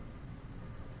mean.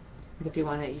 If you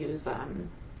want to use, what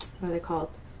are they called?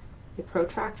 The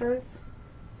protractors.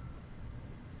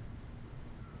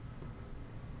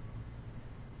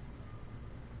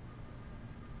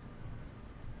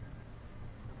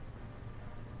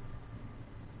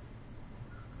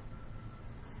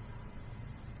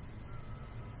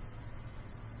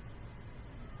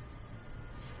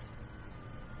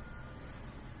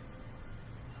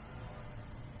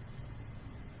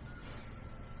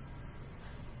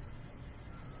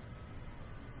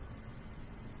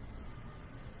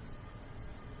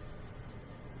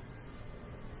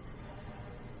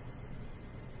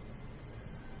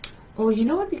 Oh, you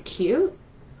know what'd be cute?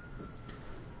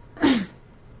 We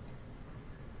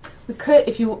could,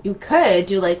 if you could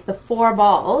do like the 4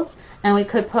 balls, and we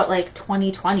could put like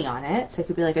 2020 on it, so it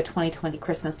could be like a 2020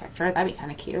 Christmas picture. That'd be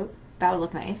kind of cute. That would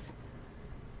look nice.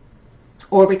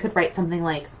 Or we could write something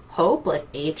like hope, like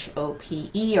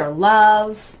HOPE, or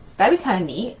love. That'd be kind of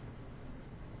neat.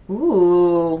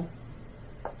 Ooh.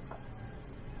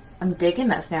 I'm digging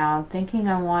this now. I'm thinking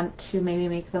I want to maybe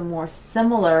make them more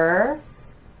similar.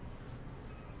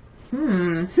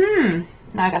 Now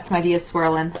I got some ideas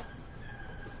swirling.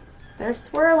 They're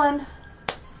swirling.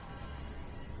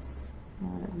 A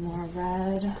little more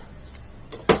red.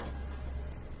 I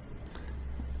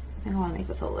think I want to make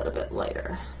this a little bit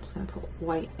lighter. I'm just going to put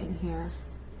white in here.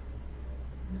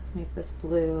 Let's make this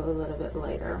blue a little bit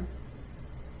lighter.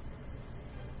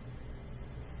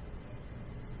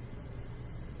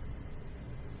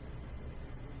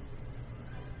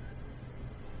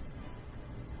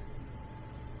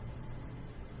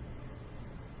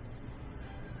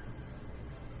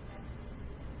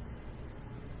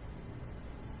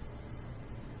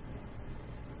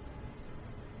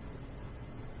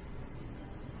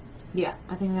 Yeah,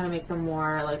 I think I'm going to make them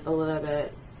more like a little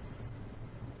bit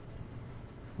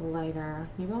lighter.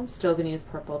 Maybe I'm still going to use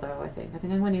purple though, I think.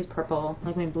 I'm going to use purple,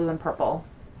 like maybe blue and purple.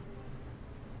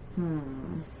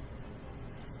 Maybe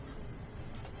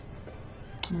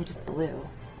just blue.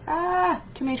 Ah,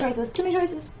 too many choices, too many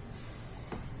choices.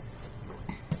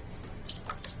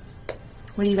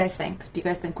 What do you guys think? Do you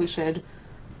guys think we should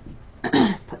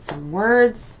put some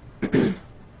words in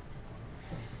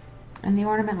the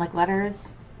ornament, like letters?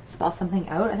 Spell something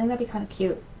out? I think that'd be kind of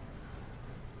cute.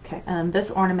 Okay,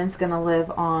 this ornament's gonna live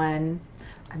on,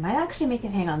 I might actually make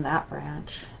it hang on that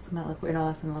branch. It's gonna look weird. No,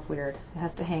 that's gonna look weird. It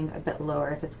has to hang a bit lower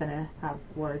if it's gonna have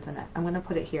words in it. I'm gonna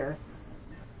put it here,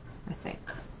 I think.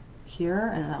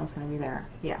 Here, and then that one's gonna be there.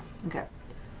 Yeah, okay.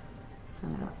 So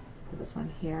I'm gonna put this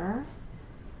one here.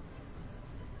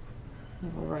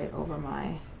 And go right over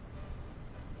my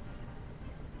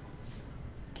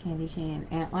candy cane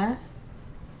antler.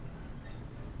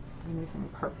 I'm using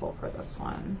purple for this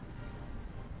one.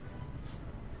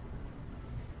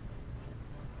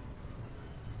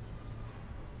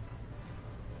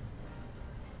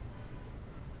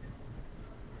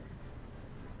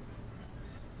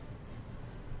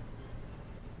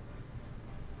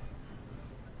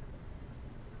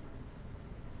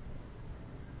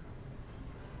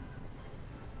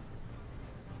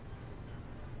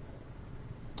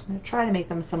 I'm going to try to make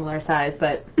them similar size,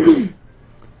 but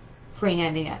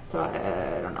freehanding it, so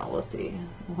I don't know, we'll see.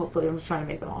 Hopefully I'm just trying to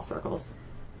make them all circles.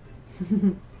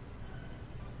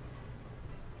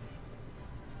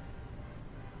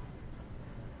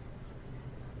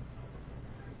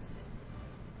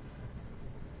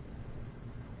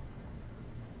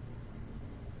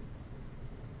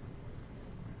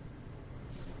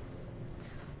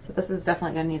 So this is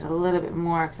definitely going to need a little bit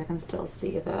more because I can still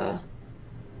see the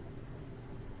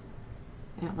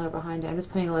antler behind it. I'm just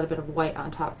putting a little bit of white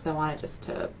on top because I want it just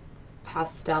to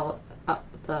pastel up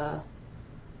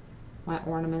my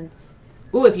ornaments.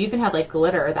 Ooh, if you even had like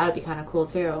glitter, that would be kind of cool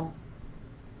too.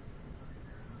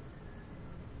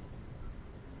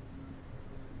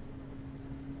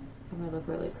 That would look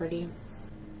really pretty.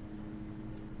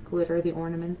 Glitter the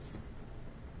ornaments.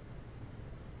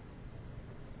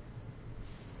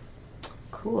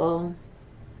 Cool.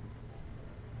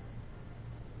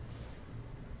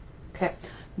 Okay,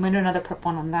 I'm going to do another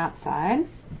purple one on that side.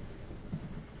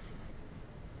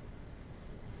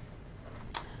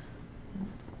 I'm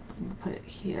going to put it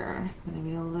here. It's going to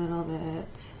be a little bit.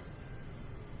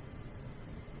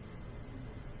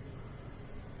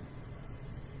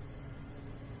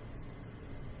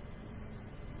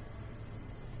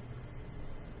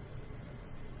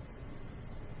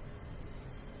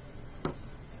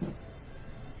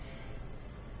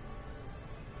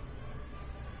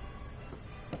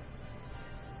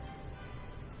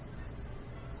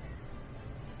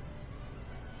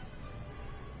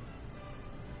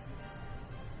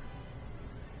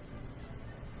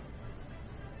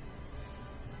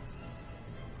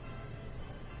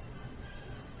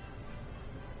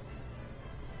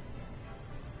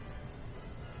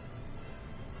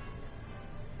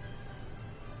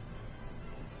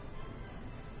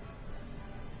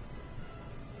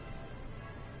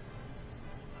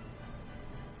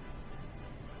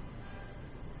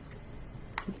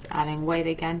 Just adding white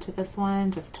again to this one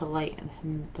just to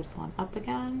lighten this one up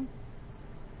again.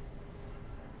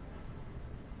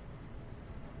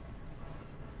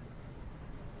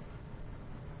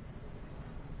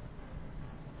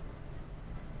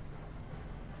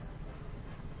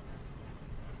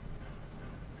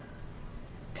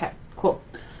 Okay, cool.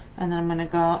 And then I'm going to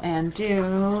go and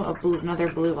do another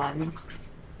blue one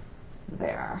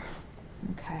there.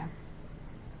 Okay.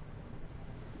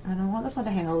 And I want this one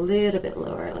to hang a little bit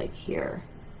lower, like here.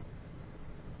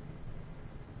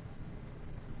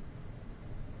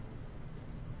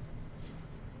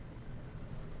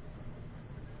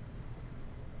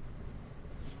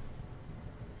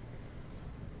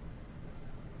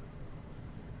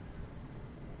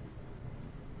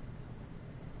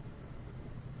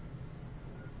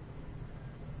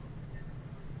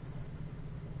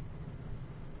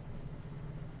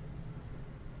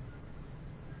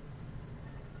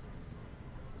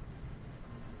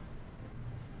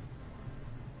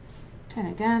 And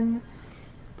again,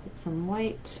 put some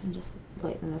white and just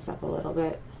lighten this up a little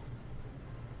bit.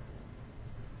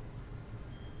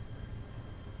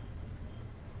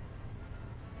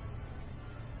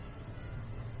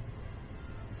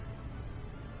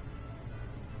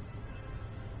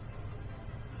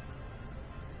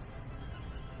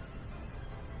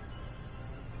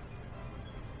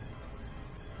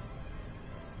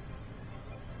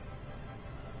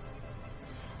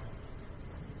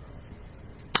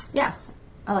 Yeah,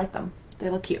 I like them. They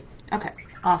look cute. Okay,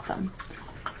 awesome.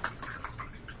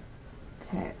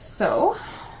 Okay, so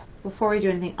before we do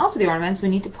anything else with the ornaments, we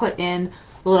need to put in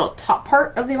the little top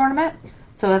part of the ornament.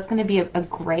 So that's going to be a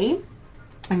gray. I'm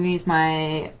going to use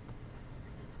my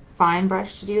fine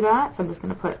brush to do that. So I'm just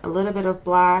going to put a little bit of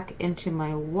black into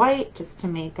my white just to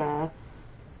make a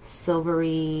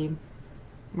silvery,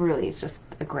 really it's just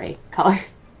a gray color.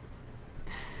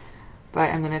 But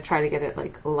I'm going to try to get it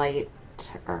like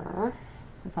lighter.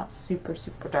 It's not super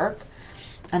dark.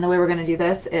 And the way we're going to do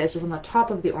this is just on the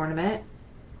top of the ornament,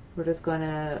 we're just going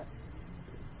to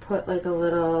put like a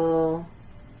little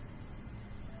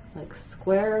like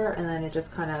square, and then it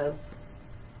just kind of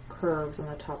curves on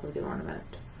the top of the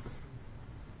ornament.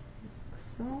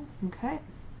 So, okay.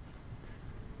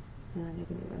 And then you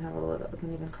can even have a little, you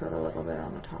can even curve a little bit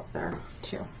on the top there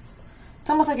too. It's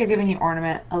almost like you're giving your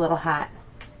ornament a little hat.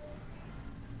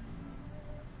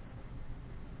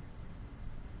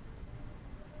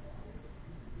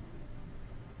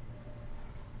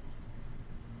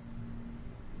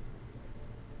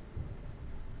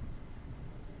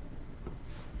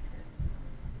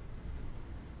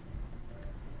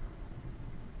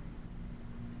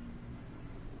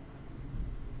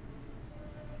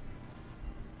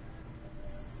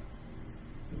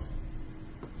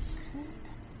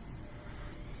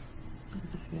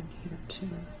 In here too.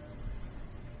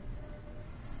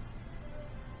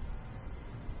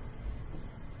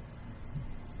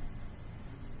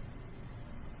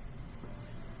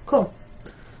 Cool.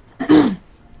 And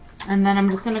then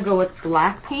I'm just gonna go with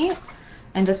black paint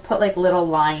and just put like little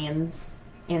lines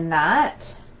in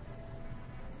that.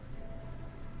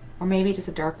 Or maybe just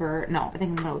a darker, no, I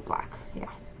think I'm gonna go with black, yeah.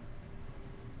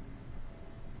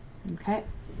 Okay,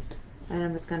 and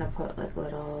I'm just gonna put like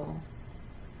little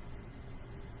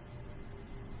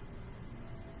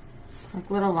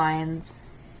lines.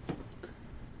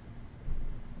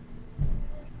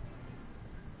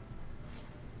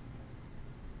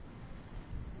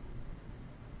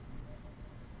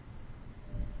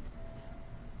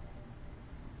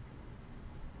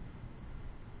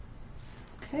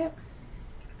 Okay.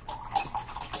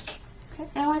 Okay,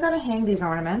 now I gotta hang these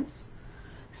ornaments.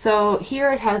 So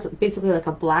here it has basically like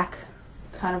a black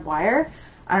kind of wire.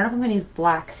 I don't know if I'm gonna use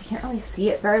black because you can't really see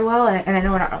it very well, and I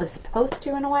know we're not really supposed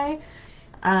to in a way.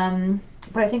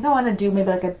 But I think I want to do maybe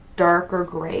like a darker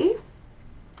gray. So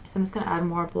I'm just gonna add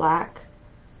more black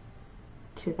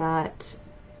to that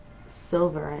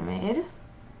silver I made.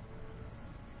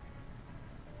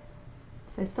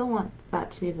 So I still want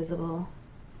that to be visible.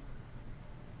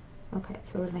 Okay,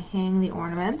 so we're gonna hang the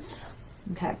ornaments.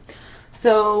 Okay,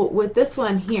 so with this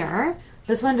one here,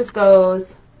 this one just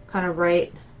goes kind of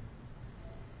right,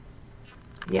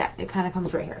 yeah, it kind of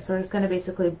comes right here. So we're just gonna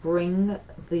basically bring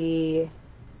the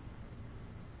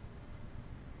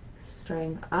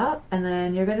string up, and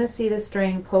then you're gonna see the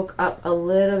string poke up a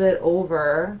little bit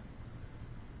over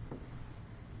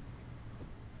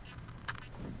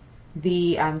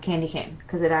the candy cane,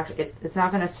 because it's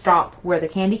not going to stop where the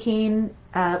candy cane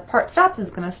part stops. It's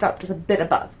going to stop just a bit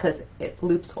above because it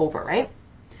loops over, right?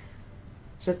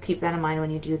 Just keep that in mind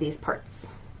when you do these parts.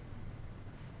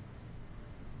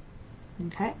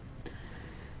 Okay.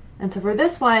 And so for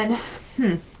this one,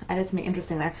 I did something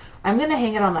interesting there. I'm going to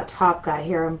hang it on the top guy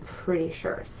here, I'm pretty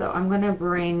sure. So I'm going to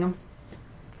bring,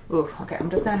 okay, I'm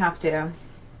just going to have to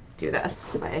do this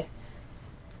because I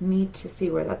need to see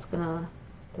where that's going to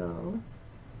go.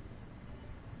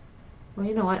 Well,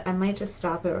 you know what? I might just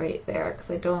stop it right there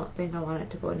because I don't think I want it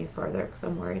to go any further because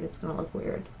I'm worried it's going to look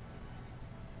weird.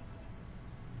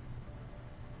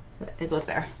 But it goes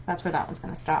there. That's where that one's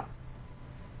going to stop.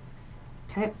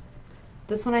 Okay.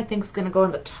 This one I think is going to go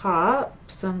on the top,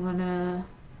 so I'm going to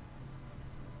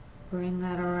bring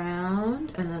that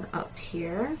around and then up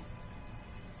here.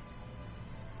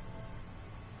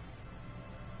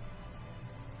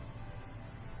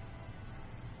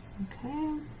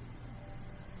 Okay.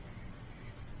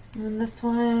 And this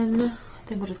one, I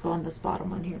think we'll just go on this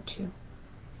bottom one here too.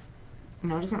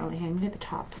 No, it doesn't really hang me at the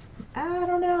top. I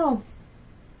don't know.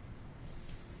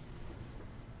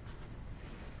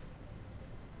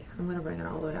 Yeah, I'm gonna bring it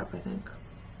all the way up, I think.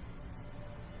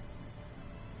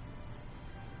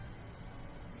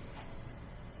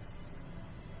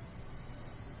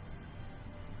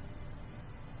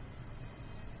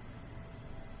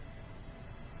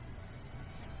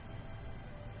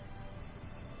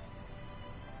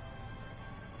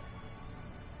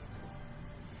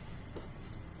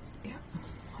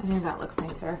 I think that looks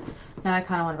nicer. Now I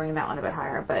kind of want to bring that one a bit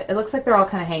higher, but it looks like they're all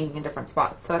kind of hanging in different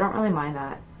spots, so I don't really mind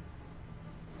that,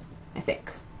 I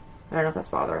think. I don't know if that's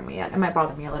bothering me yet. It might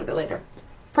bother me a little bit later.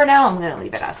 For now, I'm going to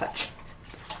leave it as such.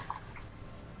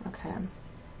 Okay.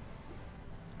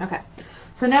 Okay.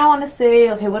 So now I want to say,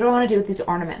 okay, what do I want to do with these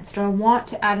ornaments? Do I want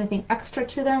to add anything extra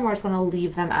to them, or I just want to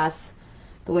leave them as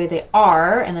the way they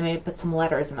are, and then maybe put some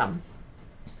letters in them?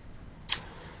 I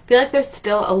feel like there's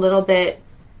still a little bit,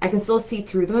 I can still see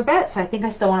through them a bit, so I think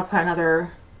I still want to put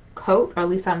another coat, or at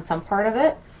least on some part of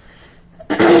it.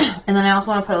 And then I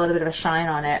also want to put a little bit of a shine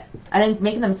on it. I think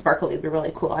making them sparkly would be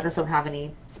really cool. I just don't have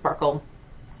any sparkle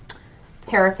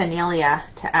paraphernalia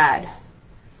to add.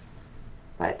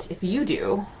 But if you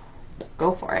do,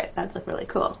 go for it. That'd look really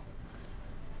cool.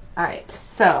 Alright,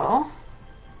 so I'm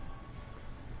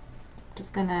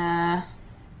just gonna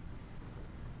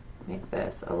make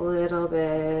this a little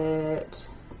bit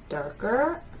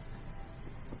darker.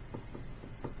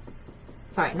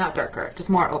 Sorry, not darker, just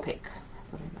more opaque.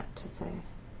 That's what I meant to say.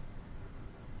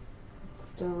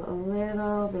 Still a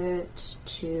little bit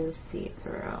to see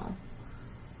through.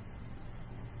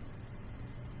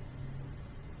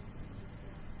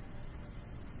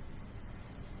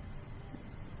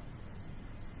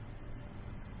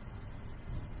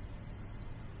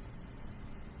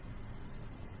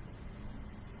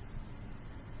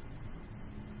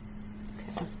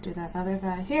 Okay, let's do that other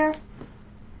guy here.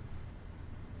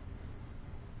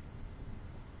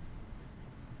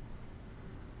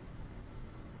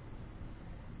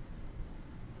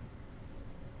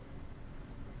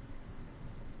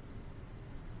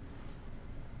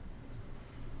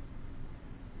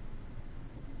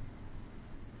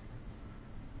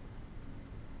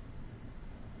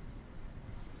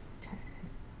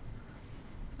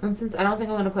 And since I don't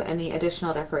think I'm going to put any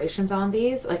additional decorations on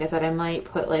these, like I said, I might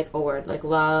put like a word like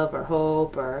love or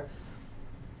hope or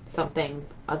something,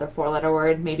 other 4-letter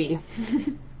word, maybe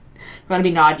want to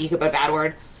be naughty, you could put a bad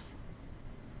word.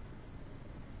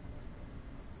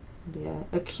 It'd be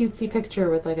a cutesy picture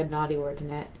with like a naughty word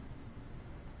in it.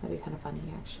 That'd be kind of funny,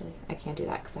 actually. I can't do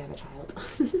that because I have a child.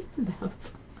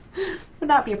 That would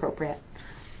not be appropriate.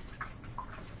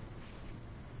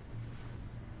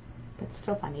 But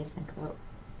still funny to think about.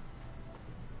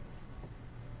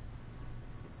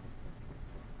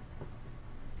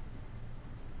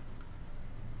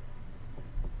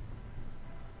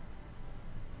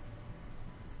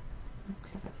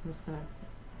 Okay, so I'm just going to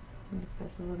make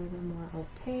this a little bit more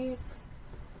opaque.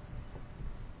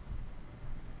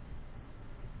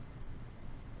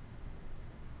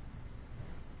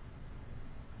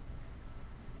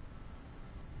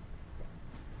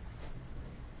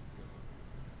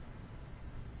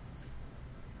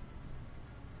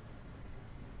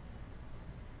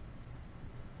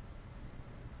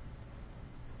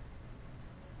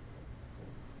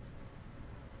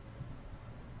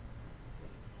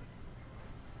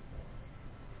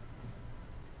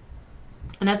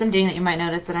 And as I'm doing that, you might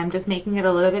notice that I'm just making it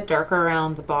a little bit darker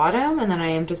around the bottom, and then I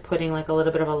am just putting like a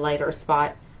little bit of a lighter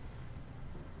spot,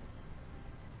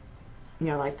 you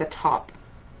know, like the top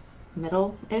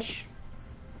middle-ish,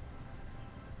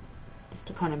 just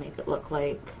to kind of make it look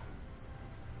like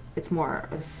it's more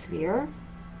of a sphere.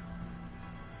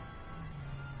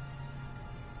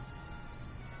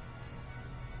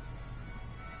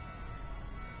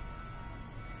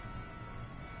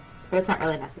 But it's not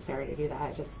really necessary to do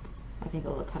that. I think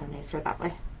it'll look kind of nicer that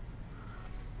way.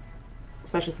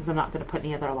 Especially since I'm not going to put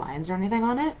any other lines or anything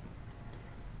on it.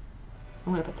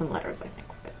 I'm going to put some letters, I think,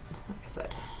 with it, like I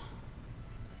said.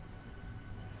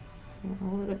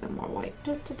 A little bit more white,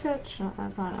 just a touch. No,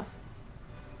 that's not enough.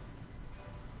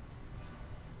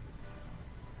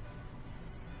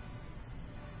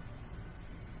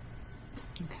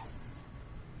 Okay.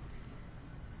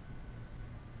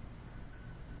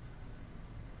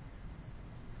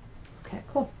 Okay,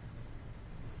 cool.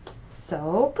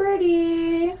 So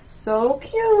pretty, so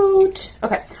cute.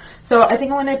 Okay, so I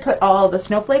think I'm going to put all the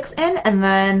snowflakes in, and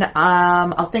then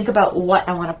I'll think about what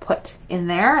I want to put in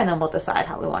there, and then we'll decide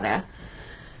how we want to,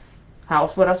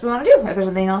 what else we want to do. If there's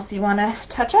anything else you want to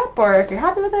touch up, or if you're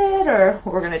happy with it, or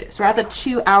what we're going to do. So we're at the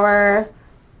 2-hour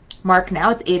mark now.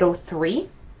 It's 8:03.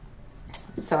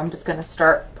 So I'm just going to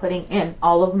start putting in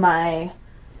all of my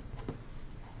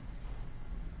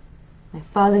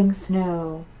falling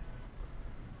snow.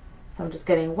 So I'm just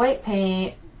getting white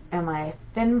paint and my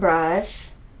thin brush,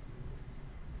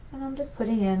 and I'm just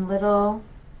putting in little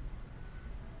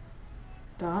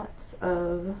dots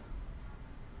of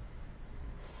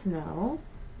snow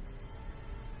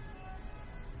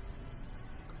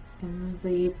in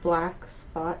the black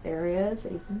spot areas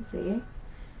that you can see.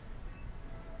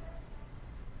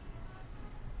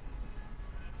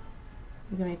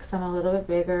 You can make some a little bit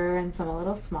bigger and some a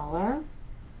little smaller.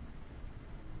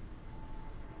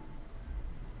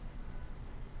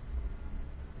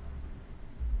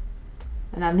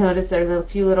 And I've noticed there's a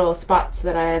few little spots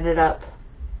that I ended up,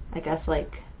 I guess,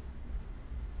 like,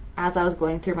 as I was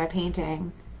going through my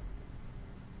painting,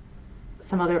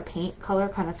 some other paint color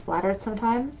kind of splattered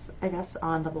sometimes, I guess,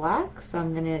 on the black. So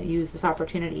I'm going to use this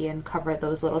opportunity and cover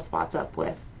those little spots up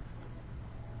with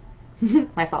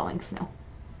my falling snow.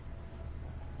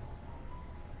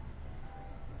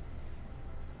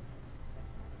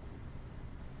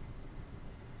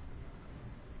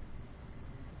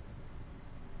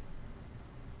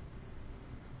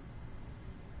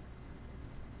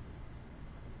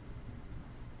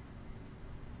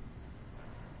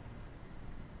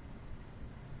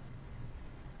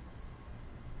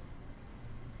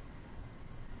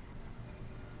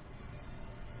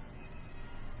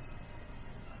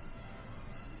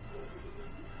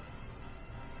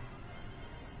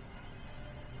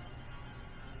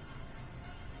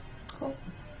 Cool.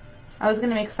 I was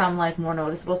gonna make some like more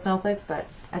noticeable snowflakes, but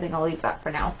I think I'll leave that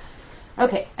for now.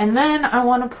 Okay, and then I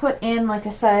want to put in, like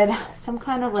I said, some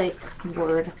kind of like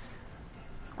word.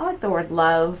 I like the word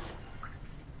love.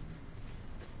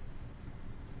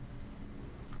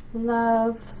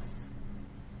 Love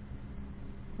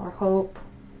or hope.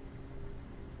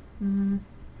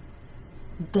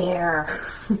 Dare.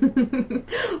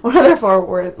 What other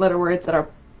 4-letter words that are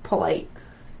polite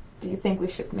do you think we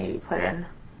should maybe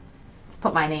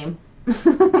put my name?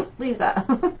 Liza.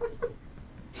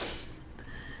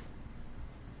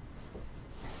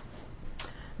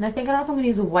 And I think I don't know if I'm going to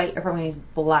use white or if I'm going to use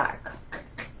black.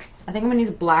 I think I'm going to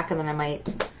use black, and then I might...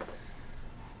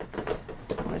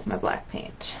 Where's my black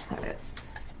paint? There it is.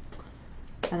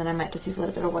 And then I might just use a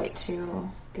little bit of white to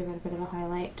give it a bit of a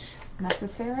highlight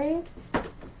necessary. I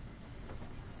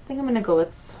think I'm going to go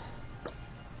with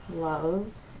love,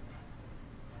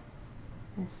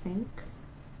 I think.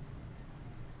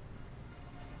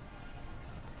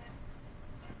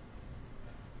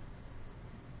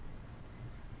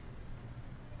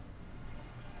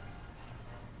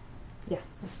 Yeah,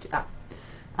 let's do that.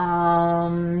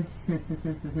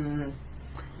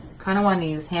 Kind of want to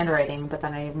use handwriting, but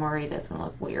then I'm worried it's going to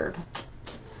look weird.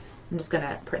 I'm just going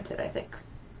to print it, I think.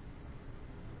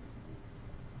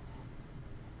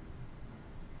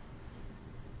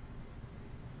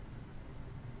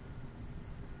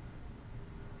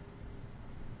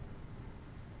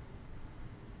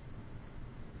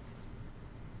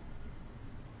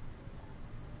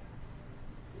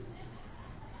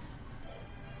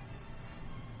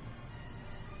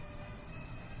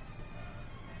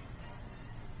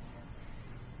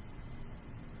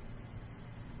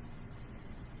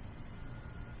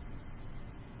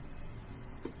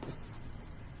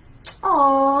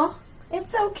 Aww,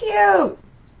 it's so cute.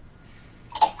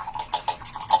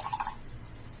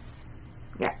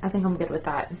 Yeah, I think I'm good with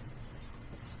that.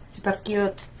 Super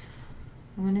cute.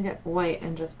 I'm gonna get white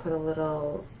and just put a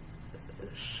little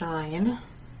shine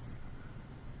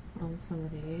on some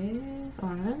of these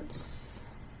ornaments.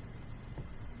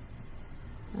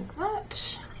 Like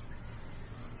that.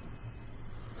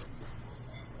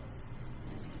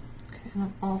 Okay, and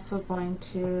I'm also going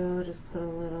to just put a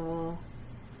little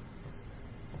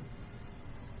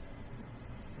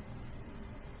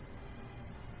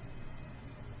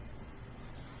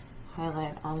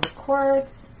highlight on the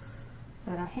cords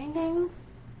that are hanging.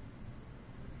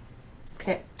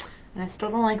 Okay, and I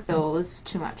still don't like those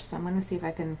too much, so I'm going to see if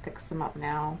I can fix them up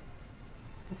now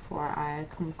before I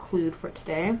conclude for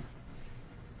today.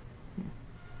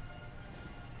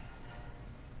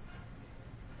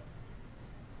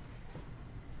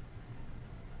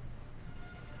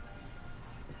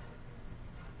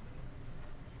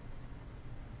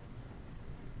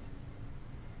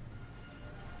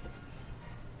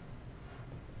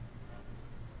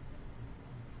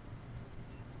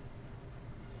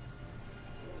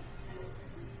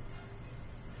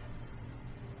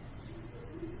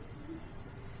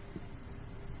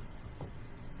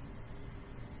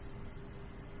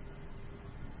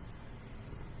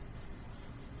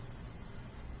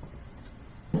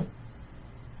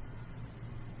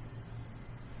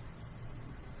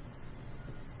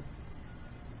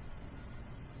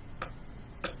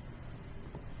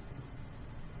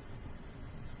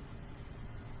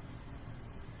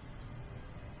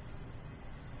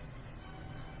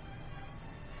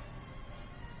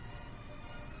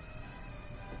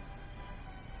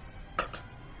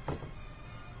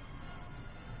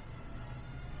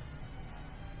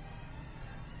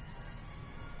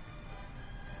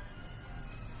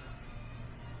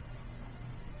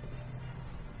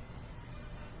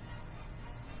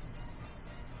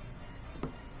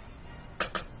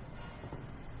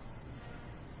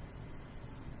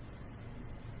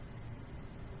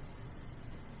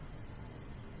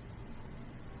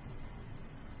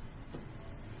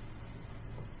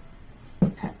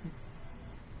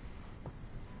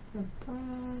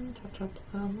 Touch up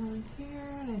the line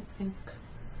here, and I think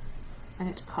I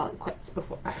need to call it quits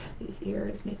before these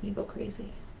ears make me go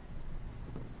crazy.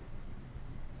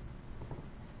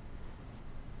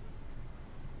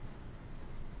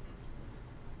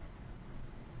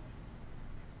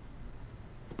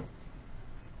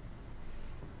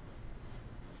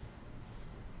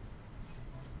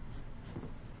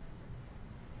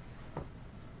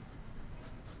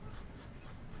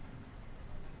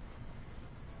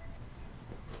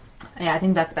 Yeah, I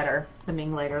think that's better than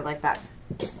being lighter like that.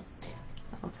 That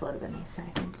looks a little bit nicer,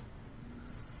 I think.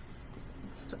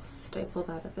 Still staple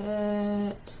that a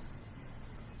bit.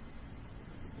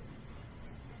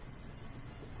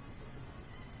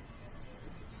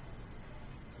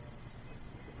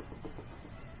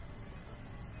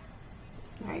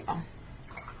 There you go.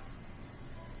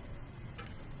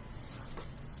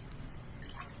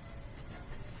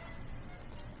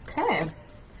 Okay.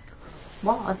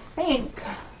 Well, I think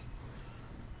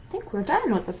we're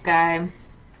done with this guy. I'm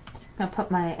gonna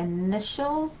put my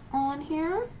initials on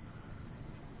here.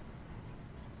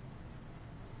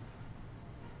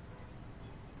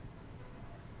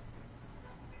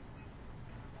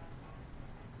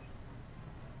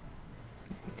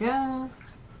 There we go.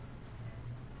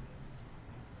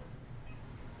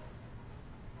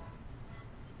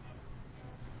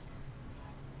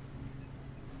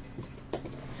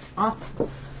 Off.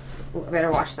 Ooh, I better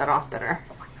wash that off better.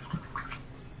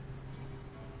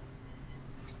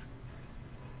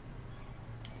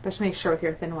 Just make sure with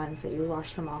your thin ones that you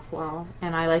wash them off well.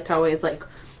 And I like to always like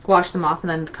wash them off and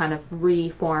then kind of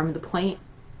reform the point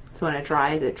So when it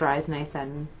dries nice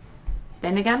and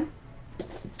thin again.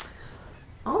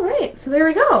 All right, so there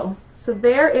we go. So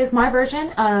there is my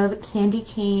version of Candy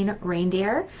Cane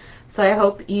Reindeer. So I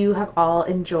hope you have all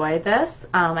enjoyed this.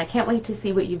 I can't wait to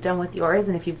see what you've done with yours,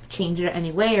 and if you've changed it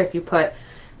any way, or if you put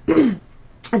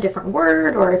a different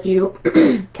word, or if you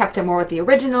kept it more with the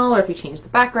original, or if you changed the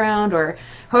background, or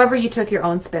however you took your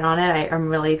own spin on it. I'm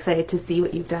really excited to see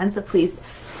what you've done, so please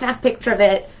snap a picture of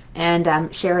it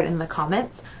and share it in the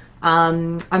comments.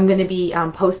 I'm going to be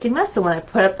posting this, so when I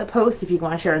put up the post, if you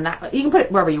want to share in that, you can put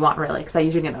it wherever you want, really, because I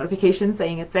usually get notifications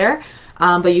saying it's there.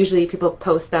 But usually people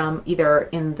post them either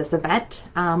in this event,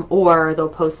 or they'll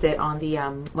post it on the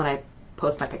when I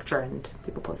post my picture, and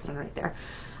people post it on right there.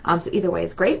 So either way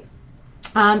is great.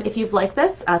 If you've liked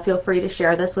this, feel free to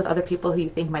share this with other people who you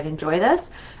think might enjoy this.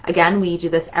 Again, we do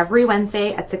this every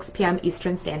Wednesday at 6 p.m.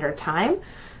 Eastern Standard Time.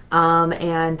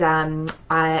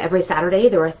 Every Saturday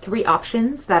there are 3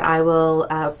 options that I will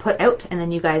put out, and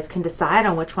then you guys can decide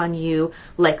on which one you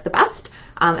like the best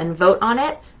and vote on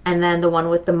it. And then the one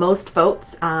with the most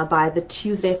votes by the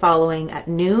Tuesday following at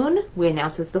noon, we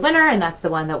announce as the winner, and that's the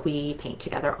one that we paint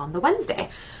together on the Wednesday.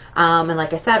 And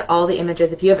like I said, all the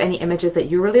images, if you have any images that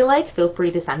you really like, feel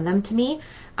free to send them to me.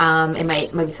 It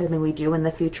might be something we do in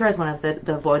the future as one of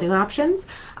the voting options.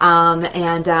 And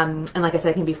like I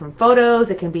said, it can be from photos,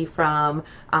 it can be from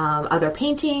other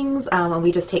paintings, and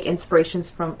we just take inspirations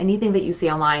from anything that you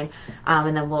see online,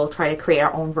 and then we'll try to create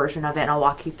our own version of it, and I'll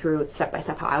walk you through step by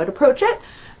step how I would approach it.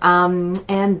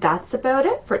 And that's about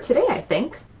it for today, I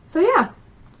think. So yeah.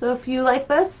 So if you like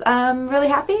this, I'm really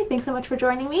happy. Thanks so much for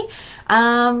joining me.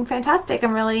 Fantastic.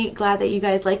 I'm really glad that you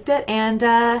guys liked it, and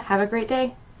have a great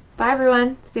day. Bye,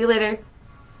 everyone. See you later.